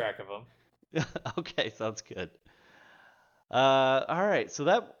keeping Okay. track of them. Okay, sounds good. All right, so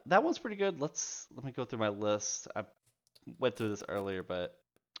that one's pretty good. Let me go through my list. I went through this earlier, but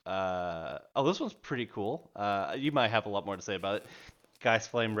oh, this one's pretty cool. You might have a lot more to say about it. Guy's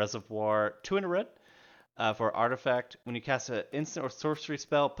Flame Reservoir, 2 in a red. For artifact, when you cast an instant or sorcery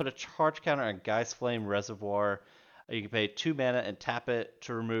spell, put a charge counter on Guy's Flame Reservoir. You can pay 2 mana and tap it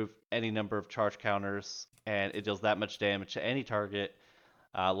to remove any number of charge counters, and it deals that much damage to any target.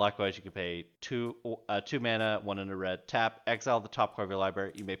 Likewise, you can pay 2 mana, 1 in a red, tap, exile the top card of your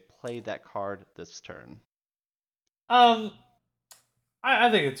library. You may play that card this turn. Um, I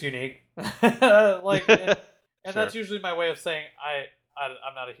think it's unique. Like, and Sure. that's usually my way of saying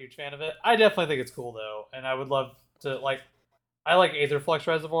I'm not a huge fan of it. I definitely think it's cool though, and I would love to like. I like Aetherflux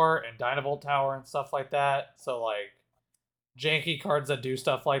Reservoir and Dynavolt Tower and stuff like that. So like janky cards that do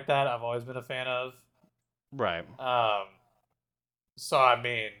stuff like that, I've always been a fan of. Right. Um, so I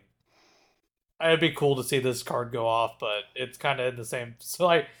mean, it'd be cool to see this card go off, but it's kind of in the same. So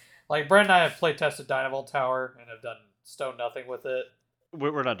like Brent and I have play tested Dynavolt Tower and have done stone nothing with it.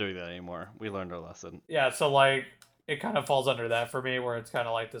 We're not doing that anymore. We learned our lesson. Yeah, so like it kind of falls under that for me, where it's kind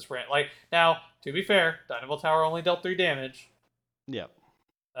of like this rant. Like now, to be fair, Dynavolt Tower only dealt 3 damage. Yeah.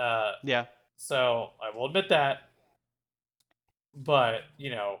 Uh, Yeah. so I will admit that. But you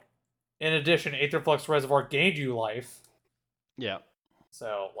know, in addition, Aetherflux Reservoir gained you life. Yeah.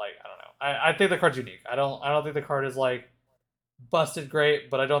 So like I don't know. I think the card's unique. I don't think the card is like busted great,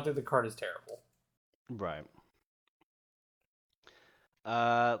 but I don't think the card is terrible. Right.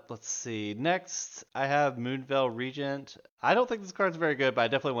 Let's see. Next, I have Moonveil Regent. I don't think this card's very good, but I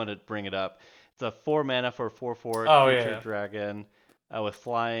definitely want to bring it up. It's a 4 mana for a 4/4 Oh creature yeah. dragon with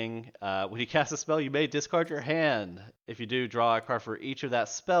flying. When you cast a spell, you may discard your hand. If you do, draw a card for each of that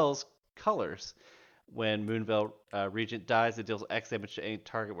spell's colors. When Moonveil Regent dies, it deals X damage to any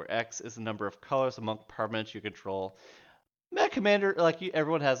target where X is the number of colors among permanents you control. Meta Commander, like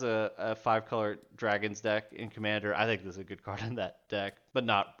everyone has a 5 color dragons deck in Commander. I think this is a good card in that deck, but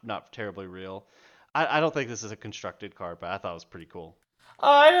not terribly real. I don't think this is a constructed card, but I thought it was pretty cool.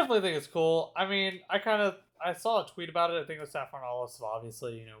 I definitely think it's cool. I mean, I saw a tweet about it. I think it was Saffron Olive, so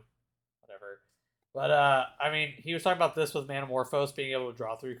obviously, you know, whatever. But I mean, he was talking about this with Manamorphose being able to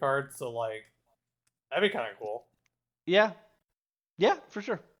draw 3 cards, so like that'd be kind of cool. Yeah, yeah, for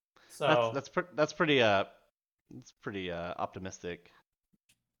sure. So That's pretty it's pretty optimistic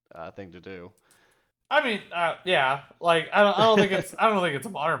thing to do. I mean, yeah, like I don't think it's a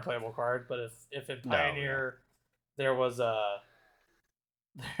modern playable card, but if in No, yeah. Pioneer there was a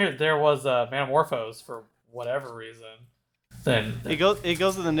there was Manamorphose for whatever reason. Then It goes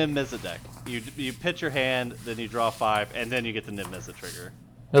in the Niv Mizzet deck. You pitch your hand, then you draw 5, and then you get the Niv Mizzet trigger.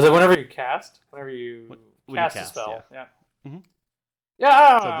 is it whenever you cast? Whenever you When cast, you a cast, spell? yeah. Yeah. Mhm. Yeah, I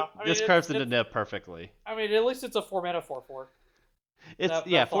don't So know. this carves into Niv perfectly. I mean, at least it's a 4-mana 4/4. It's That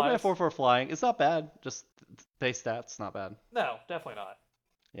 4-mana flies. 4/4 flying. It's not bad. Just base stats, not bad. No, definitely not.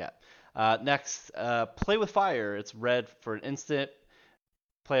 Yeah. Next, play with fire. It's red for an instant.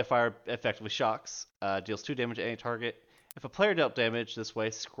 Play a fire effectively shocks. Deals 2 damage to any target. If a player dealt damage this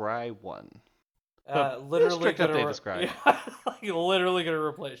way, scry 1. Literally strict gonna update to scry. yeah, like literally gonna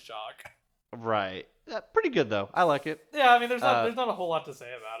replace shock. Right. Pretty good though. I like it. Yeah, I mean, there's Uh, not a whole lot to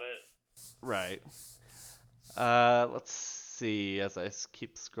say about it. Right. Let's see. As I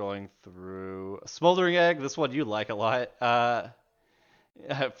keep scrolling through, Smoldering Egg. This one you like a lot.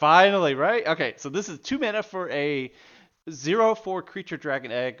 Finally, right? Okay, so this is 2 mana for a 0/4 creature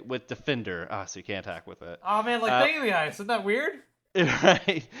dragon egg with Defender. So you can't attack with it. Oh man, like Thing in the Ice, isn't that weird?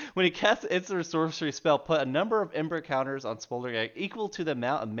 Right. When he casts an instant or sorcery spell, put a number of Ember counters on Smoldering Egg equal to the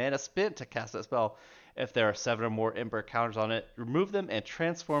amount of mana spent to cast that spell. If there are 7 or more Ember counters on it, remove them and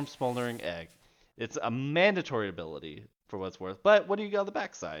transform Smoldering Egg. It's a mandatory ability for what it's worth. But what do you get on the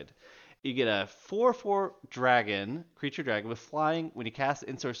backside? You get a 4/4 dragon, creature dragon with flying. When you cast an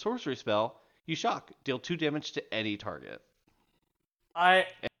instant or sorcery spell, you shock. Deal 2 damage to any target. I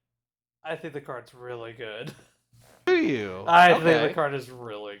think the card's really good. Do you? I think the card is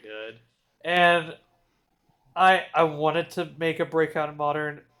really good, and I wanted to make a breakout in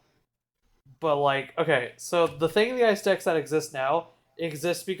Modern, but like, okay, so the Thing in the Ice decks that exist now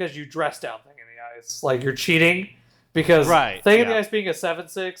exist because you dress down Thing in the Ice, like you're cheating, because Right, Thing in the yeah. Ice being a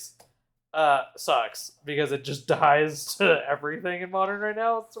 7/6 sucks because it just dies to everything in Modern right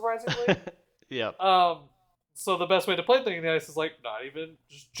now, surprisingly. Yep. So the best way to play Thing in the Ice is like not even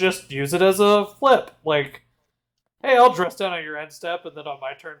just use it as a flip, like. Hey, I'll dress down on your end step, and then on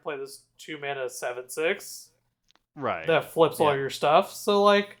my turn play this 2-mana 7/6 Right. that flips all Yeah. your stuff. So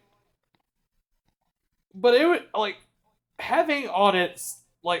like, but it would like having on it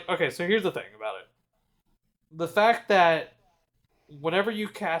like okay. So here's the thing about it: the fact that whenever you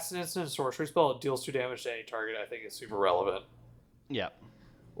cast an instant sorcery spell, it deals 2 damage to any target. I think is super relevant. Yep.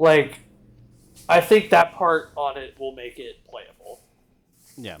 Like, I think that part on it will make it playable.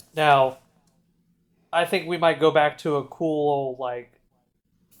 Yeah. Now, I think we might go back to a cool like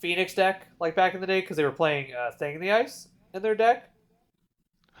Phoenix deck, like back in the day, because they were playing Thing in the Ice in their deck.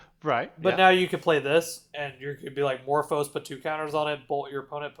 Right. But yeah. now you could play this, and you could be like Morphos, put 2 counters on it, bolt your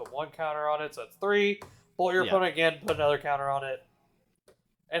opponent, put 1 counter on it, so that's 3. Bolt your Yeah. opponent again, put another counter on it,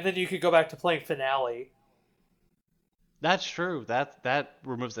 and then you could go back to playing Finale. That's true. That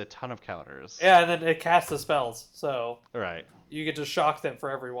removes a ton of counters. Yeah, and then it casts the spells, so Right. you get to shock them for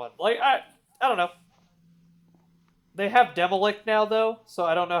everyone. Like I don't know. They have Demolic now though, so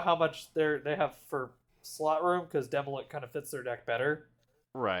I don't know how much they have for slot room because Demolic kind of fits their deck better.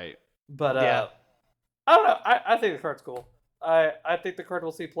 Right. But Yeah. I don't know. I think the card's cool. I think the card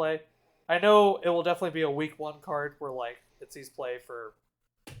will see play. I know it will definitely be a week 1 card where like it sees play for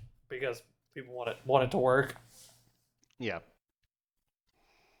because people want it to work. Yeah.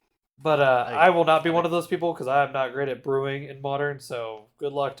 But I will not be one of those people because I am not great at brewing in Modern. So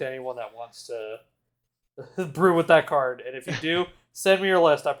good luck to anyone that wants to brew with that card. And if you do, send me your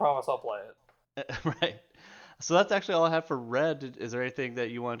list. I promise I'll play it. Right. So that's actually all I have for red. Is there anything that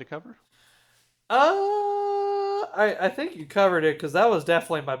you wanted to cover? I think you covered it because that was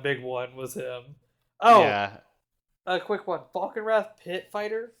definitely my big one. Was him? Oh, Yeah. a quick one. Falkenrath Pit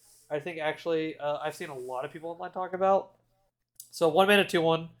Fighter. I think actually I've seen a lot of people online talk about. So 1 mana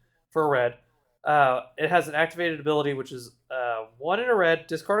 2/1 for a red. It has an activated ability which is 1 in a red.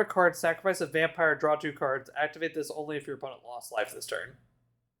 Discard a card, sacrifice a vampire, draw 2 cards. Activate this only if your opponent lost life this turn.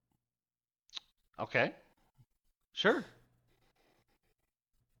 Okay. Sure.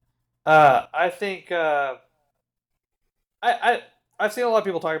 I think I've seen a lot of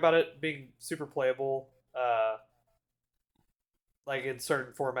people talk about it being super playable, like in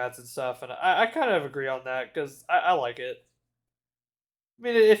certain formats and stuff, and I kind of agree on that because I like it. I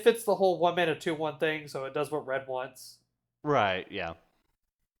mean, it fits the whole 1 mana 2/1 thing, so it does what red wants. Right. Yeah.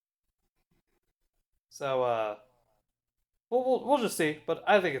 So we'll just see, but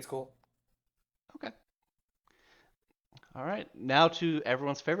I think it's cool. Okay. All right. Now to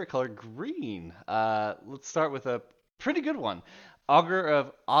everyone's favorite color, green. Let's start with a pretty good one. Augur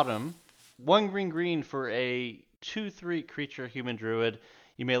of Autumn. 1 green for a 2/3 creature human druid.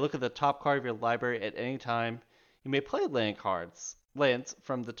 You may look at the top card of your library at any time. You may play land cards. lands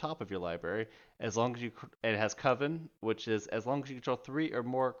from the top of your library, as long as you and it has Coven, which is as long as you control 3 or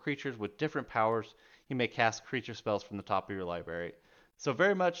more creatures with different powers, you may cast creature spells from the top of your library. So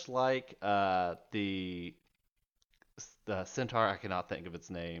very much like the centaur, I cannot think of its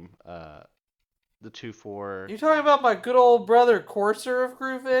name. The 2/4 You talking about my good old brother Courser of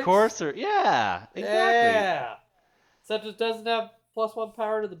Groovix? Courser. Yeah, exactly. Yeah. Except it doesn't have +1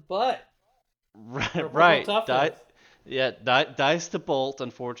 power to the butt. Or Right. toughness. Dice to bolt,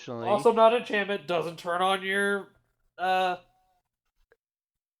 unfortunately. Also not enchantment, doesn't turn on your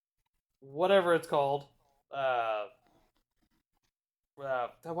whatever it's called. Why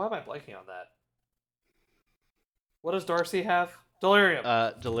am I blanking on that? What does Darcy have? Delirium.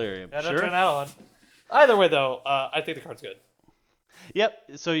 Delirium. Yeah, don't Sure. turn that on. Either way, though, I think the card's good.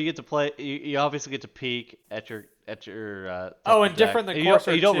 Yep. So you get to play. You obviously get to peek at your Oh, and deck. different than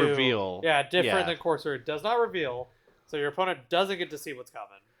Courser You don't too. reveal. Yeah, different Yeah. than Courser. It does not reveal, so your opponent doesn't get to see what's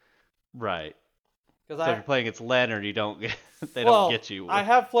coming. Right. Because So if you're playing against Leonard, you don't get they well, don't get you. I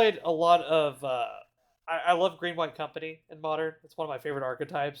have played a lot of. I love Green White Company in Modern. It's one of my favorite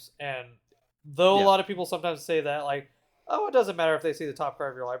archetypes, and though a Yeah. lot of people sometimes say that, like, oh, it doesn't matter if they see the top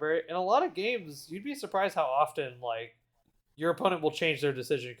card of your library. In a lot of games, you'd be surprised how often like your opponent will change their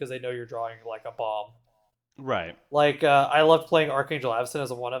decision because they know you're drawing like a bomb. Right. Like I loved playing Archangel Avacyn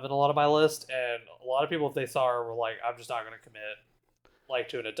as a one of in a lot of my list, and a lot of people, if they saw her, were like, "I'm just not going to commit like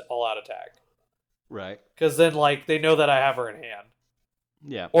to an all-out attack," Right. because then like they know that I have her in hand.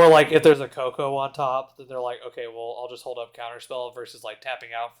 Yeah. Or like if there's a Coco on top, then they're like, "Okay, well I'll just hold up counterspell versus like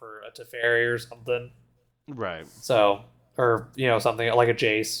tapping out for a Teferi or something." Right. So or something like a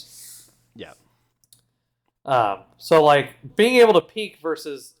Jace. Yeah. So like being able to peek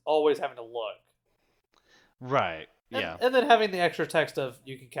versus always having to look. Right. Yeah. And then having the extra text of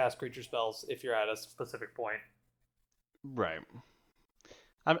you can cast creature spells if you're at a specific point. Right.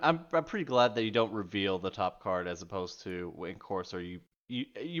 I'm pretty glad that you don't reveal the top card as opposed to in course, or you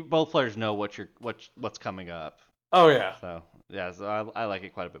both players know what's coming up. Oh yeah. So yeah, so I like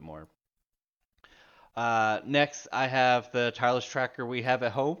it quite a bit more. Next I have the tireless tracker we have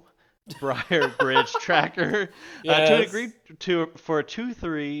at home, Briar Bridge Tracker. Yes. For a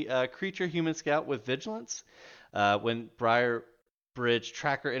 2/3 creature human scout with vigilance. When Briar Bridge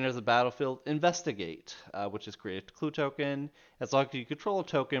Tracker enters the battlefield, investigate, which is create a clue token. As long as you control a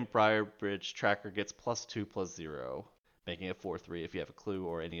token, Briar Bridge Tracker gets +2/+0, making it 4/3 if you have a clue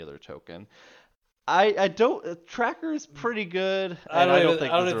or any other token. I don't. Tracker is pretty good, and I don't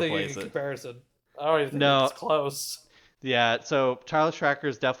think this think replace in it. comparison. I don't even think No. it's close. Yeah, so Tireless Tracker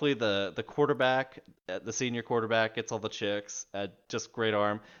is definitely the quarterback, the senior quarterback, gets all the chicks, just great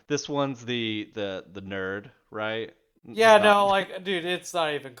arm. This one's the nerd, right? Yeah, Not- no, like, dude, it's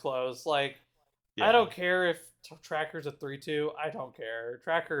not even close. Like, yeah. I don't care if Tracker's a 3/2. I don't care.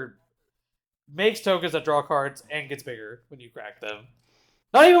 Tracker makes tokens that draw cards and gets bigger when you crack them.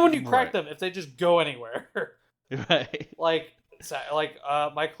 Not even when you crack Right. them, if they just go anywhere. Right. like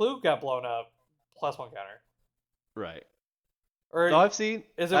my clue got blown up, +1 counter. Right. Or No, I've seen.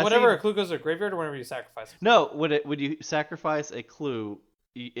 is it I've whenever seen- a clue goes to a graveyard or whenever you sacrifice it? No, when you sacrifice a clue,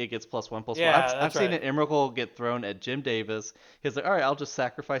 it gets +1/+1. Yeah, I've that's seen right. an Emrakul get thrown at Jim Davis. He's like, all right, I'll just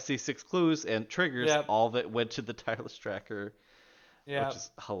sacrifice these 6 clues, and triggers. Yep. All of it went to the Tireless Tracker, Yeah. which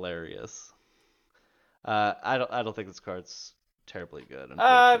is hilarious. I don't think this card's terribly good.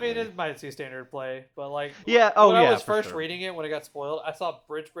 I mean, unfortunately. it might see standard play, but like, Yeah, when I was for first sure. reading it, when it got spoiled, I saw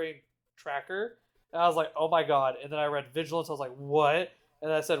Bridgebrain Tracker, and I was like, oh my god. And then I read Vigilance, I was like, what? And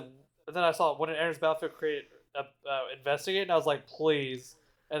then I saw when it enters battlefield, create investigate, and I was like, please.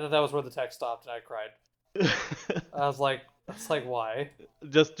 And then that was where the text stopped, and I cried. I was like, that's like why?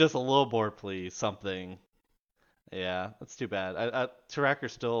 just a little more, please. Something. Yeah, that's too bad.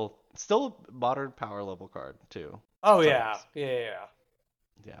 Tracker's still a modern power level card too. Oh So yeah, it's-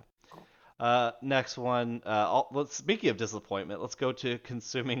 yeah. Yeah. Next one. Speaking of disappointment, let's go to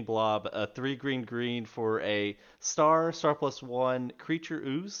Consuming Blob. 3 green for a star +1 creature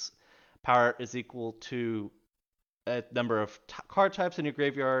ooze. Power is equal to a number of card types in your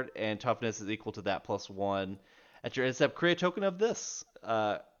graveyard, and toughness is equal to that +1. At your end step, create a token of this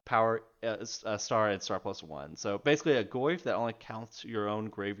power, star and star +1. So basically a Goyf that only counts your own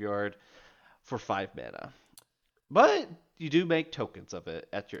graveyard for 5 mana. But you do make tokens of it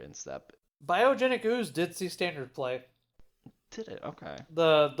at your end step. Biogenic Ooze did see standard play. Did it? Okay.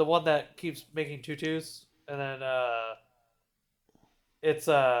 The one that keeps making 2/2s, and then it's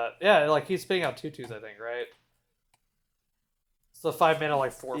yeah, like he's spitting out 2/2s, I think, right? It's the 5 mana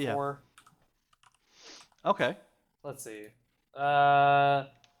like 4/4. Okay. Let's see.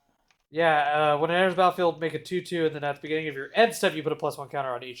 Yeah, when it enters battlefield, make a 2/2, and then at the beginning of your end step, you put a +1 counter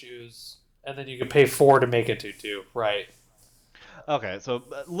on each ooze, and then you can pay 4 to make it 2/2. Right. Okay, so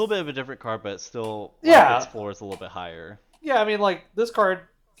a little bit of a different card, but still like its Yeah, floor is a little bit higher. yeah. I mean, like this card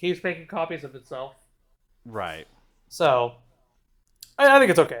keeps making copies of itself, Right. so I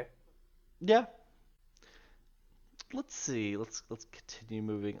think it's okay. Yeah. Let's see. Let's continue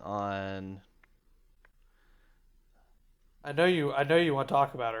moving on. I know you. I know you want to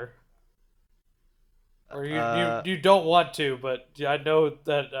talk about her, or Uh, you don't want to, but I know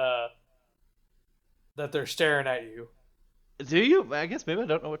that that they're staring at you. do you? I guess maybe I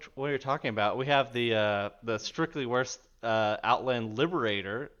don't know what you're talking about. We have the strictly worst Outland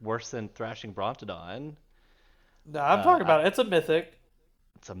Liberator, worse than Thrashing Brontodon. No, I'm talking I, about it. It's a mythic.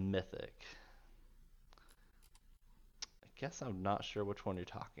 it's a mythic. I guess I'm not sure which one you're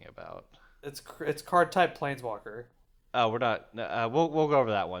talking about. It's card type planeswalker. Oh, we're not. We'll go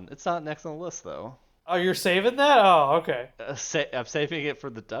over that one. It's not next on the list though. Oh, you're saving that? Oh, okay. I'm saving it for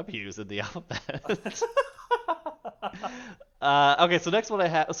the W's in the alphabet. Okay, so next one I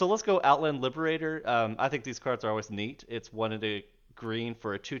have. So let's go Outland Liberator. I think these cards are always neat. It's one in a green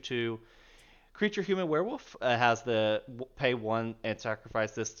for a 2/2 creature human werewolf. Has the pay one and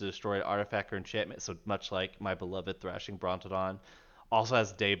sacrifice this to destroy an artifact or enchantment. So much like my beloved Thrashing Brontodon. Also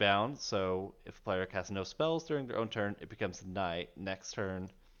has Daybound. So if a player casts no spells during their own turn, it becomes night. Next turn,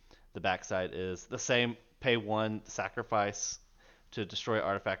 the backside is the same. Pay one sacrifice to destroy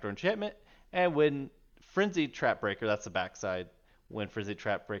artifact or enchantment. And when Frenzied Trapbreaker, that's the backside. When Frenzied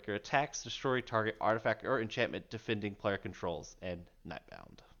Trapbreaker attacks, destroy target artifact or enchantment defending player controls and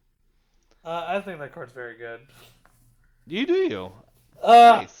Nightbound. I think that card's very good. You do you.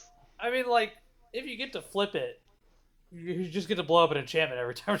 Uh, Nice. I mean, like, if you get to flip it, you just get to blow up an enchantment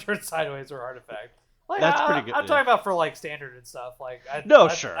every time it turns sideways or artifact. Like, That's pretty good. I'm talking about for like standard and stuff. Like, No,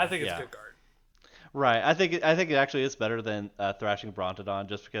 sure. I think it's Yeah. a good card. Right. I think it actually is better than Thrashing Brontodon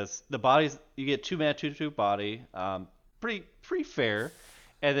just because the bodies you get 2 mana 2/2 body, pretty fair,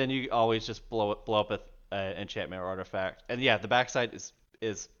 and then you always just blow up a enchantment or artifact. And yeah, the backside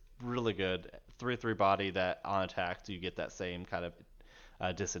is really good. 3/3 body that on attack you get that same kind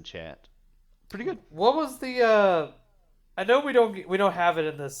of disenchant. Pretty good. What was the? I know we don't have it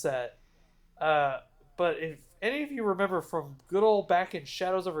in this set. But if any of you remember from good old back in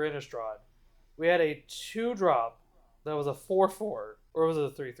Shadows over Innistrad, we had a 2-drop that was a 4/4, or was it a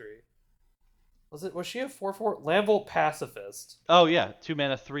 3/3? Was she a 4/4? Lamvolt Pacifist. Oh yeah, 2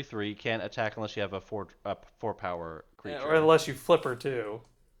 mana 3/3. You can't attack unless you have a 4 power creature. Or unless you flip her too.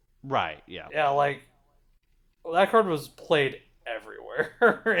 Right. Yeah. Yeah, like well, that card was played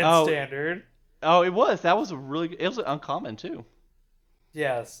everywhere in Oh. standard. Oh, it was. That was a really. It was uncommon too.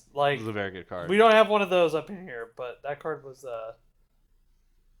 Yes, It like was a very good card. we don't have one of those up in here, but that card was a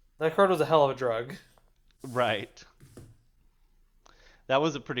hell of a drug. Right. That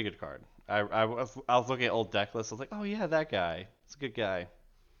was a pretty good card. I was looking at old deck lists. I was like, oh yeah, that guy. It's a good guy.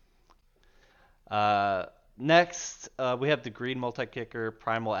 Next, we have the green multi-kicker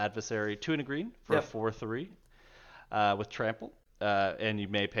Primal Adversary, 2 in a green for Yep. a 4/3 with trample. And you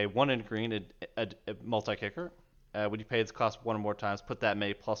may pay 1 in green, a multi-kicker. When you pay its cost 1 or more times, put that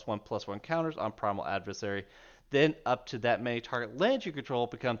many +1/+1 counters on Primal Adversary. Then up to that many target lands you control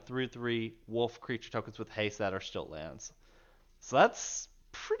become 3/3 wolf creature tokens with haste that are still lands. So that's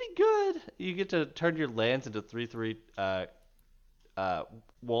pretty good. You get to turn your lands into 3/3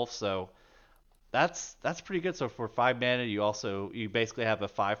 wolf. So that's pretty good. So for 5 mana, you basically have a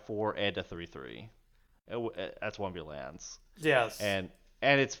 5/4 and a 3/3. That's one of your lands, Yes. and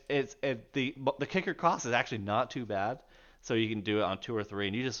the kicker cost is actually not too bad. So you can do it on 2 or 3,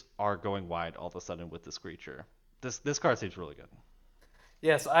 and you just are going wide all of a sudden with this creature. This card seems really good.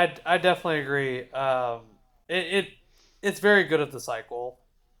 Yes, I definitely agree. It's very good at the cycle.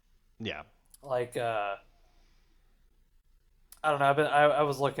 Yeah. Like I don't know. I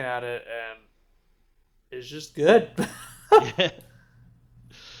was looking at it and it's just good.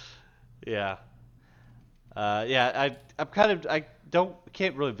 Yeah. Yeah. I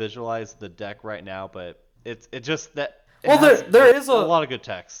can't really visualize the deck right now, but it just that it Well, has there is a lot of good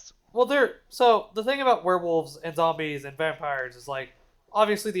text. Well, so the thing about werewolves and zombies and vampires is like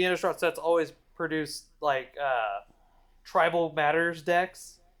obviously the Innistrad sets always produce like tribal matters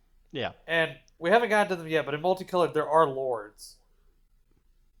decks, Yeah. and we haven't gotten to them yet. But in multicolored, there are lords.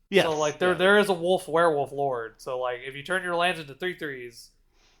 Yes. So like yeah. there is a wolf werewolf lord. So like if you turn your lands into 3/3s,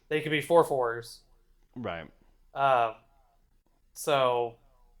 they can be 4/4s. Right. So,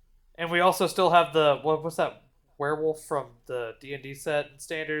 and we also still have the what's that werewolf from the D&D set in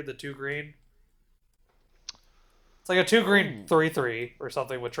standard, the 2 green. It's like a 2 green Ooh. 3/3 or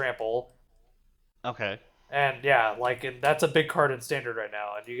something with trample. Okay. And yeah, like and that's a big card in standard right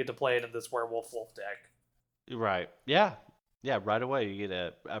now, and you get to play it in this werewolf wolf deck. Right. Yeah. Yeah. Right away, you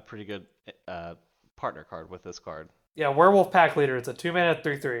get a pretty good uh, partner card with this card. Yeah, werewolf pack leader. It's a 2 mana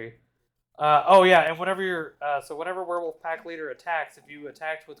 3/3. Oh yeah, and whenever you're whenever werewolf pack leader attacks, if you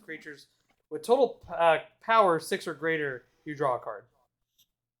attacked with creatures with total power 6 or greater, you draw a card.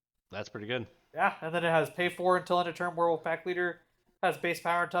 That's pretty good. Yeah, and then it has pay 4 until end of turn. Werewolf pack leader has base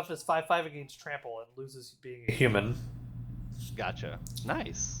power and toughness 5/5 against trample and loses being a human. Gotcha.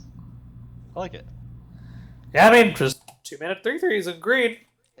 Nice. I like it. Yeah, I mean just 2 mana 3/3s in green.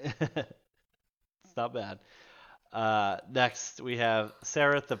 It's not bad. Next, we have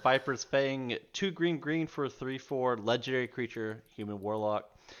Sareth the Viper's Fang, 2 green green for a 3/4 legendary creature, human warlock.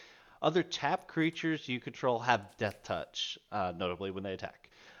 Other tap creatures you control have Death Touch, notably when they attack.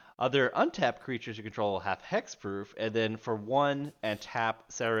 Other untapped creatures you control have Hexproof, and then for 1 and tap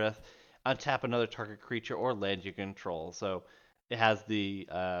Sareth, untap another target creature or land you control. So it has the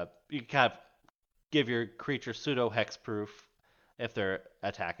you can kind of give your creature pseudo Hexproof if they're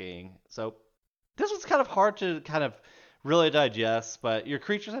attacking. So this was kind of hard to kind of really digest, but your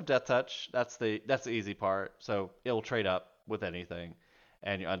creatures have Death Touch. That's the easy part. So it'll trade up with anything,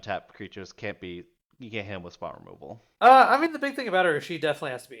 and your untapped creatures can't be you can't hit them with spot removal. I mean the big thing about her is she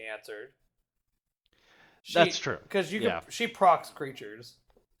definitely has to be answered. That's true. Because you Yeah. can, she procs creatures.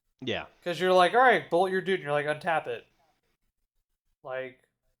 Yeah. Because you're like, all right, bolt your dude, and you're like, untap it. Like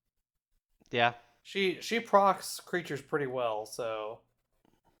Yeah. she procs creatures pretty well, so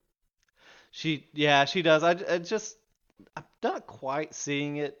She does. I just I'm not quite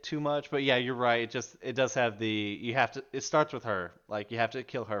seeing it too much, but yeah, you're right. It does have the you have to it starts with her. Like you have to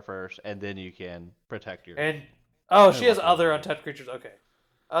kill her first and then you can protect your and oh, she has Warlock other Warrior. untapped creatures. Okay,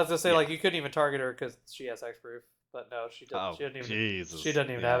 I was gonna say Yeah. like you couldn't even target her because she has hexproof, but no, she doesn't. Oh, She doesn't even. Jesus. She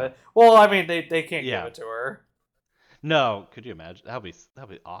doesn't even have Yeah. it. Well, I mean they can't give Yeah. it to her. No, could you imagine? That'd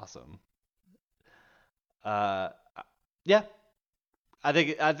be awesome. Uh yeah, I think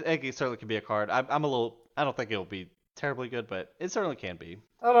it certainly can be a card. I'm a little I don't think it'll be terribly good, but it certainly can be.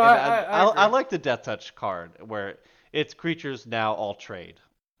 Oh no, And I I agree. like the Death Touch card where its creatures now all trade,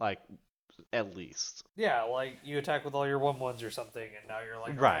 like at least. Yeah, like you attack with all your 1/1s or something, and now you're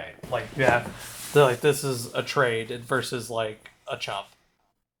like, Right. okay, like yeah, they're like this is a trade versus like a chump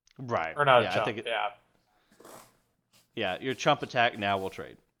Right. or not a Yeah, I chump. think it. Yeah, Yeah, your chump attack now will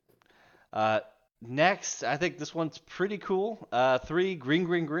trade. Uh, Next, I think this one's pretty cool. 3 green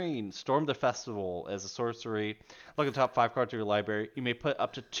green green. Storm the Festival as a sorcery. Look at the top 5 cards of your library. You may put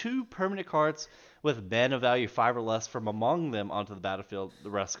up to 2 permanent cards with mana value 5 or less from among them onto the battlefield. The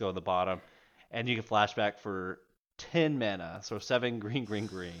rest go in the bottom, and you can flashback for 10 mana. So 7 green green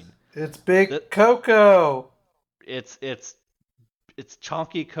green. it's Big That Coco. it's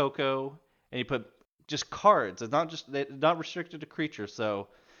chonky Coco, and you put just cards. It's not just they're not restricted to creatures, so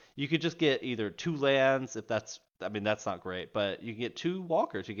you could just get either 2 lands if that's I mean that's not great, but you can get 2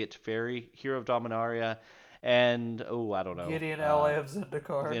 walkers. You get Fairy, Hero of Dominaria, and oh I don't know, Gideon Ally of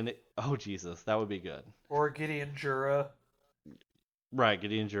Zendikar then oh Jesus, that would be good. or Gideon Jura. Right,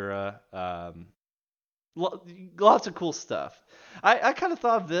 Gideon Jura, lots of cool stuff. I kind of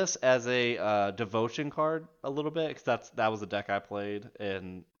thought of this as a devotion card a little bit because that was the deck I played,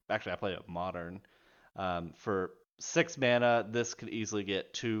 and actually I played it modern. For 6 mana, this could easily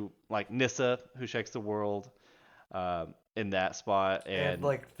get 2 like Nissa, who shakes the world, in that spot, And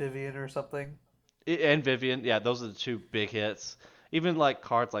like Vivian or something. and Vivian. Yeah, those are the 2 big hits. Even like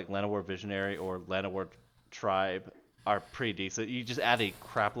cards like Llanowar Visionary or Llanowar Tribe are pretty decent. You just add a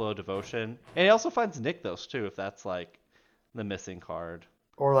crap load of devotion, and it also finds Nykthos too if that's like the missing card.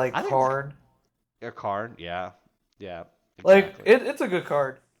 Or like I think Karn. or Karn, yeah, yeah, Like exactly. it's a good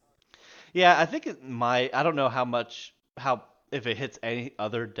card. Yeah, I think it might. I don't know how if it hits any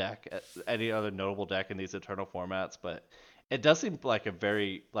other deck, any other notable deck in these Eternal formats, but it does seem like a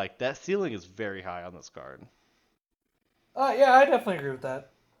very like that ceiling is very high on this card. Yeah, I definitely agree with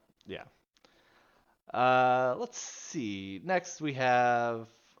that. Yeah. Let's see. Next we have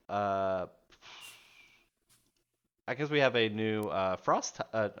uh, I guess we have a new Frost.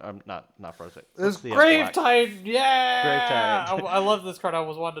 Not Frost. This What's the Grave black Titan, Grave yeah! Tide? I love this card. I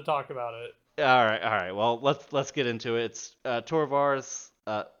was wanting to talk about it. All right. Well, let's get into it. It's Tovalar's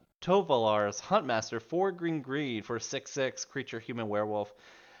Huntmaster, 4 green green for 6/6 creature human werewolf.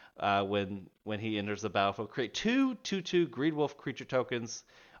 When he enters the battlefield, create 2/2/2 green wolf creature tokens.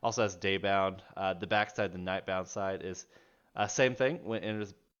 Also has daybound. The backside, the nightbound side is same thing when it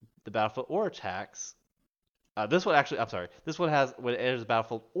enters the battlefield or attacks. This one actually, I'm sorry. This one has when it enters the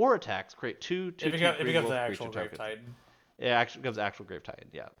battlefield or attacks, create two It 2/2 becomes it green becomes an wolf creature actual Grave tokens. Titan. It actually becomes actual Grave Titan,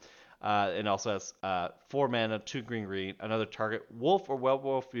 yeah. It also has 4 mana, 2 green. Another target wolf or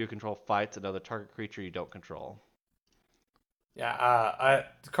werewolf you control fights another target creature you don't control. Yeah,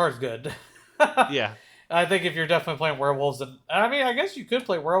 the card's good. Yeah. I think if you're definitely playing werewolves, and I mean, I guess you could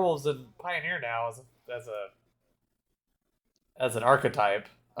play werewolves in Pioneer now as an archetype.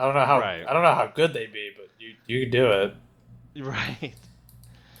 Right. I don't know how good they'd be, but you could do it. Right.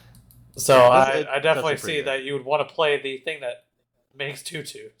 So Yeah, I it does definitely seem pretty see good. that you would want to play the thing that makes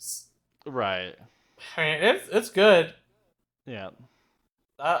tutus. Right. I mean, it's good. Yeah.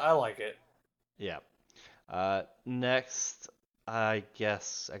 I like it. Yeah. Next, I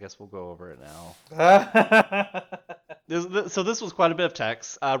guess we'll go over it now. So this was quite a bit of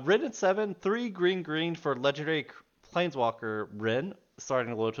text. Rin at 7, 3 green for legendary Planeswalker Rin,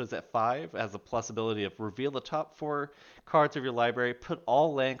 starting low to is at 5, has the plus ability of reveal the top 4 cards of your library, put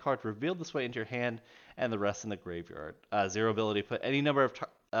all land cards revealed this way into your hand, and the rest in the graveyard. 0 ability, put any number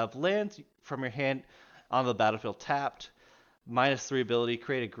of lands from your hand on the battlefield tapped. -3 ability,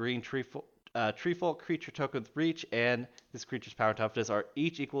 create a green treefolk creature token with reach, and this creature's power and toughness are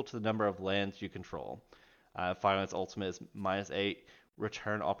each equal to the number of lands you control. Finally, its ultimate is -8.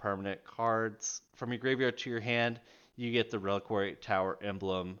 Return all permanent cards from your graveyard to your hand. You get the Reliquary Tower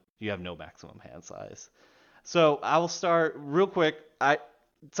emblem. You have no maximum hand size. So I will start real quick.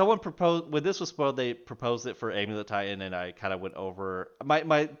 Someone proposed when this was spoiled. They proposed it for Amulet Titan, and I kind of went over.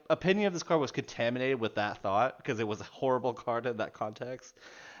 My opinion of this card was contaminated with that thought because it was a horrible card in that context.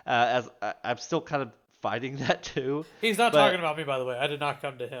 I'm still kind of fighting that too. He's not But talking about me, by the way. I did not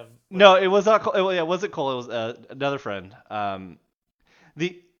come to him. no, it was not. It wasn't Cole. It was another friend.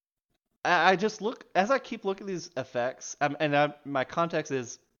 The I just look as I keep looking at these effects, my context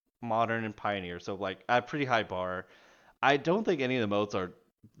is modern and pioneer, so like I have pretty high bar. I don't think any of the modes are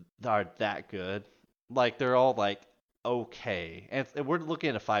that good. Like they're all like okay, and we're looking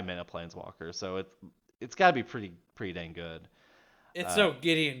at a 5 mana planeswalker, so it's got to be pretty dang good. It's Uh, no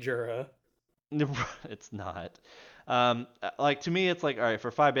Gideon Jura. it's not. Like to me, it's like all right for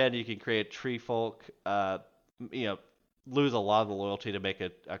 5 mana you can create tree folk. You know, lose a lot of the loyalty to make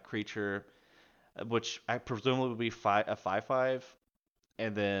a creature, which I presumably would be a 5/5,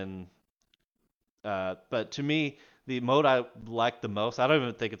 and then. But to me, the mode I like the most, I don't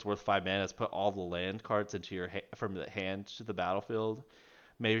even think it's worth 5 mana. Is put all the land cards into your from the hand to the battlefield.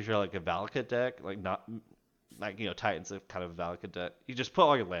 Maybe if you're like a Valakut deck, like not like Titan's a kind of a Valakut deck. You just put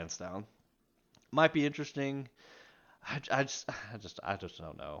all your lands down. Might be interesting. I just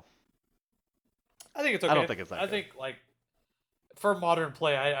don't know. I think it's I okay. don't think it's that I good. think like for modern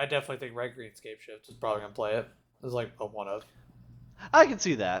play, I definitely think Red Green Scape Shift is probably gonna play it. It's like a one of I can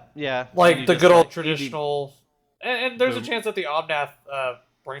see that. Yeah. And like you the just good old like you need traditional, and there's a boom. chance that the Omnath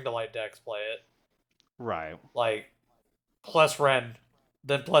Bring to Light decks play it. Right. Like plus Ren,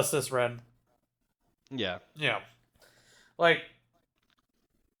 then plus this Ren. Yeah. Yeah, like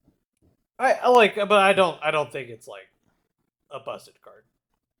I like, but I don't think it's like a busted card.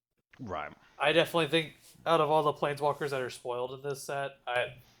 Right. I definitely think out of all the planeswalkers that are spoiled in this set,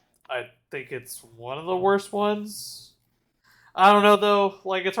 I think it's one of the worst ones. I don't know though.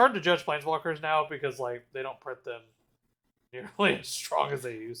 Like it's hard to judge planeswalkers now because like they don't print them nearly as strong as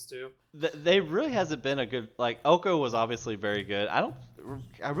they used to. They really hasn't been a good like Oko was obviously very good.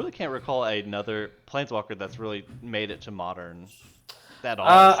 I really can't recall another planeswalker that's really made it to modern at all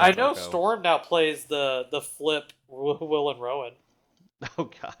I since know Oko. Storm now plays the flip Will and Rowan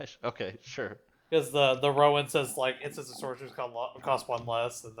Oh gosh. Okay, sure. because the Rowan says like instance of sorcerers cost one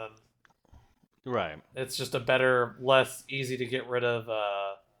less, and then Right. it's just a better, less easy to get rid of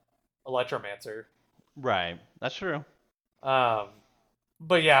Electromancer. Right. That's true. Um,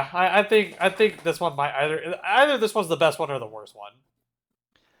 but yeah, I think this one might either this one's the best one or the worst one.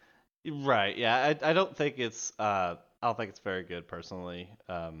 Right. Yeah. I don't think it's I don't think it's very good personally.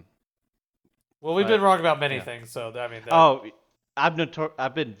 Well, we've But been wrong about many yeah. things, so I mean, Oh, I've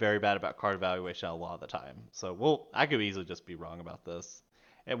been very bad about card evaluation a lot of the time. So I could easily just be wrong about this.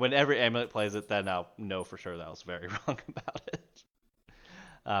 And when every amulet plays it, then I'll know for sure that I was very wrong about it.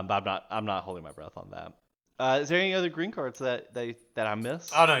 But I'm not holding my breath on that. Is there any other green cards that I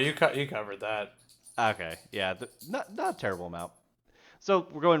missed? oh no, you covered that. Okay, yeah, not a terrible amount. So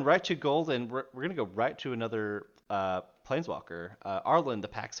we're going right to gold, and we're gonna go right to another planeswalker, Arlen, the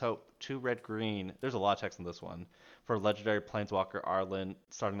Pax Hope, 2 red green. There's a lot of text in this one for legendary planeswalker Arlen,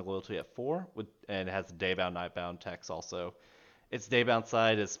 starting the loyalty at 4, and it has daybound, nightbound text also. Its daybound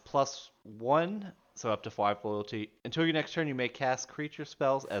side is +1, so up to 5 loyalty. Until your next turn, you may cast creature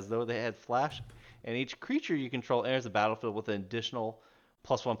spells as though they had flash and each creature you control enters the battlefield with an additional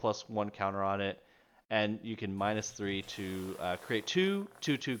 +1/+1 counter on it, and you can -3 to create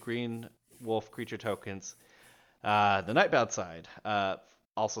 2/2 green wolf creature tokens. The Nightbound side,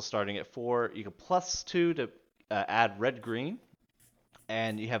 also starting at 4, you can +2 to add red-green,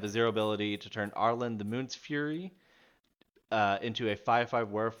 and you have a 0 ability to turn Arlen the Moon's Fury into a 5/5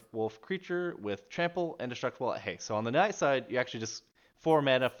 werewolf creature with trample, indestructible, haste. So on the night side, you actually just 4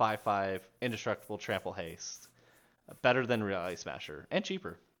 mana, 5/5, indestructible, trample, haste. Better than Reality Smasher, and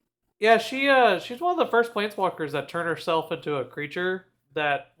cheaper. Yeah, she's one of the first planeswalkers that turn herself into a creature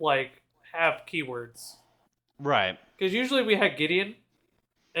that like have keywords. Right. Because usually we had Gideon,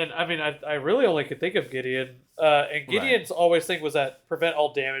 and I mean I really only could think of Gideon. And Gideon's always thing was that prevent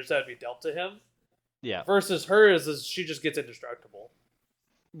all damage that would be dealt to him. Yeah. Versus hers is she just gets indestructible.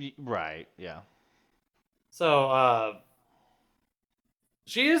 Right. Yeah. So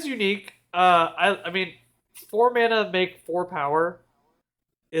she is unique. I mean, 4 mana make 4 power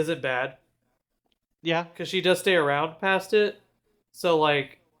isn't bad. Yeah. Because she does stay around past it. So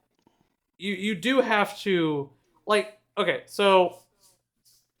like, you do have to like. Okay, so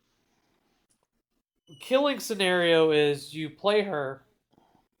killing scenario is you play her,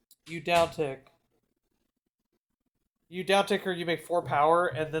 you downtick her, you make 4 power,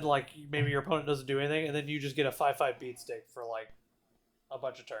 and then like maybe your opponent doesn't do anything, and then you just get a 5/5 beat stick for like a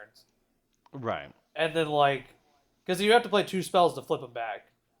bunch of turns. Right. And then like, because you have to play 2 spells to flip them back.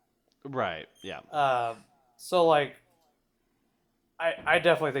 Right. Yeah. So like, I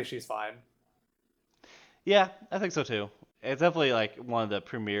definitely think she's fine. Yeah, I think so too. It's definitely like one of the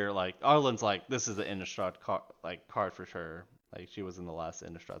premier, like Arlen's like this is the Innistrad card for sure. Like she was in the last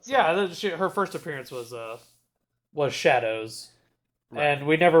Innistrad. So. Yeah, her first appearance was Shadows, Right. and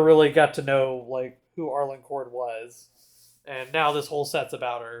we never really got to know like who Arlen Cord was, and now this whole set's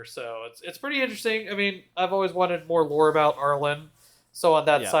about her. So it's pretty interesting. I mean, I've always wanted more lore about Arlen, so on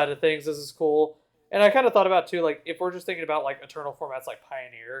that side of things, this is cool. And I kind of thought about too, like if we're just thinking about like eternal formats like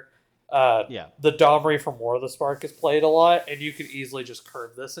Pioneer. The Domri from War of the Spark is played a lot, and you could easily just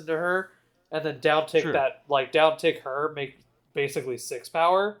curve this into her, and then downtick her, make basically 6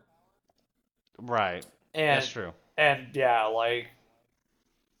 power. Right. And, that's true. And yeah, like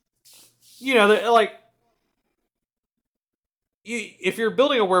like if you're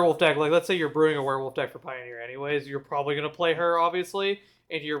building a werewolf deck, like let's say you're brewing a werewolf deck for Pioneer, anyways, you're probably gonna play her, obviously,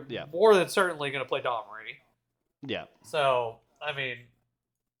 and you're more than certainly gonna play Domri. Yeah. So I mean.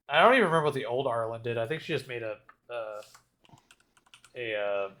 I don't even remember what the old Arlen did. I think she just made a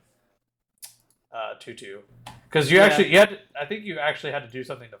 2/2. Because I think you actually had to do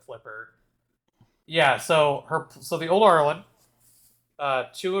something to flip her. Yeah. So the old Arlen,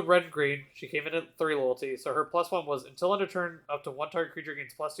 2 in red and green. She came in at 3 loyalty. So her +1 was until end of turn, up to 1 target creature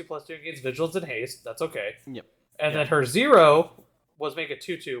gains +2/+2 and gains vigilance and haste. That's okay. Yep. And then her 0 was make a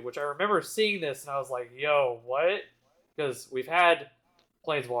 2/2, which I remember seeing this and I was like, yo, what? Because we've had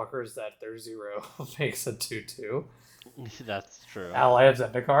Planeswalkers that their 0 makes a 2/2. That's true. Ally of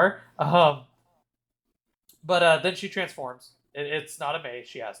Zendikar. But then she transforms. It's not a May.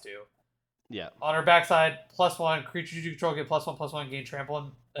 She has to. Yeah. On her backside, +1 creatures you control get +1/+1 gain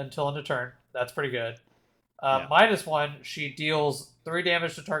trample until end of turn. That's pretty good. -1, she deals 3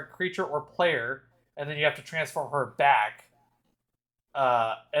 damage to target creature or player, and then you have to transform her back.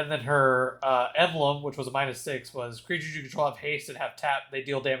 And then her emblem, which was a -6, was creatures you control have haste and have tap. They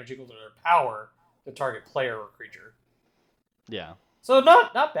deal damage equal to their power to target player or creature. Yeah. So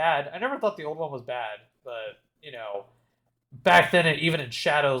not bad. I never thought the old one was bad, but back then, even in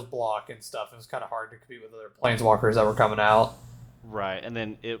Shadows block and stuff, it was kind of hard to compete with other Planeswalkers that were coming out. Right, and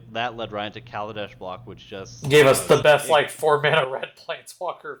then that led right into Kaladesh block, which just gave us the best 4 mana red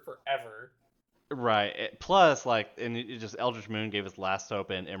Planeswalker forever. Right. Plus, and it just Eldritch Moon gave us Last Hope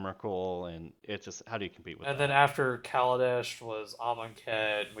and Emrakul, and it just how do you compete with? And then after Kaladesh was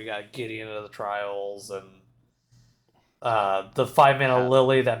Amonkhet, we got Gideon of the Trials, and the 5 mana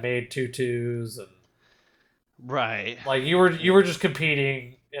Lily that made 2/2s, and right. Like you were just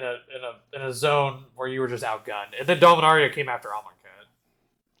competing in a zone where you were just outgunned, and then Dominaria came after Amonkhet.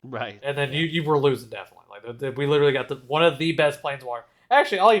 Right. And then you were losing definitely. Like we literally got one of the best Planeswalkers.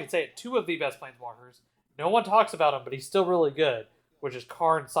 Actually, I'll even say it, 2 of the best Planeswalkers. No one talks about him, but he's still really good, which is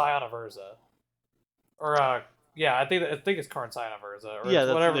Karn, Scion of Urza. Or I think it's Karn, Scion of Urza. Or yeah,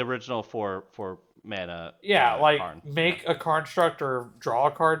 that's whatever. The original 4 mana. Yeah, Karn. Make a construct or draw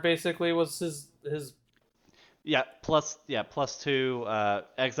a card basically was his. Yeah, +2.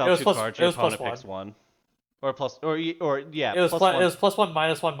 Exile 2 cards. Your opponent picks 1. Or plus, or yeah. It was +1,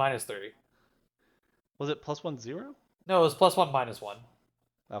 -1, -3. Was it +1/0? No, it was +1, -1.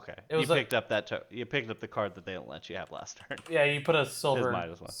 Okay. It You was a, picked up you picked up the card that they don't let you have last turn. yeah, you put a His silver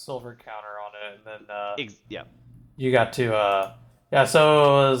 -1. silver counter on it, and then Yeah. you got to yeah. So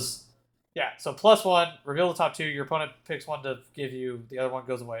it was yeah. So +1, reveal the top two. Your opponent picks one to give you. The other one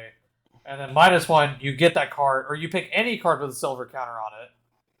goes away, and then -1, you get that card, or you pick any card with a silver counter on it.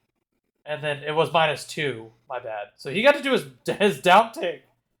 And then it was -2. My bad. So he got to do his down take,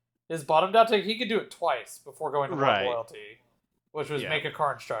 his bottom down take. He could do it twice before going to one Right. loyalty, which was Yeah. make a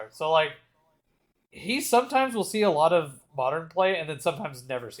card strike. So like, he sometimes will see a lot of modern play, and then sometimes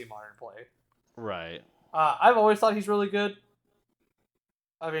never see modern play. Right. I've always thought he's really good.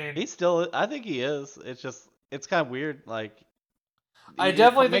 I mean, I think he is. It's kind of weird. Like, I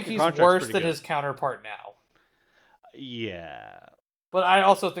definitely think Make a he's Contract's worse pretty than good. his counterpart now. Yeah. But I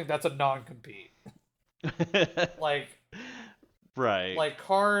also think that's a non-compete. Like, Right. like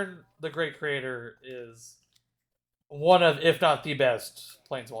Karn, the Great Creator, is one of, if not the best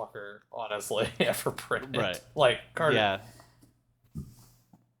Planeswalker, honestly, ever printed. Right. Like Karn. Yeah.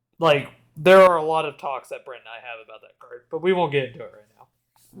 Like, there are a lot of talks that Brent and I have about that card, but we won't get into it right now.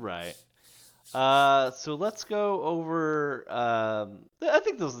 Right. So let's go over. I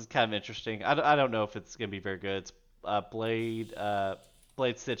think this is kind of interesting. I don't know if it's gonna be very good. It's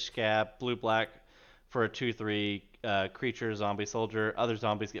Blade Stitch Scab, blue black for a 2/3 creature zombie soldier. Other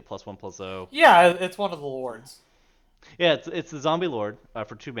zombies get +1/+0. Yeah, it's one of the lords. Yeah, it's the zombie lord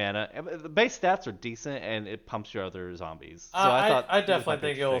for 2 mana. The base stats are decent, and it pumps your other zombies. So I thought I it was definitely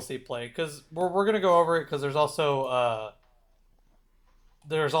think interesting. you'll see play, because we're gonna go over it, because there's also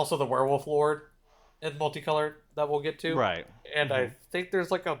the werewolf lord in multicolored that we'll get to. Right. And I think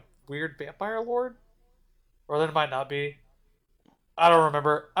there's like a weird vampire lord, or there might not be. I don't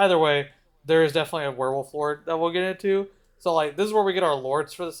remember. Either way, there is definitely a werewolf lord that we'll get into. So like, this is where we get our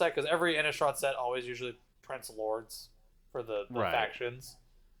lords for the set, because every Innistrad set always usually prints lords for the Right. factions.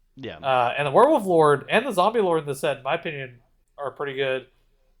 Yeah. And the werewolf lord and the zombie lord in the set, in my opinion, are pretty good.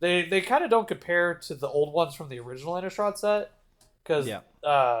 They kind of don't compare to the old ones from the original Innistrad set, because Yeah.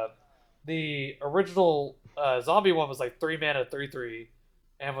 the original zombie one was like 3 mana, 3/3,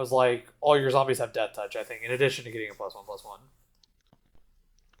 and was like all your zombies have death touch, I think, in addition to getting a +1/+1.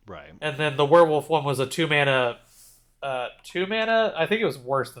 Right. And then the werewolf one was a 2 mana, 2 mana. I think it was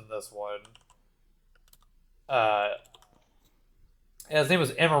worse than this one. His name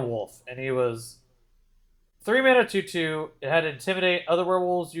was Emmerwolf, and he was 3 mana, 2/2. It had intimidate other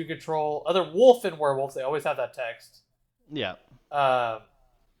werewolves you control, other wolf and werewolves. They always have that text. Yeah.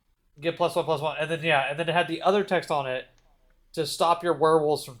 Get +1/+1, and then it had the other text on it to stop your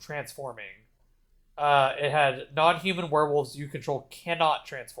werewolves from transforming. It had non-human werewolves you control cannot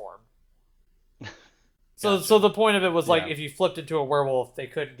transform. So the point of it was like, Yeah. if you flipped into a werewolf, they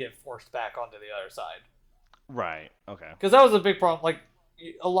couldn't get forced back onto the other side. Right. Okay. Because that was a big problem. Like,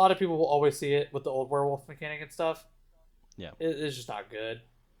 a lot of people will always see it with the old werewolf mechanic and stuff. Yeah. It's just not good.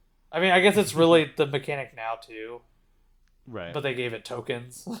 I mean, I guess it's really the mechanic now too, Right. but they gave it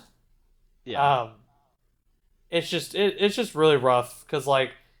tokens. Yeah. It's just really rough, because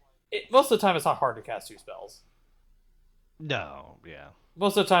like, most of the time it's not hard to cast 2 spells. No. Yeah.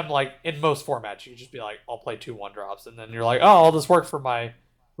 Most of the time, like in most formats, you just be like, I'll play 2 1-drops, and then you're like, oh, all this work for my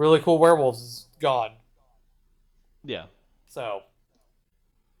really cool werewolves is gone. Yeah. So,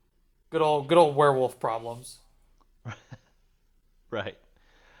 good old werewolf problems. Right.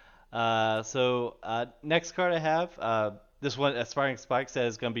 So next card I have, this one, Aspiring Spike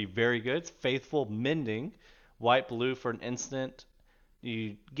says is going to be very good. It's Faithful Mending, white blue for an instant.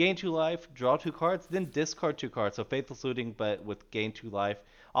 You gain 2 life, draw 2 cards, then discard 2 cards. So Faithful Looting, but with gain 2 life.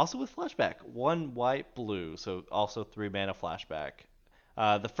 Also with flashback, 1 white blue, so also 3 mana flashback.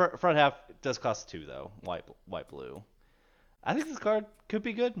 The front half does cost 2 though, white blue. I think this card could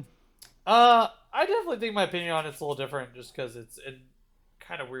be good. I definitely think my opinion on it's a little different, just because it's in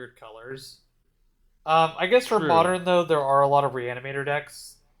kind of weird colors. I guess for True. modern though, there are a lot of Reanimator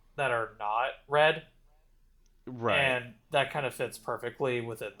decks that are not red, Right. and that kind of fits perfectly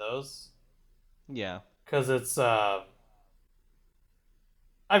within those, Yeah. because it's I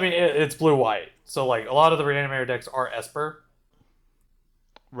mean, it's blue white, so like a lot of the Reanimator decks are Esper.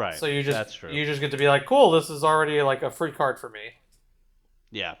 Right. So That's true. you just get to be like, cool, this is already like a free card for me.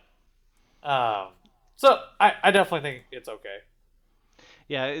 Yeah. So I definitely think it's okay.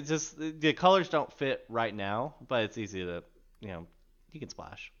 Yeah, it's just the colors don't fit right now, but it's easy to, you can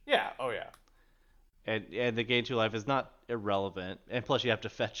splash. Yeah. Oh yeah. And the gain 2 life is not irrelevant, and plus you have to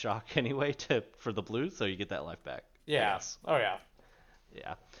fetch shock anyway for the blue, so you get that life back. Yeah. Yes. Oh yeah.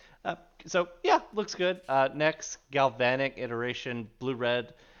 Yeah. So yeah, looks good. Next, Galvanic Iteration, blue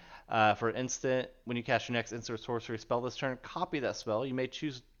red. For an instant, when you cast your next instant sorcery spell this turn, copy that spell. You may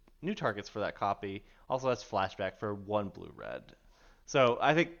choose new targets for that copy. Also has flashback for 1 blue red. So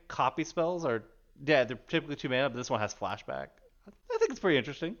I think copy spells are, yeah, they're typically 2 mana, but this one has flashback. I think it's pretty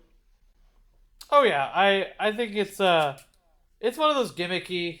interesting. Oh yeah, I think it's one of those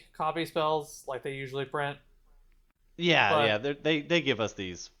gimmicky copy spells like they usually print. Yeah, But yeah, they give us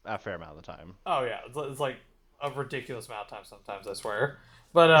these a fair amount of the time. oh yeah, it's like a ridiculous amount of time sometimes, I swear.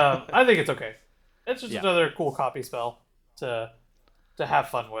 But I think it's okay. It's just Yeah, another cool copy spell to have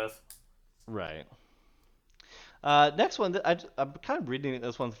fun with. right. Next one, I'm kind of reading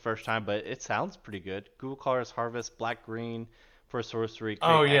this one the first time, but it sounds pretty good. Google Colors Harvest Black Green for sorcery.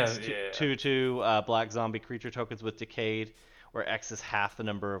 Oh Create yeah, X yeah. 2 black zombie creature tokens with Decayed, where X is half the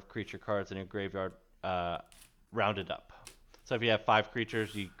number of creature cards in your graveyard, rounded up. So if you have 5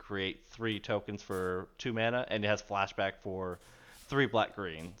 creatures, you create 3 tokens for 2 mana, and it has flashback for 3 black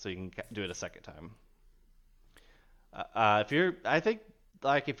green, so you can do it a second time. If you're, I think,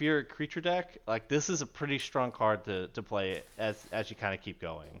 like if you're a creature deck, like this is a pretty strong card to play as you kind of keep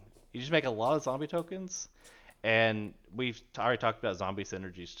going. You just make a lot of zombie tokens, and we've already talked about zombie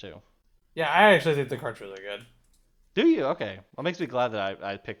synergies too. Yeah, I actually think the card's really good. Do you? Okay. Well, it makes me glad that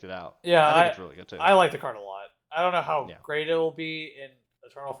I picked it out. Yeah, I think it's really good too. I like the card a lot. I don't know how Yeah. great it will be in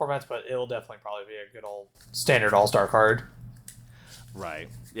Eternal formats, but it will definitely probably be a good old standard All Star card. Right.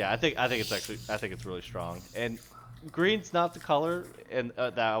 Yeah, I think it's really strong. And green's not the color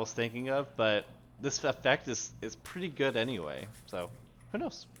that I was thinking of, but this effect is pretty good anyway. So who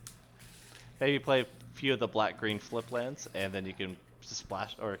knows? Maybe play a few of the black green flip lands, and then you can just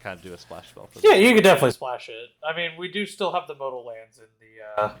splash or kind of do a splash spell. For Yeah, you could definitely splash it. I mean, we do still have the modal lands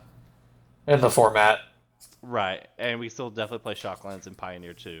in the format. Right, and we still definitely play Shocklands and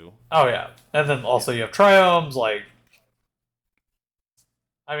Pioneer too. Oh yeah, and then also you have triomes. Like,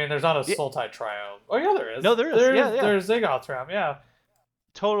 I mean, there's not a Sultai triome. Oh yeah, there is. No, there is. Yeah. There's Zagoth triome. Yeah.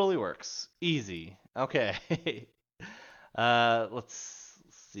 Totally works. Easy. Okay. Let's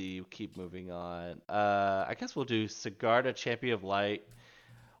see. Keep moving on. I guess we'll do Sigarda, Champion of Light.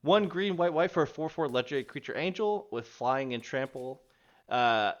 1 green, white for a 4/4 legendary creature angel with flying and trample.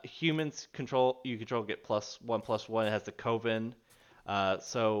 Humans you control get +1/+1. It has the Coven.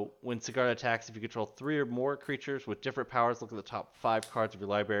 So when Sigarda attacks, if you control 3 or more creatures with different powers, look at the top 5 cards of your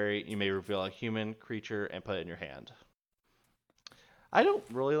library. You may reveal a human creature and put it in your hand. I don't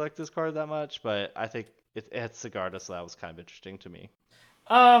really like this card that much, but I think it had Sigarda, so that was kind of interesting to me.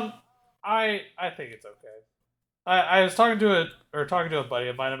 I think it's okay. I was talking to a buddy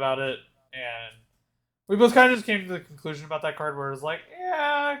of mine about it, and we both kind of just came to the conclusion about that card where it was like,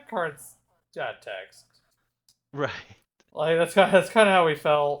 yeah, that card's got text. Right. Like that's kind of how we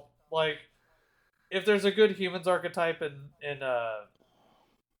felt. Like, if there's a good humans archetype in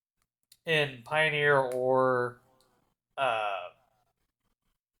Pioneer or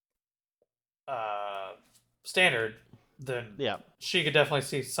Standard, then Yeah. she could definitely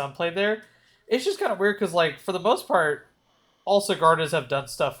see some play there. It's just kind of weird because, like, for the most part, all Sigardas have done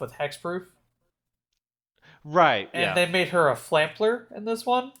stuff with hexproof, Right. and Yeah. they made her a Flampler in this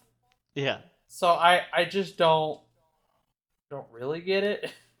one. Yeah. So I just don't really get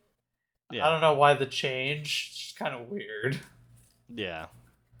it. Yeah. I don't know why the change. It's just kind of weird. Yeah.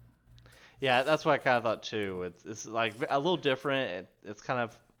 Yeah, that's what I kind of thought too. It's like a little different. It's kind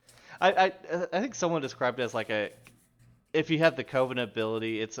of, I think someone described it as like if you have the Covenant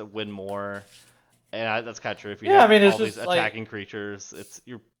ability, it's a win more, and that's kind of true. If you have I mean, it's all these just like attacking creatures,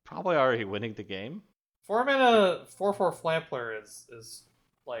 you're probably already winning the game. 4-mana 4/4 Flampler is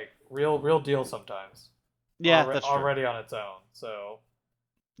like real deal sometimes. Yeah, that's true. Already on its own. So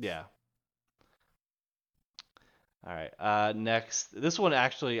Yeah. All right. Next, this one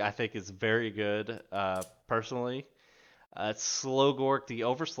actually I think is very good. Personally, it's Slogork the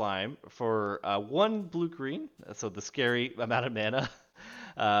Overslime for 1 blue green. So the scary amount of mana.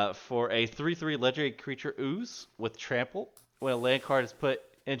 For a 3/3 legendary creature ooze with trample. When a land card is put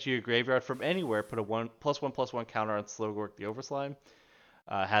into your graveyard from anywhere, put a +1/+1 counter on Slogork the Overslime.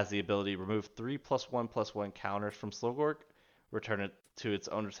 Has the ability to remove 3 +1/+1 counters from Slogork, return it to its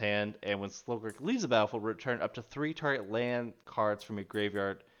owner's hand, and when Slogork leaves the battlefield, return up to 3 target land cards from your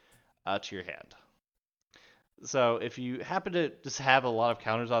graveyard to your hand. So if you happen to just have a lot of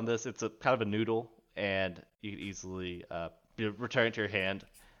counters on this, it's a kind of a noodle, and you can easily return it to your hand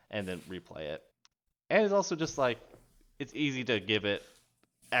and then replay it. And it's also just like it's easy to give it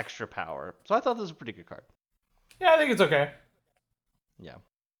extra power. So I thought this was a pretty good card. yeah, I think it's okay. Yeah.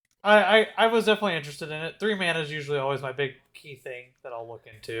 I was definitely interested in it. 3 mana is usually always my big key thing that I'll look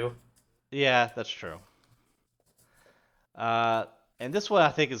into. Yeah, that's true. And this one I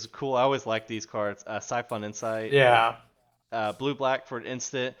think is cool. I always like these cards. Siphon Insight with Yeah. blue black for an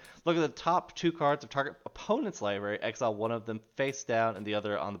instant. Look at the top two cards of target opponent's library. Exile one of them face down and the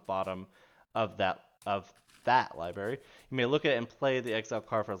other on the bottom of that library. You may look at it and play the exile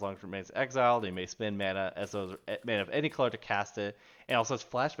card for as long as it remains exiled. You may spend mana as those mana of any color to cast it, and also it's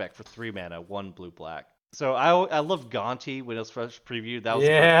flashback for 3 mana, 1 blue black. So I love Gonti when it was first previewed. That was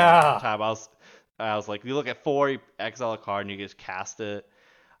the first Yeah. time I was like, you look at 4, you exile a card, and you just cast it.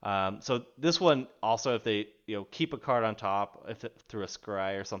 So this one also, if they keep a card on top, through a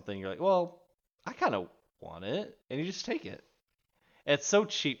scry or something, you're like, well, I kind of want it, and you just take it. It's so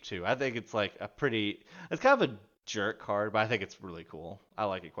cheap too. I think it's like it's kind of a jerk card, but I think it's really cool. I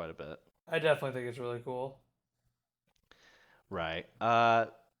like it quite a bit. I definitely think it's really cool. Right.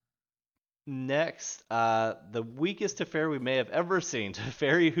 Next, the weakest Teferi we may have ever seen.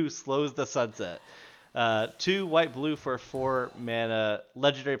 Teferi who slows the sunset. 2 white blue for a 4 mana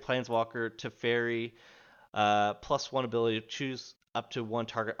legendary planeswalker Teferi. +1 ability to choose up to 1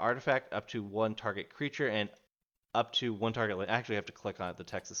 target artifact, up to 1 target creature, and up to 1 target land. Actually, I have to click on it. The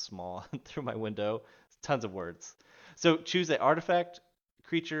text is small through my window. Tons of words. So choose an artifact,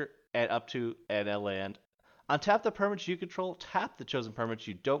 creature, and up to a land. Untap the permanents you control. Tap the chosen permanents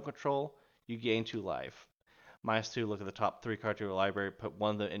you don't control. You gain 2 life. -2, look at the top 3 cards of your library. Put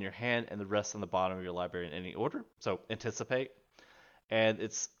 1 of them in your hand and the rest on the bottom of your library in any order. So anticipate. And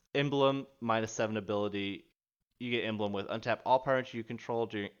it's emblem, -7 ability. You get emblem with untap all permanents you control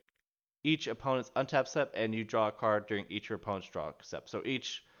during each opponent's untap step, and you draw a card during each of your opponent's draw step. So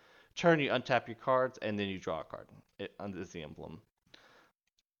each turn you untap your cards, and then you draw a card. It is the emblem.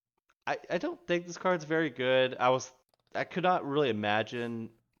 I don't think this card's very good. I could not really imagine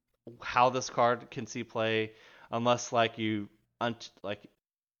how this card can see play unless like you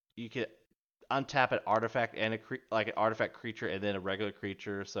could untap an artifact and an artifact creature and then a regular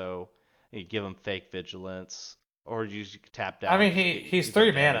creature. So you give them fake vigilance, or you tap down. I mean, he's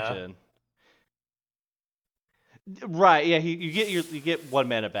 3 mana. In. Right, yeah, you get 1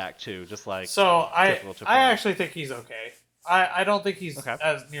 mana back too, just like so. I actually think he's okay. I don't think he's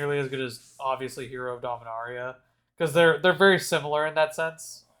as nearly as good as obviously Hero of Dominaria, because they're very similar in that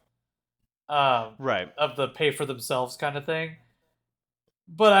sense. Right. Of the pay for themselves kind of thing.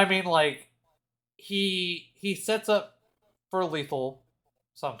 But I mean, like, he sets up for lethal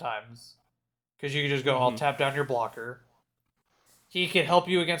sometimes, because you can just go, I'll tap down your blocker. He can help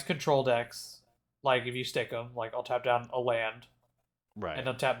you against control decks. Like, if you stick them, like, I'll tap down a land. Right. And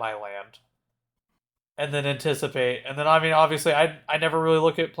untap my land. And then anticipate. And then, I mean, obviously, I never really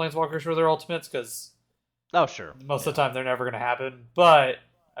look at Planeswalkers for their ultimates, because... Oh, sure. Most of the time, they're never going to happen. But,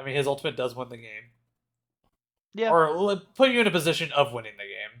 I mean, his ultimate does win the game. Yeah. Or put you in a position of winning the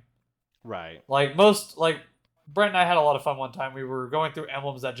game. Right. Like, Brent and I had a lot of fun one time. We were going through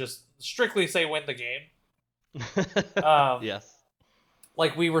emblems that just strictly say win the game. Yes.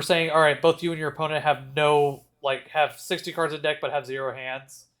 Like, we were saying, all right, both you and your opponent have 60 cards in deck but have 0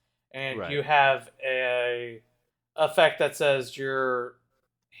 hands. And you have a effect that says your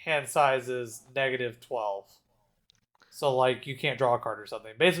hand size is -12. So, like, you can't draw a card or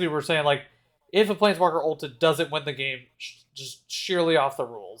something. Basically, we're saying, like, if a Planeswalker ulted doesn't win the game just sheerly off the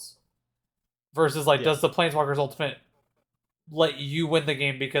rules. Versus, like, does the Planeswalker's ultimate let you win the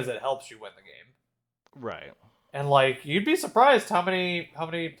game because it helps you win the game? Right. And, like, you'd be surprised how many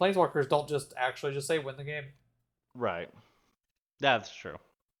Planeswalkers don't just say win the game. Right. That's true.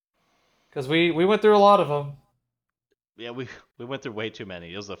 Because we went through a lot of them. Yeah, we went through way too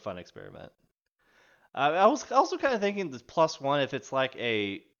many. It was a fun experiment. I was also kind of thinking this +1, if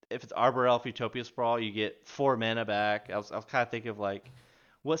it's Arbor Elf Utopia Sprawl, you get 4 mana back. I was kind of thinking of like,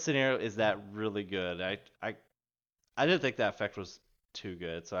 what scenario is that really good? I didn't think that effect was too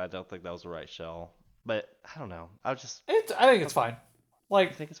good, so I don't think that was the right shell. But I don't know. I think it's fine. Like,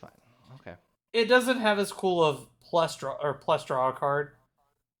 I think it's fine. Okay. It doesn't have as cool of plus draw a card,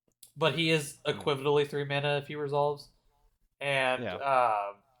 but he is equivalently 3 mana if he resolves, and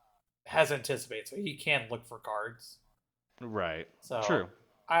has anticipate, so he can look for cards. Right. So true.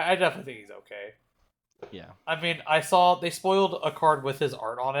 I definitely think he's okay. Yeah. I mean, I saw they spoiled a card with his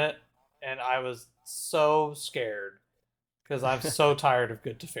art on it, and I was so scared because I'm so tired of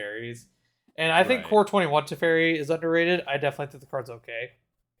good Teferis. And I think Core 21 Teferi is underrated. I definitely think the card's okay.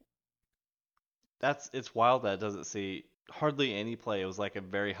 It's wild that it doesn't see hardly any play. It was like a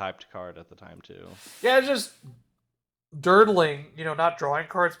very hyped card at the time too. Yeah, it's just dirtling, not drawing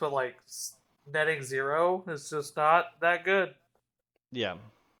cards, but like netting 0 is just not that good. Yeah,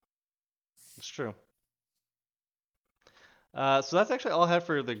 it's true. So that's actually all I have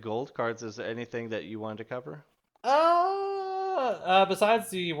for the gold cards. Is there anything that you wanted to cover? Besides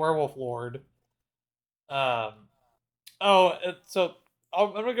the Werewolf Lord, um, so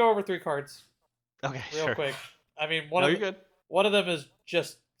I'm gonna go over 3 cards Okay, real sure. quick. I mean, No, you're good. one of them is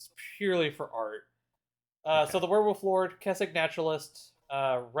just purely for art. So Okay. the Werewolf Lord, Kessig Naturalist,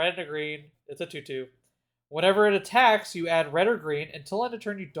 red and a green. It's a 2/2. Whenever it attacks, you add red or green. Until end of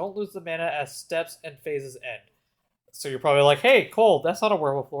turn, you don't lose the mana as steps and phases end. So you're probably like, hey, Cole, that's not a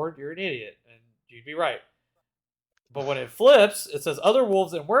Werewolf Lord. You're an idiot. And you'd be right. But when it flips, it says other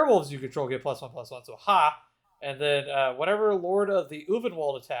wolves and werewolves you control get +1/+1. So ha. And then whenever Lord of the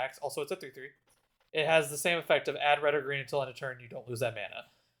Uvenwald attacks, also it's a 3/3, it has the same effect of add red or green until end of turn. You don't lose that mana.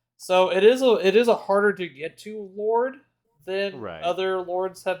 So it is a harder to get to Lord than Right. other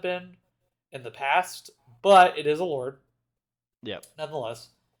Lords have been in the past, but it is a Lord Yep. nonetheless.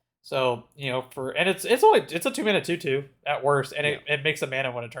 So it's a 2-mana 2/2 at worst, and it makes a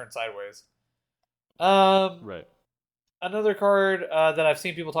mana when it turns sideways. Right. Another card that I've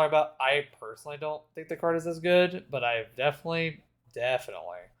seen people talk about. I personally don't think the card is as good, but I've definitely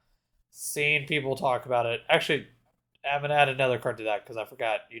seen people talk about it. Actually, I'm gonna add another card to that because I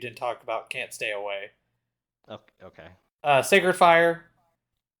forgot you didn't talk about Can't Stay Away. Okay. Sacred Fire,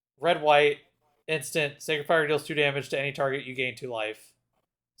 red white, instant. Sacred Fire deals 2 damage to any target. You gain 2 life.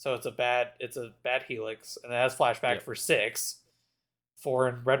 So it's a bad helix, and it has flashback for 6, 4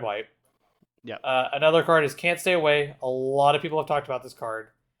 in red white. Yeah. Another card is Can't Stay Away. A lot of people have talked about this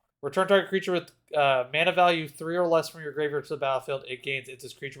card. Return target creature with mana value 3 or less from your graveyard to the battlefield. It gains if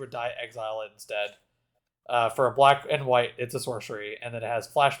this creature would die, exile it instead. For a black and white, it's a sorcery, and then it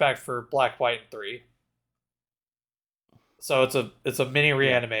has flashback for black, white, and 3. So it's a mini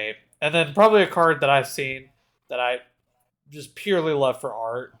reanimate, and then probably a card that I've seen that I just purely love for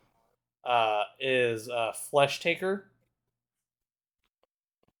art is Flesh Taker.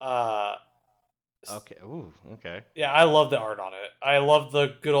 Okay. Ooh. Okay. Yeah, I love the art on it. I love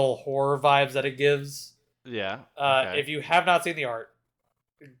the good old horror vibes that it gives. Yeah. Okay. If you have not seen the art,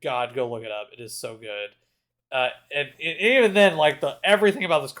 God, go look it up. It is so good. And even then, like everything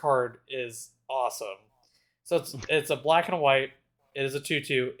about this card is awesome. So it's a black and a white. It is a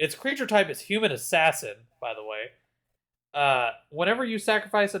 2/2. Its creature type is Human Assassin, by the way. Whenever you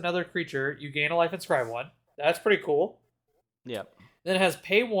sacrifice another creature, you gain a life and scry 1. That's pretty cool. Yep. Then it has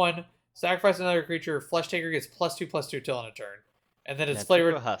pay 1, sacrifice another creature. Flesh Taker gets +2/+2 till on a turn, and then it's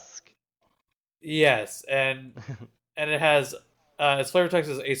flavored Husk. Yes, and it has its flavor text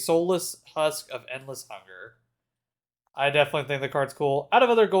is a soulless husk of endless hunger. I definitely think the card's cool. Out of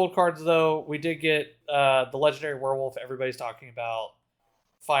other gold cards, though, we did get the legendary werewolf everybody's talking about,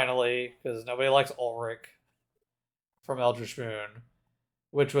 finally, because nobody likes Ulrich from Eldritch Moon,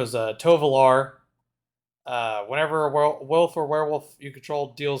 which was Tovalar. Whenever a wolf or werewolf you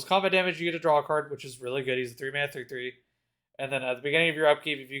control deals combat damage, you get to draw a card, which is really good. He's a 3-mana 3/3. And then at the beginning of your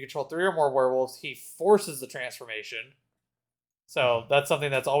upkeep, if you control 3 or more werewolves, he forces the transformation. So that's something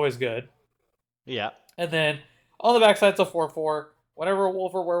that's always good. Yeah. And then on the backside, it's a 4/4. Whenever a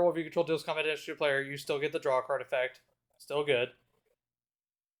wolf or werewolf you control deals combat damage to a player, you still get the draw card effect. Still good.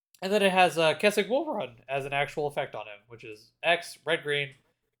 And then it has Kessig Wolfrun as an actual effect on him, which is X, red, green,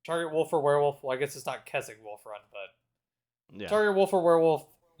 target wolf or werewolf. Well, I guess it's not Kessig Wolfrun, but target wolf or werewolf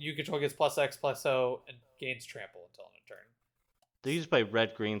you control gets +X/+0 and gains trample until end of turn. They just play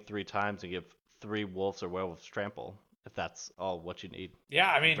red green 3 times and give 3 wolves or werewolves trample. If that's all what you need.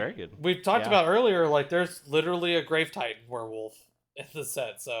 Yeah, I mean, very good. We've talked about earlier, like there's literally a Grave Titan werewolf in the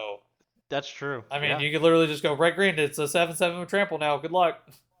set, so that's true. I mean, you could literally just go red green. It's a 7/7 with trample now. Good luck.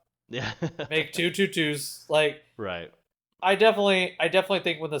 Yeah. Make 2 2/2s. Like right. I definitely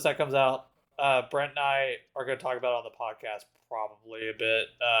think when the set comes out, Brent and I are going to talk about it on the podcast probably a bit.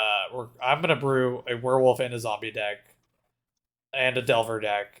 I'm going to brew a werewolf and a zombie deck and a Delver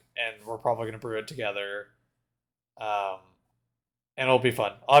deck, and we're probably going to brew it together. And it'll be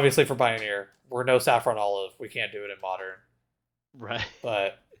fun. Obviously, for Pioneer, we're no Saffron Olive. We can't do it in Modern. Right.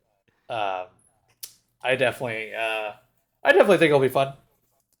 But I definitely think it'll be fun.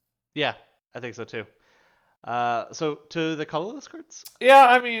 Yeah, I think so too. So to the colorless cards? Yeah,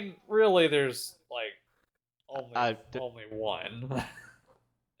 I mean, really, there's like only one,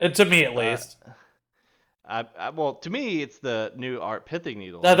 and to me at least. Well, to me, it's the new Art Pithing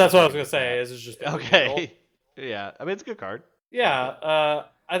Needle. That's what I was gonna say. Is it's just okay? Yeah, I mean it's a good card. Yeah,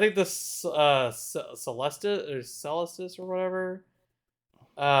 I think this Celestis or whatever.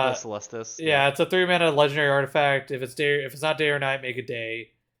 Celestis. Yeah, it's a 3-mana legendary artifact. If it's not day or night, make a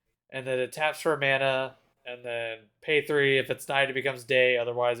day, and then it taps for a mana, and then pay 3. If it's night, it becomes day.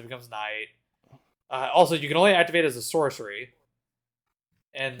 Otherwise, it becomes night. Also, you can only activate it as a sorcery.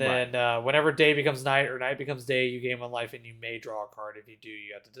 And Right. then whenever day becomes night or night becomes day, you gain 1 life, and you may draw a card. If you do,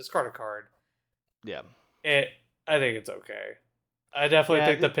 you have to discard a card. Yeah. It, I think it's okay. I definitely Yeah.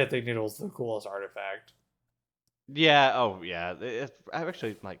 think the Pithing Needle is the coolest artifact. Yeah. Oh, yeah. I'm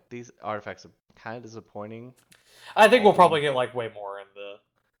actually like these artifacts are kind of disappointing. I think All we'll of them. probably get like way more in the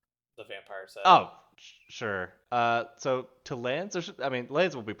vampire set. Oh, sure. So to lands, I mean,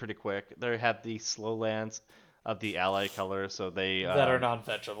 lands will be pretty quick. They have the slow lands of the ally color, so they That are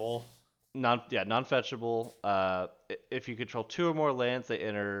non-fetchable. non-fetchable. If you control two or more lands, they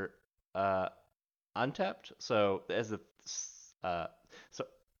enter uh untapped. So as a uh, so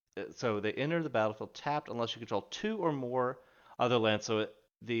so they enter the battlefield tapped unless you control two or more other lands. So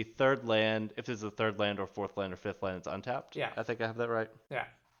the third land, if it's a third land or fourth land or fifth land, it's untapped. Yeah, I think I have that right. yeah.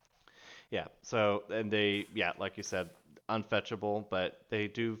 Yeah. So and they like you said, unfetchable, but they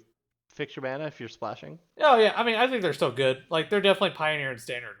do fix your mana if you're splashing. Oh yeah. I mean, I think they're still good. Like they're definitely Pioneer and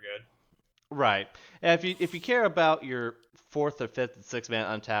Standard good. Right. And if you care about your fourth or fifth and sixth mana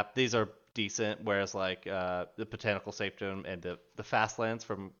untapped, these are decent. Whereas like the Botanical Sanctum and the fast lands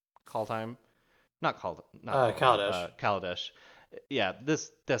from Kaldheim, not Kaldheim, Kaladesh. Kaladesh. Yeah,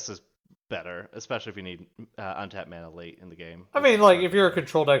 this is better, especially if you need untapped mana late in the game. I This mean, is like if perfect you're a there.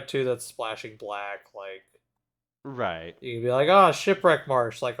 control deck too that's splashing black, like Right. you can be like, oh, Shipwreck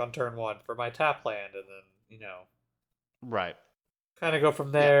Marsh, like on turn 1 for my tap land, and then Right. kind of go from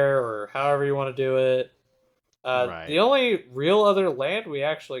Yeah. there, or however you want to do it. Right. The only real other land we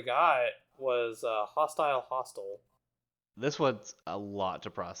actually got was Hostile Hostel. This one's a lot to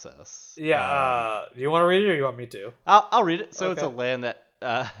process. Yeah, do you want to read it or you want me to? I'll read it. So it's a Okay. land that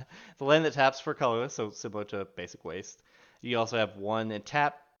the land that taps for colorless, so similar to Basic Waste. You also have one and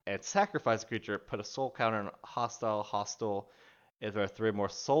tap and sacrifice a creature. Put a soul counter on hostile. If there are three or more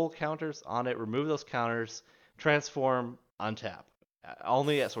soul counters on it, remove those counters. Transform, untap.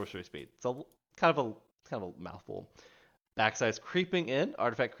 Only at sorcery speed. So kind of a mouthful. Backside's creeping in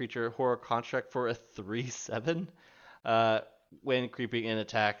artifact creature horror construct for a 3/7. Uh, when creeping in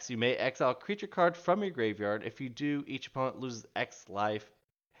attacks, you may exile a creature card from your graveyard. If you do, each opponent loses X life,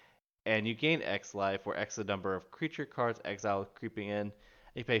 and you gain X life, where X the number of creature cards exiled creeping in.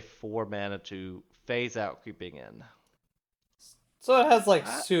 You pay 4 mana to phase out creeping in. So it has like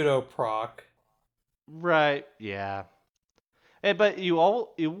Uh, pseudo proc. right, yeah. But you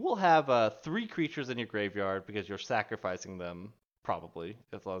will have three creatures in your graveyard because you're sacrificing them, probably,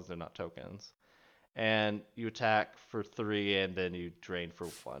 as long as they're not tokens. And you attack for three, and then you drain for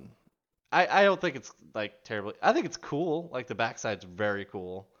one. I don't think it's like terribly. I think it's cool. Like the backside's very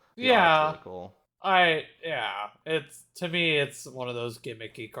cool. The art's Yeah, really cool. it's to me it's one of those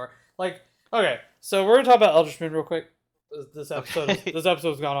gimmicky cards. Like, okay, so we're gonna talk about Eldritch Moon real quick. Okay. This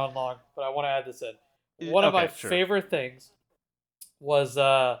episode's gone on long, but I want to add this in. One of my Okay, sure. favorite things was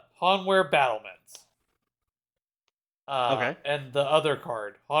Hanweir Battlements. Okay. And the other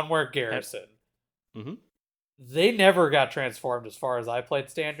card, Hanweir And, Garrison. mm-hmm. They never got transformed as far as I played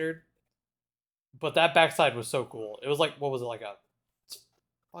Standard, but that backside was so cool. It was like, what was it, like a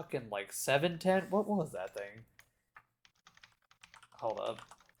fucking like 7/10? What was that thing? Hold up.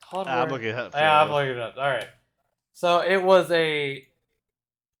 I'm Hanweir. looking it up. Yeah, I'm looking it up. All right. So it was a.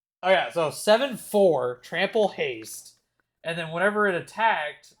 Oh yeah, so 7/4 trample haste, and then whenever it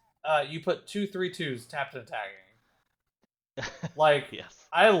attacked, you put 2/3/2s tapped and attacking. Like, Yes.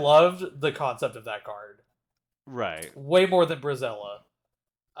 I loved the concept of that card Right. way more than Brizella.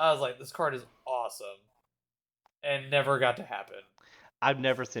 I was like, this card is awesome, and never got to happen. I've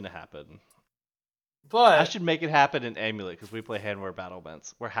never seen it happen. I But should make it happen in Amulet because we play Handware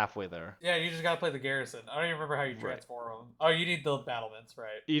Battlements. We're halfway there. yeah, you just gotta play the Garrison. I don't even remember how you Right. transform them. Oh, you need the battlements,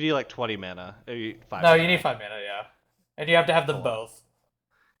 right? You need like 20 mana. Maybe 5 No, mana. you need 5 mana, yeah, and you have to have It's a them lot. both.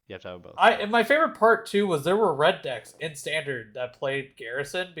 You have to have both. And my favorite part too was there were red decks in Standard that played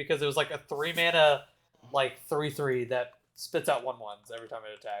Garrison because it was like a 3 mana, like 3/3 that spits out 1/1s every time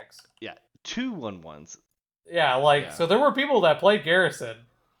it attacks. Yeah. 2/1/1s. Yeah, like Yeah. so there were people that played Garrison.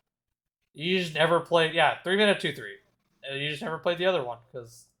 You just never played, 3 mana 2/3, and you just never played the other one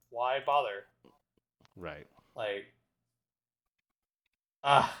because why bother? Right. Like,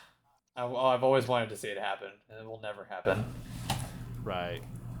 I've always wanted to see it happen, and it will never happen. Right.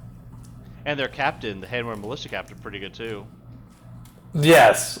 And their captain, the Handware Militia captain, pretty good too.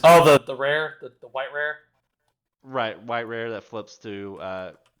 Yes. Oh, the rare, the white rare. Right. White rare that flips to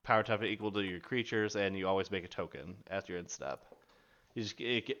power type equal to your creatures, and you always make a token after your end step.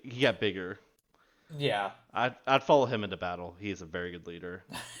 He got bigger. Yeah. I'd follow him into battle. He's a very good leader.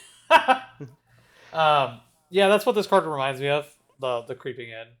 Yeah, that's what this card reminds me of. The creeping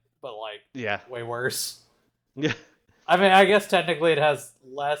in, but like Yeah. way worse. Yeah. I mean, I guess technically it has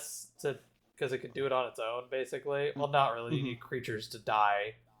less to because it can do it on its own, basically. Well, not really. You Mhm. need creatures to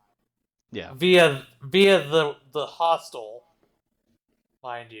die Yeah. via the hostile,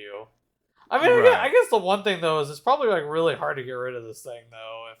 mind you. I mean, I Right. guess the one thing though is it's probably like really hard to get rid of this thing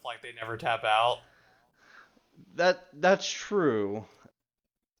though if like they never tap out. That's true.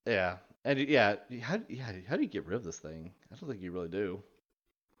 Yeah. And how do you get rid of this thing? I don't think you really do.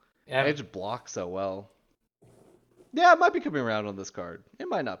 And Yeah, it just blocks so well. Yeah, it might be coming around on this card. It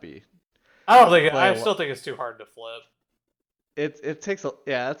might not be. I don't think Play I a still lot. think it's too hard to flip. It takes a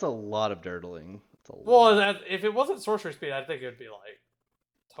yeah, that's a lot of dirtling. It's a Well, lot. if it wasn't sorcery speed, I think it would be like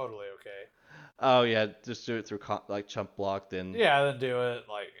totally okay. Oh yeah, just do it through like chump block. Then Yeah, then do it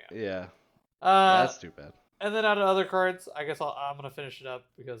like yeah, yeah. that's too bad. And then out of other cards, I guess I'm gonna finish it up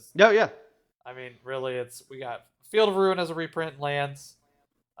because No, yeah, I mean, really, we got Field of Ruin as a reprint in lands,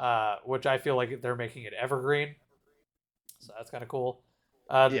 which I feel like they're making it evergreen, so that's kind of cool.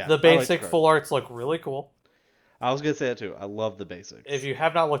 yeah. The I like the basic card. full arts look really cool. I was gonna say that too. I love the If basics. you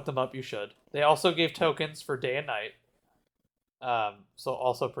have not looked them up, you should. They also gave tokens for day and night, so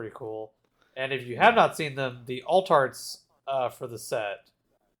also pretty cool. And if you have Yeah. not seen them, the alt arts for the set,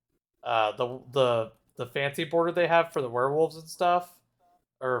 the fancy border they have for the werewolves and stuff,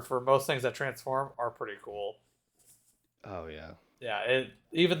 or for most things that transform, are pretty cool. Oh yeah. Yeah,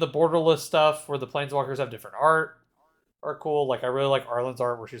 even the borderless stuff where the planeswalkers have different art are cool. Like I really like Arlen's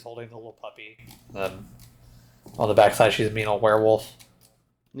art where she's holding the little puppy. Then on the backside she's a mean old werewolf.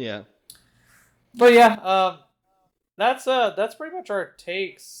 Yeah. But yeah, that's pretty much our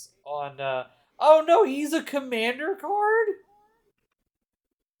takes on. Oh no, he's a commander card.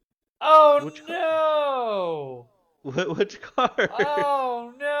 Oh Which card? no! Which card?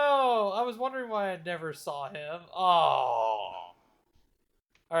 Oh no! I was wondering why I never saw him. Oh.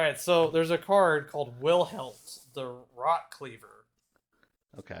 All right, so there's a card called Wilhelt, the Rock Cleaver.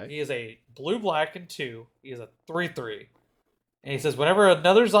 Okay. He is a blue, black, and 2. He is a 3/3. And he says, whenever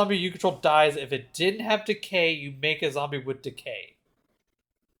another zombie you control dies, if it didn't have decay, you make a zombie with decay.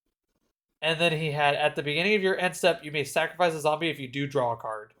 And then he had, at the beginning of your end step, you may sacrifice a zombie if you do draw a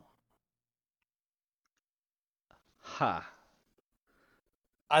card. Ha.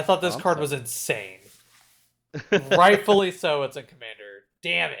 I thought this I'm card sorry. was insane. Rightfully so, it's a commander.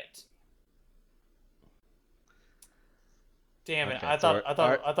 Damn it. Damn it. Okay, I so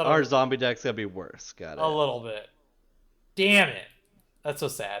thought it our was zombie deck's gonna be worse. Got a it. little bit. Damn it. That's so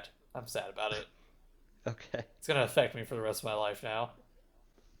sad. I'm sad about it. Okay. It's gonna affect me for the rest of my life now.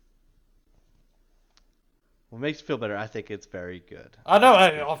 What makes you feel better? I think it's very good. I know.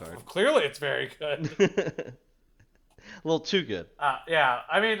 It's a good card. Clearly, it's very good. A little too good. Yeah.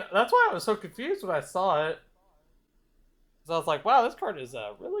 I mean, that's why I was so confused when I saw it. So I was like, "Wow, this card is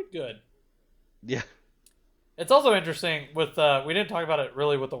really good." Yeah. It's also interesting with we didn't talk about it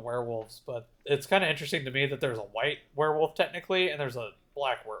really with the werewolves, but it's kind of interesting to me that there's a white werewolf technically, and there's a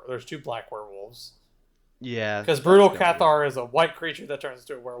there's two black werewolves. Yeah. Because that's Brutal gotta be- Cathar is a white creature that turns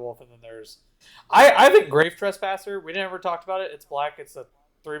into a werewolf, and then there's, I think Grave Trespasser. We never talked about it. It's black. It's a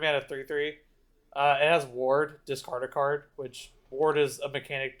 3-mana 3/3. It has Ward, discard a card, which Ward is a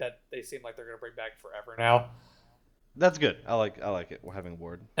mechanic that they seem like they're gonna bring back forever now. That's good. I like it. We're having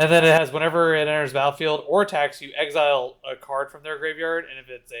ward. And then it has whenever it enters battlefield or attacks, you exile a card from their graveyard, and if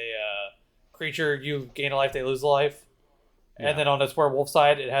it's a creature, you gain a life, they lose a life. Yeah. And then on its werewolf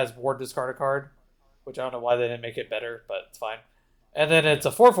side, it has Ward, discard a card, which I don't know why they didn't make it better, but it's fine. And then it's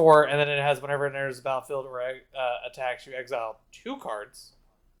a 4/4, and then it has whenever it enters the battlefield or attacks, you exile 2 cards.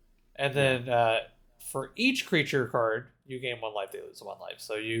 And then for each creature card, you gain 1 life, they lose 1 life.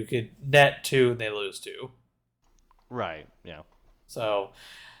 So you could net 2 and they lose 2. Right. Yeah. So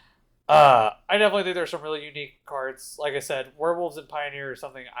I definitely think there's some really unique cards. Like I said, Werewolves and Pioneer is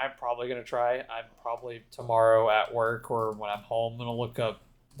something I'm probably going to try. I'm probably tomorrow at work or when I'm home going to look up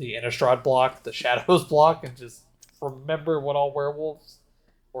the Innistrad block, the Shadows block, and just remember what all werewolves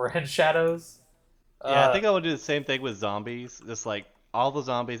were in Shadows. Yeah, I think I would do the same thing with zombies. Just like all the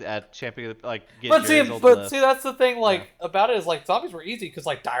zombies at champion, like get but see, Jerry's old list. that's the thing. Like about it is like zombies were easy because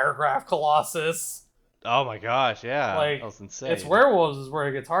like Diregraph Colossus. Oh my gosh, yeah, Like, that was insane. It's werewolves is where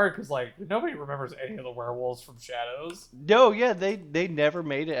it gets hard because like nobody remembers any of the werewolves from Shadows. No, yeah, they never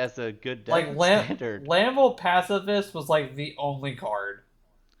made it as a good deck Like standard. Lamvel Pacifist was like the only card.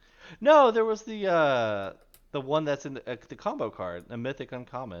 No, there was the one that's in the combo card, a mythic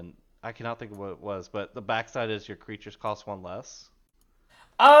uncommon. I cannot think of what it was, but the backside is your creatures cost 1 less.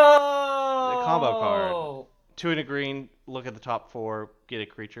 Oh, The combo card. 2 and a green. Look at the top 4. Get a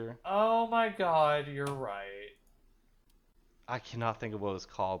creature. Oh my God, you're right. I cannot think of what it was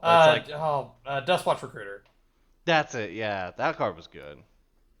called, but it's like Dustwatch Recruiter. That's it. Yeah, that card was good.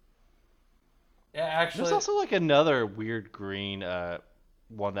 Yeah, There's actually, also like another weird green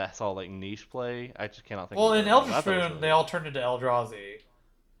one that saw like niche play. I just cannot think of well, what in it was. I Eldritch thought it was Moon, really they good. all turned into Eldrazi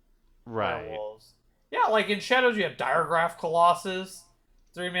Right. werewolves. Yeah, like in Shadows, you have Diregraph Colossus.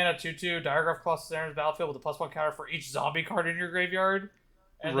 3 mana, 2/2. Diregraph Colossus enters the battlefield with a +1 counter for each zombie card in your graveyard.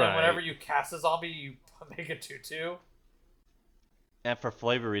 And then whenever Right. you cast a zombie, you make a 2/2. And for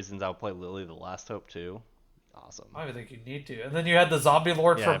flavor reasons, I would play Lily the Last Hope too. Awesome. I don't even think you need to. And then you had the Zombie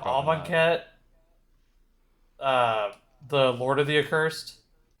Lord Yeah, from probably not. Amonkhet, uh, the Lord of the Accursed.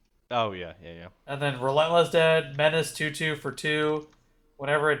 Oh yeah, yeah, yeah. And then Relentless Dead, Menace 2/2 for 2.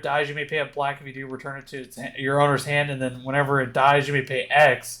 Whenever it dies, you may pay a black. If you do, return it to your owner's hand. And then whenever it dies, you may pay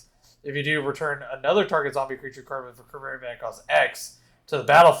X. If you do, return another target zombie creature card with a recurring mana cost X to the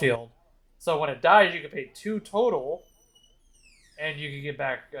battlefield. So when it dies, you can pay 2 total, and you can get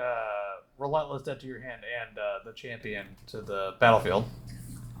back Relentless Dead to your hand and the champion to the battlefield.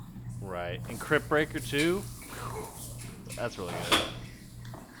 Right. And Crypt Breaker too. That's really good.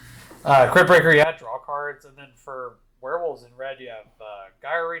 Crypt Breaker, yeah, draw cards, and then for werewolves in red, you have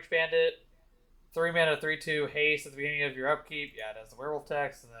Gyre Reach Bandit, 3 mana, 3/2 haste at the beginning of your upkeep. Yeah, it has the werewolf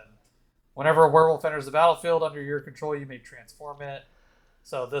text, and then whenever a werewolf enters the battlefield under your control, you may transform it.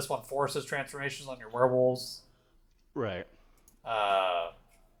 So this one forces transformations on your werewolves. Right. Yeah,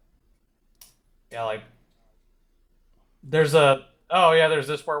 like there's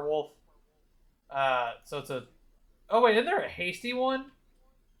this werewolf. So it's a. Oh wait, isn't there a hasty one?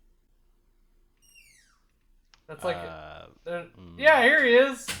 That's like, yeah, here he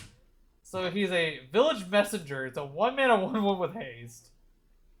is. So he's a village messenger. It's a 1 mana 1/1 with haste,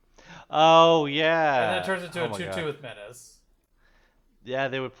 Oh yeah. and then it turns into Oh a my 2/2 God. with menace. Yeah,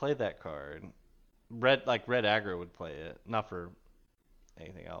 they would play that card. Red aggro would play it, not for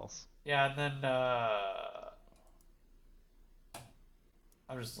anything else. Yeah, and then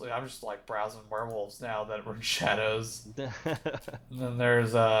I'm just like browsing werewolves now that were in shadows. And then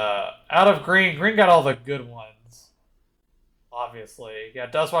there's out of green. Green got all the good ones. Obviously, yeah,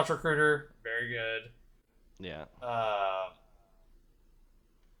 Dustwatch Recruiter, very good. Yeah.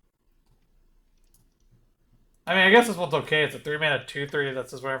 I mean, I guess this one's okay. It's a 3 mana 2/3 that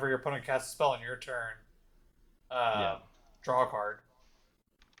says whenever your opponent casts a spell on your turn, Yeah. draw a card.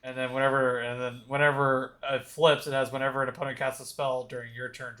 And then whenever it flips, it has whenever an opponent casts a spell during your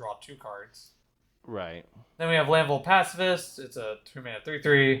turn, draw 2 cards. Right. Then we have Landful Pacifist. It's a 2 mana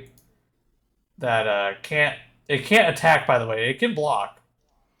 3/3 that can't attack. By the way, it can block.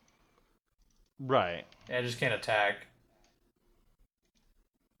 Right. Yeah, it just can't attack.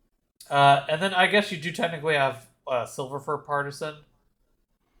 And then I guess you do technically have Silverfur Partisan.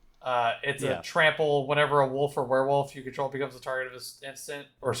 It's Yeah. a trample. Whenever a wolf or werewolf you control becomes the target of this instant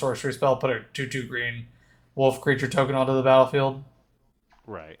or sorcery spell, put a 2/2 green wolf creature token onto the battlefield.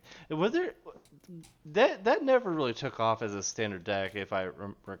 Right. Was there that never really took off as a standard deck, if I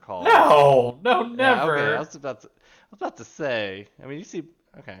recall. No, Yeah, never. okay. I was about to say. I mean, you see.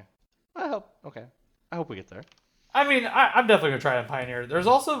 Okay. I hope. Okay. I hope we get there. I mean, I'm definitely gonna try and Pioneer. There's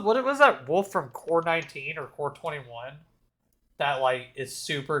also what was that wolf from Core 19 or Core 21 that like is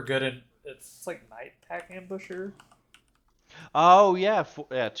super good in it's like Night Pack Ambusher. Oh yeah.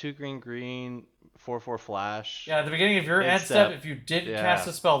 Yeah. 2 green, 4/4 flash. Yeah, at the beginning of your End end step, step. if you didn't Yeah. cast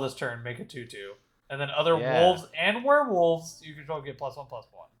a spell this turn, make a 2/2. And then other Yeah. wolves and werewolves you control get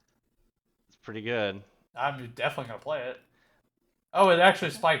 +1/+1. It's pretty good. I'm definitely gonna play it. Oh, it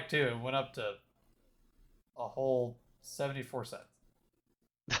actually spiked too. It went up to a whole 74 cents.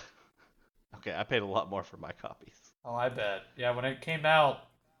 Okay, I paid a lot more for my copies. Oh, I bet. Yeah, when it came out,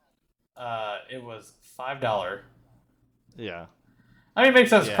 it was $5. Yeah. I mean, it makes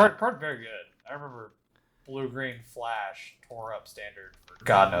sense. Yeah. Card's very good. I remember Blue Green Flash tore up standard for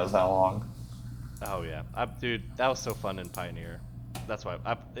God knows how long. Oh yeah. Dude, that was so fun in Pioneer. That's why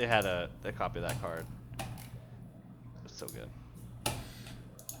it had a copy of that card. It was so good.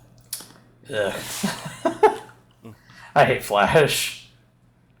 Ugh. I hate Flash.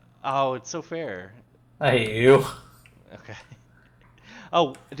 Oh, it's so fair. I hate you. Okay.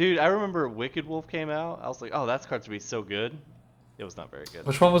 Oh, dude, I remember Wicked Wolf came out. I was like, oh, that card's gonna be so good. It was not very good.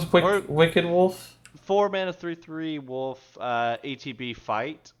 Which one was Wicked Wolf? 4 mana 3/3 Wolf, ATB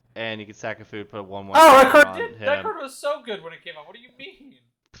fight, and you can sack a food, put a 1/1. Oh, that card on did. him. That card was so good when it came out. What do you mean?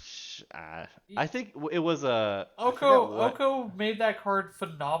 I think it was a I forget Oko what- Oko made that card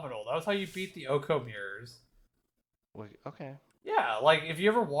phenomenal. That was how you beat the Oko mirrors. Okay. Yeah, like if you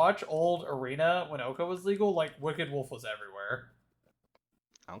ever watch old Arena when Oko was legal, like Wicked Wolf was everywhere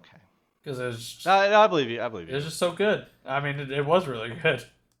Okay. because it was No, I believe you. I believe it you. was just so good. I mean, it was really good.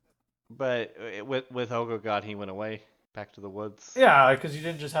 But with Ogo God, he went away back to the woods. Yeah, because you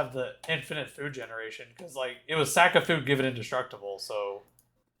didn't just have the infinite food generation. Because like it was sack of food given indestructible. So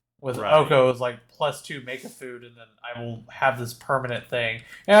with Right. Oko, it was like +2 make a food, and then I will have this permanent thing.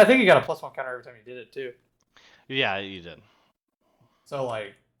 And I think you got a +1 counter every time you did it too. Yeah, you did. So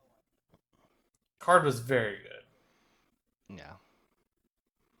like, card was very good. Yeah.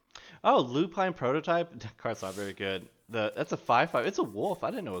 Oh, Lupine prototype. Card's not very good. That's a 5/5. It's a wolf.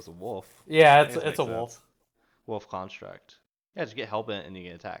 I didn't know it was a wolf. Yeah, I it's guess it it's a makes wolf. sense. Wolf construct. Yeah, just get Hellbent and you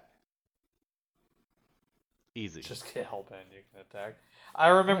can attack. Easy. Just get help and you can attack. I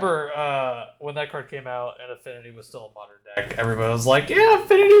remember when that card came out and Affinity was still a modern deck. Everybody was like, "Yeah,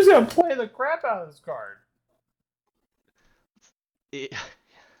 Affinity's gonna play the crap out of this card." It-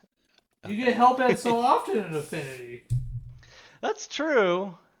 You get Hellbent so often in Affinity. That's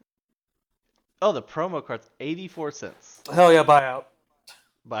true. Oh, the promo card's 84 cents. Hell yeah, buyout.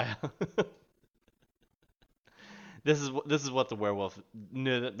 Buy. This is what the werewolf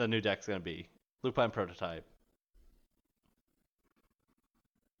the new deck's gonna be. Lupine prototype.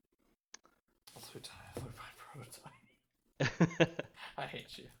 I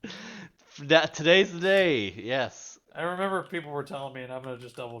hate you. Today's the day. Yes. I remember people were telling me, and I'm gonna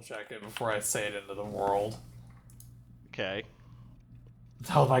just double check it before I say it into the world. Okay.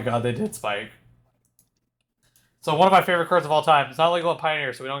 Oh my god, they did spike. So one of my favorite cards of all time. It's not legal in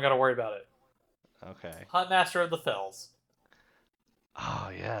Pioneer, so we don't got to worry about it. Okay. Huntmaster of the Fells.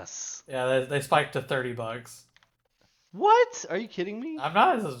 Oh yes. Yeah, they spiked to $30. What? Are you kidding me? I'm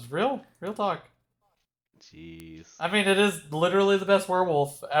not. This is real talk. Jeez. I mean, it is literally the best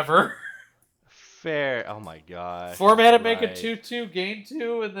werewolf ever. Fair. Oh my god. Format it, make a Right. 2/2, gain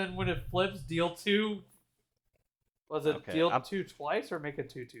 2, and then when it flips, deal 2. Was it Okay, deal I'm- 2 twice or make a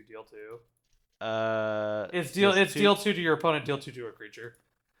 2/2 deal 2? It's just deal 2 to your opponent, deal 2 to a creature,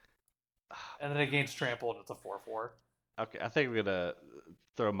 and then it gains trample and it's a 4/4. Okay, I think we're gonna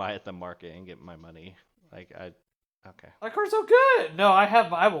throw my at the market and get my money. Okay. That card's so good. No,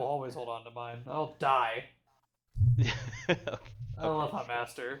 I will always hold on to mine. I'll die. Okay. I love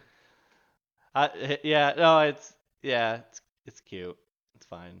Huntmaster. Yeah, no, it's cute. It's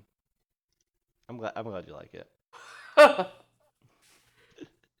fine. I'm glad you like it.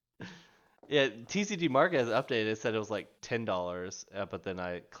 Yeah, TCG Market has updated. It said it was like $10, but then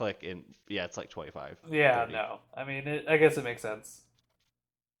I click and yeah, it's like 25. Yeah, 30. no. I mean, I guess it makes sense.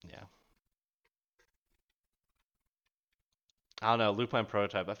 Yeah. I don't know, Lupine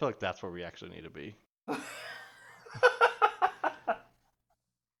prototype. I feel like that's where we actually need to be.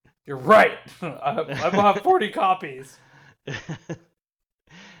 You're right. I bought 40 copies.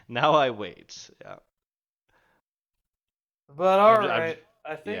 Now I wait. Yeah. But all right.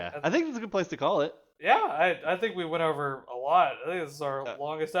 I think Yeah. I think it's a good place to call it. yeah, I think we went over a lot. I think this is our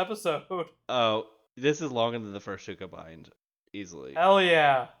longest episode. Oh, this is longer than the first two combined, easily. Hell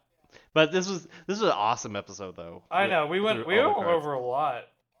yeah. But this was an awesome episode though. I know. We went through all the cards. over a lot.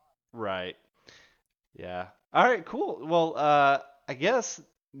 Right. Yeah. All right, cool. Well, I guess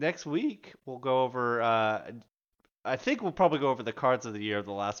next week we'll go over I think we'll probably go over the cards of the year of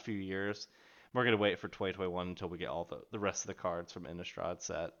the last few years. We're going to wait for 2021 until we get all the rest of the cards from Innistrad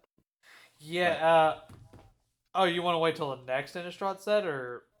set. Yeah, oh, you want to wait till the next Innistrad set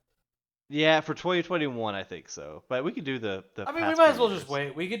or Yeah, for 2021 I think so. But we could do the I mean, we past might as few well years. just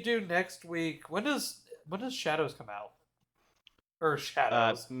wait. We could do next week. When does Shadows come out? Or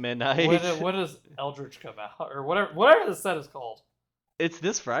Shadows. Midnight. When does Eldritch come out? Or whatever the set is called. It's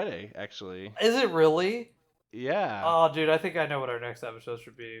this Friday actually. Is it really? Yeah. Oh, dude, I think I know what our next episode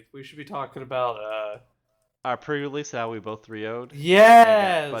should be. We should be talking about Our pre-release, how we both 3-0'd.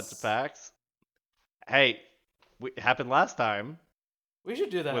 yes, A bunch of packs. Hey, it happened last time we should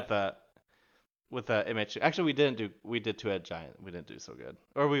do that. with the MH. Actually, we did two-head giant. We didn't do so good,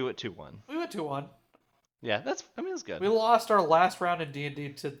 or we went 2-1. We went 2-1. Yeah, that's good. We lost our last round in D&D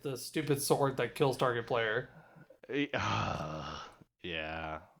to the stupid sword that kills target player.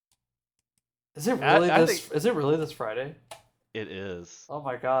 Yeah, Is it really I this? Is it really this Friday? it is. Oh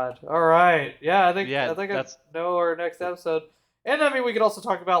my god! All right, yeah, I think Yeah, I know our next episode, and I mean we could also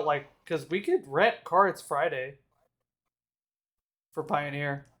talk about because we could rent cards Friday for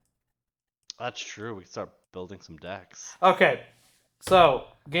Pioneer. That's true. We can start building some decks. Okay, so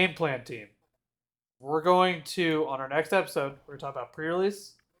game plan team. We're going to on our next episode. We're gonna talk about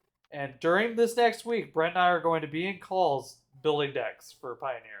pre-release, and during this next week, Brent and I are going to be in calls building decks for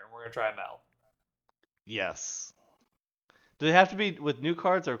Pioneer. We're gonna try them out. Yes. Do they have to be with new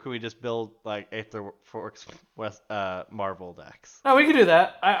cards, or can we just build like Aether Forks West Marvel decks? No, we can do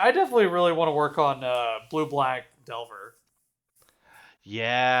that. I definitely really want to work on Blue Black Delver.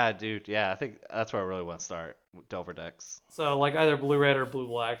 Yeah, dude. Yeah, I think that's where I really want to start with Delver decks. So like either blue red or blue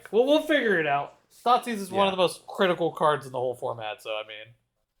black. We'll figure it out. Thoughtseize is one of Yeah, the most critical cards in the whole format. So I mean,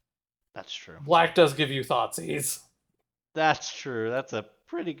 that's true. black does give you Thoughtseize, That's true. That's a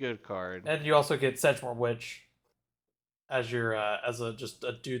pretty good card. and you also get Sedgemoor Witch as your as a just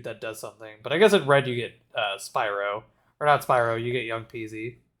a dude that does something. But I guess in red you get Spyro, or not Spyro. You get Young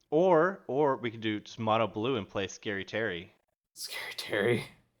Peasy. Or we could do just mono blue and play Scary Terry. Scary Terry.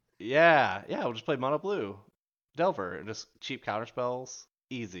 Yeah, we'll just play mono blue. Delver and just cheap counter spells.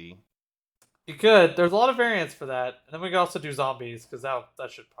 Easy. You could. There's a lot of variants for that, and then we could also do zombies because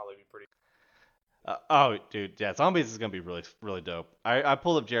that should probably be pretty. Oh, dude, yeah, zombies is gonna be really, really dope. I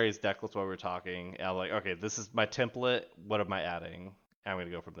pulled up Jerry's deck list while we were talking, and I'm like, okay, this is my template. What am I adding? And I'm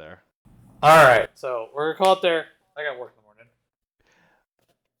gonna go from there. All right, so we're gonna call it there. I got work in the morning.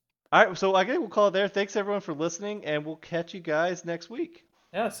 All right, so I guess we'll call it there. Thanks everyone for listening, and we'll catch you guys next week.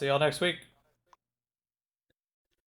 Yeah, see y'all next week.